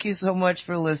show. Thank you so much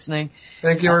for listening.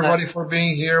 Thank you, everybody, for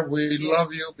being here. We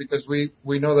love you because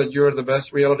we know that you're the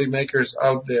best reality makers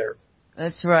out there.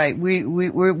 That's right.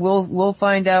 We'll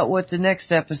find out what the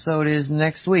next episode is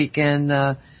next week. And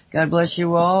God bless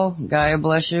you all. Gaia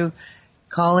bless you.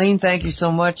 Colleen, thank you so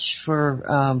much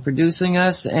for producing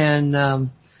us, and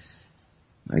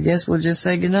I guess we'll just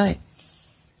say goodnight.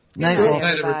 Good night, Walt.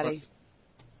 everybody.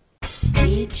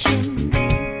 Teaching,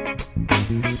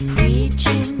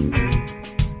 preaching,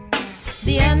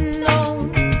 the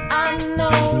unknown,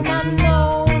 unknown,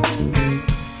 unknown.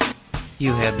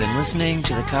 You have been listening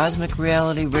to the Cosmic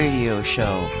Reality Radio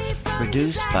Show,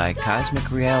 produced by Cosmic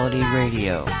Reality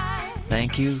Radio.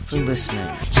 Thank you for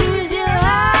listening. Choose your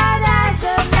heart.